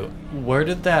 Yeah, we do. Where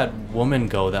did that woman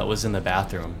go that was in the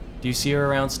bathroom? Do you see her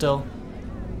around still?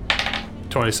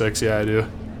 26, yeah, I do.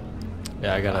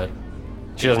 Yeah, I got a.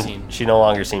 She doesn't. 18. She no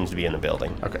longer seems to be in the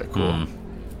building. Okay, cool.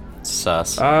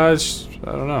 Sus. I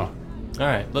don't know. All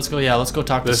right, let's go. Yeah, let's go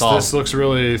talk to This Saul. looks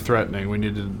really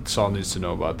threatening. Saul needs to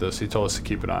know about this. He told us to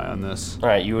keep an eye on this. All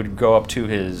right, you would go up to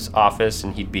his office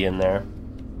and he'd be in there.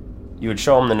 You would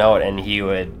show him the note and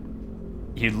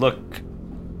he'd look.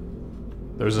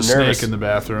 There's a nervous. snake in the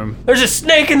bathroom. There's a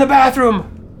snake in the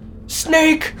bathroom.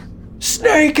 Snake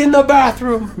in the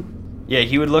bathroom. Yeah,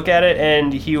 he would look at it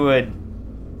and he would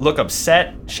look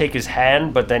upset, shake his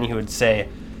hand, but then he would say,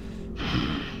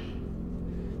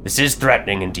 "This is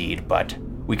threatening indeed, but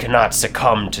we cannot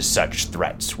succumb to such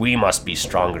threats. We must be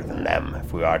stronger than them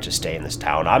if we are to stay in this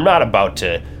town. I'm not about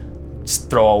to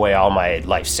throw away all my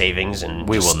life savings and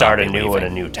We will start not be anew in leaving.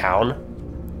 a new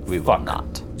town. We will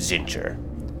not. Zincher.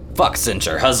 Fuck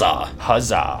Cincher, huzzah.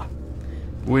 Huzzah."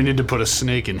 We need to put a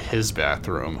snake in his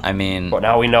bathroom. I mean, But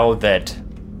now we know that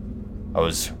I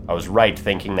was right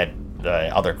thinking that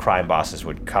the other crime bosses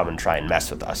would come and try and mess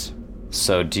with us.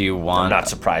 so do you I'm want... not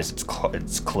surprised it's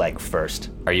Clegg first.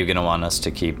 Are you going to want us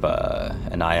to keep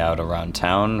an eye out around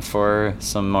town for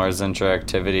some more Zincher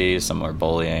activity, some more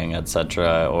bullying,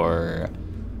 etc.? Or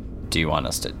do you want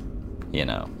us to,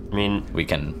 I mean, we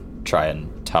can try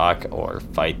and talk or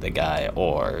fight the guy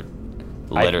or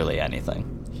literally anything?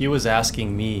 He was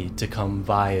asking me to come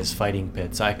by his fighting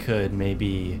pits. I could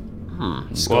maybe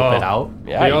scope Well, it out.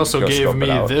 yeah, He you also go gave scope it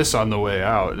me out. this on the way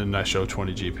out, and I show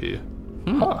 20 GP.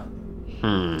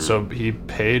 So he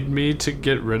paid me to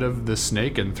get rid of the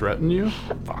snake and threaten you?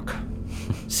 Fuck.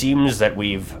 Seems that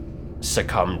we've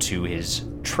succumbed to his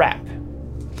trap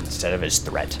instead of his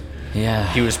threat. Yeah.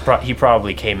 He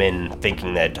probably came in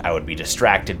thinking that I would be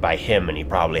distracted by him, and he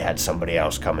probably had somebody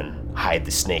else come and hide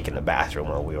the snake in the bathroom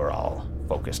while we were all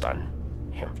focused on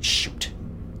him. Shoot.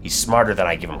 He's smarter than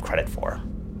I give him credit for.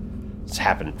 It's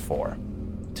happened before.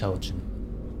 Intelligent.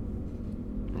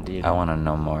 Indeed. I want to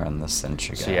know more on this Cincher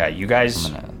guy. So yeah, you guys,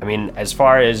 I'm gonna- I mean, as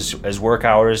far as work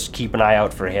hours, keep an eye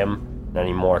out for him.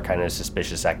 Any more kind of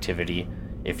suspicious activity.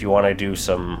 If you want to do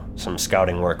some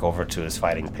scouting work over to his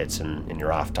fighting pits in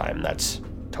your off time, that's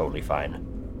totally fine.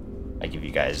 I give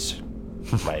you guys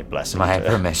my blessing. My to-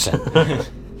 permission.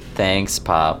 Thanks,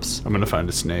 Pops. I'm gonna find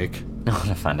a snake. I want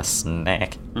to find a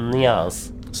snake.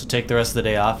 Yes. So take the rest of the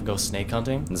day off and go snake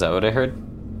hunting? Is that what I heard?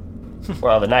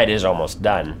 Well, the night is almost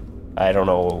done. I don't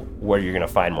know where you're going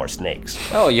to find more snakes.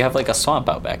 Oh, you have like a swamp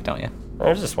out back, don't you?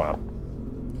 There's a swamp.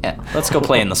 Yeah, let's go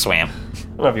play in the swamp. I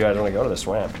don't know if you guys want to go to the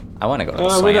swamp. I want to go to the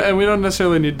We swamp. don't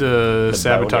necessarily need to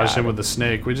sabotage boneyard. him with the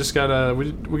snake. We just gotta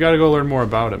we gotta go learn more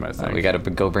about him. I think We gotta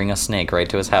go bring a snake right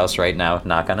to his house right now,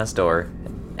 knock on his door,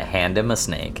 hand him a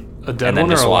snake, A dead and then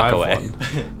one or just a walk live away.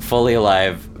 one? Fully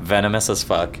alive, venomous as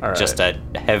fuck, All right. just a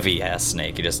heavy-ass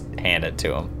snake. You just hand it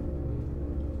to him,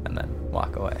 and then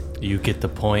walk away. You get the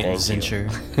point, Thank you.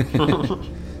 Zincher.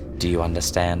 Do you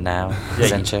understand now, Yeah,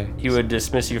 Zincher? He would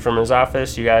dismiss you from his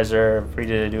office. You guys are free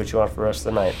to do what you want for the rest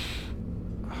of the night.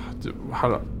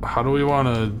 How do we want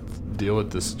to deal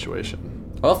with this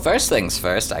situation? Well, first things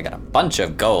first, I got a bunch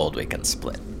of gold we can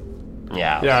split.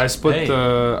 Yeah. Yeah, I split Hey.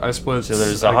 So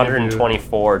there's I gave you-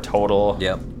 124 total.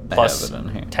 Yep, I Plus have it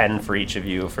in here. 10 for each of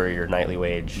you for your nightly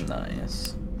wage.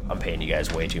 Nice. I'm paying you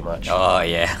guys way too much. Oh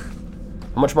yeah.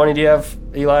 How much money do you have,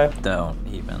 Eli? Don't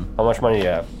even. How much money do you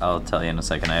have? I'll tell you in a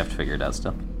second. I have to figure it out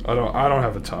still. I don't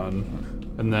have a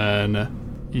ton. And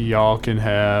then y'all can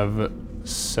have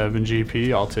 7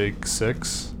 GP. I'll take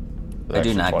 6. I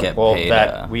do not get well, paid,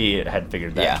 That we had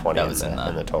figured that yeah, 20 that was in, in the, the-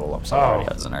 in the total upside Oh. already.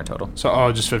 That's in our total.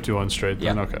 So just 51 straight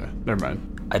then. Yeah. Okay, never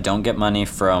mind. I don't get money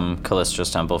from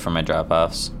Callistra's Temple for my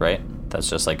drop-offs, right? That's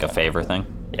just like a favor thing.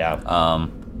 Yeah.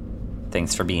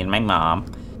 Thanks for being my mom.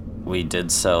 We did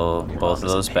sell both of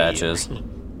those doesn't pay you. batches.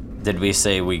 Did we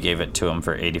say we gave it to him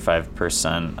for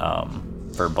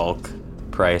 85% for bulk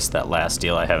price? That last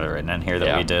deal, I have it written in here that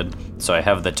Yeah. we did. So I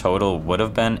have the total would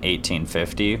have been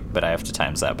 1850, but I have to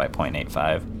times that by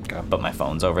 0.85. Okay. But my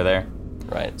phone's over there,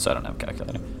 Right. so I don't have a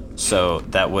calculator. So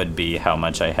that would be how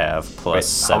much I have plus Wait,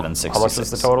 766. How much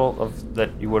was the total of that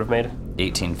you would have made?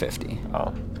 1850,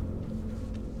 Oh.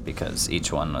 because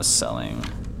each one was selling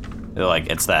Like,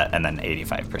 it's that, and then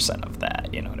 85% of that,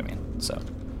 you know what I mean? So,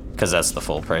 because that's the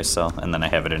full price sale, and then I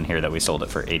have it in here that we sold it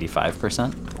for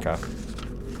 85%. Okay.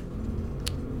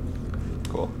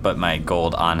 Cool. But my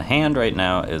gold on hand right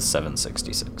now is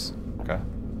 766. Okay.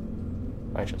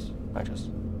 Righteous.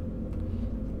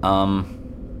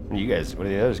 You guys, what do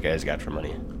the others guys got for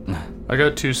money? I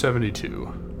got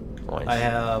 272. Nice. I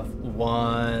have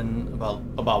about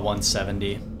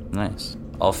 170. Nice.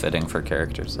 All fitting for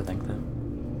characters, I think, though.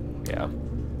 Yeah.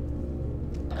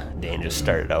 Dane just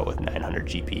started out with 900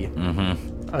 GP.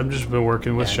 Mm-hmm. I've just been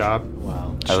working with shop.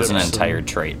 Wow. That was an Ships entire and-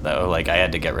 trait, though. Like, I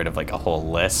had to get rid of, like, a whole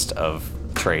list of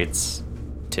traits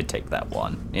to take that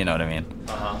one. You know what I mean?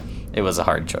 Uh-huh. It was a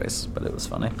hard choice, but it was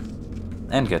funny.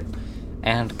 And good.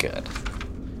 And good.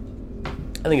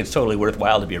 I think it's totally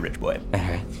worthwhile to be a rich boy.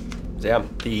 Alright. So yeah,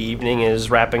 the evening is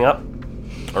wrapping up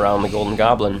around the Golden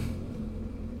Goblin.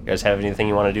 You guys have anything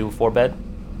you want to do before bed?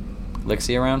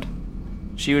 Lixie around?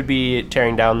 She would be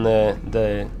tearing down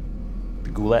the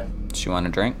goulet. Does she want a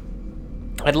drink?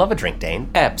 I'd love a drink, Dane.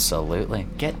 Absolutely.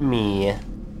 Get me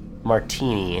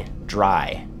martini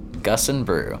dry. Gus and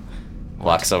Brew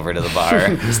walks over to the bar.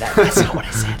 That's not what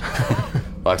I said.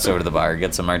 Walks over to the bar,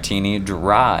 gets a martini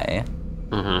dry.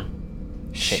 Mm-hmm.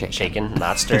 Shaken,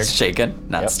 not stirred. It's shaken,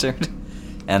 not Yep. stirred.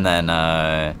 And then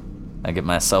I get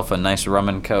myself a nice rum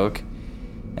and Coke.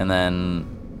 And then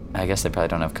I guess they probably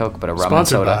don't have Coke, but a rum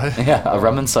Sponsored and soda. by. Yeah, a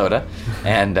rum and soda.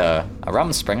 And a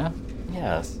rum Springer.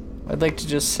 Yes. I'd like to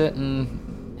just sit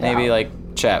and maybe Yeah. like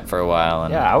chat for a while.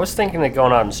 And Yeah, I was thinking of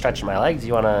going out and stretching my legs.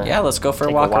 You want to... yeah, let's go for a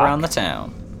take walk around the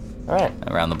town. All right.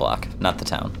 Around the block, not the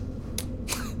town.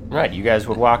 All right, you guys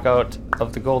would walk out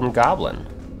of the Golden Goblin.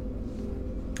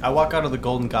 I walk out of the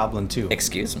Golden Goblin too.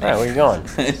 Excuse me. All right, where you going?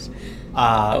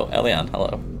 Oh, Elion,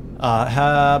 hello.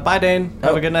 Bye, Dane.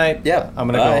 Have a good night. yeah, I'm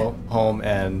gonna bye. go home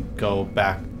and go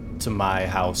back to my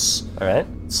house. All right.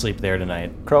 Sleep there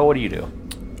tonight. Crow, what do you do?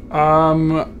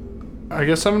 I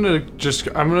guess I'm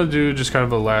gonna do just kind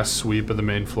of a last sweep of the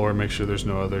main floor, make sure there's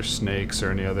no other snakes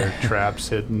or any other traps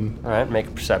hidden. All right, make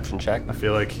a perception check. I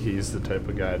feel like he's the type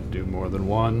of guy to do more than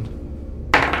one.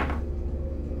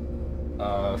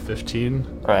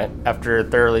 15. All right. After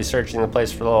thoroughly searching the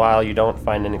place for a little while, you don't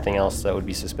find anything else that would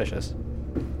be suspicious.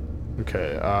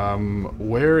 Okay.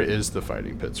 Where is the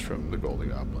fighting pits from the Golden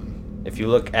Goblin? If you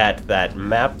look at that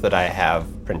map that I have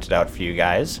printed out for you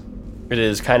guys, it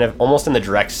is kind of almost in the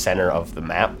direct center of the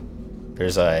map.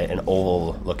 There's an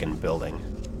oval-looking building,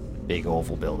 big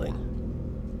oval building.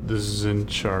 The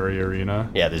Zinchari Arena.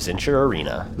 Yeah, the Zincher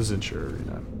Arena. The Zinchari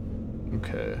Arena.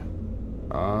 Okay.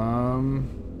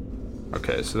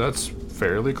 Okay, so that's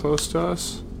fairly close to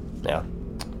us. Yeah,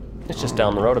 it's just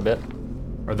down the road a bit.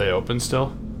 Are they open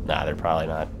still? Nah, they're probably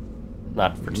not.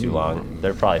 Not for too long.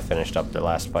 They're probably finished up their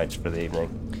last fights for the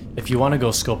evening. If you want to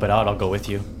go scope it out, I'll go with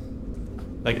you.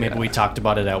 Like maybe we talked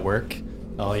about it at work.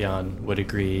 Elion would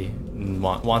agree and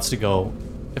wants to go.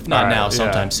 If not Alright, now, yeah.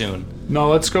 sometime soon. No,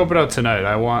 let's scope it out tonight.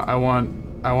 I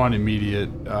want immediate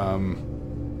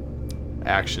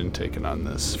action taken on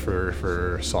this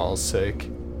for Saul's sake.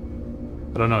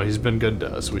 I don't know. He's been good to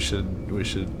us. We should.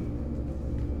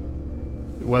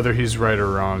 Whether he's right or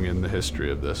wrong in the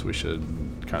history of this, we should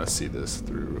kind of see this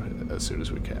through as soon as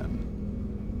we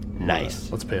can. Nice.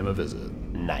 Let's pay him a visit.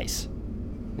 Nice.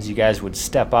 As you guys would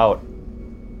step out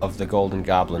of the Golden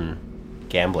Goblin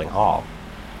gambling hall,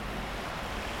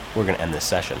 we're going to end this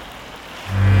session.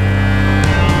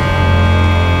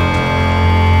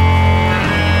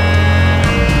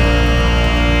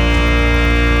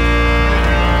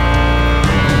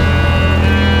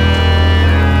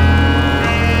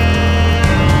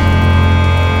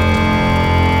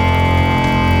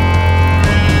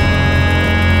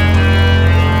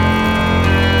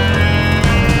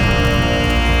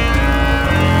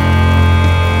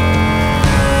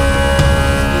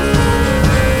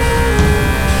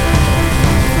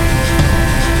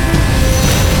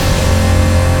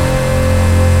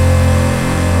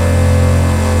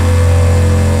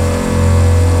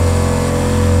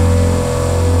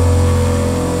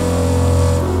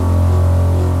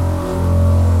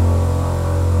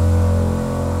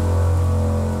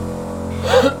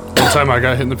 One time I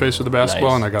got hit in the face with a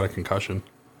basketball Nice. and I got a concussion.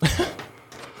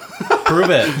 Prove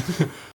it.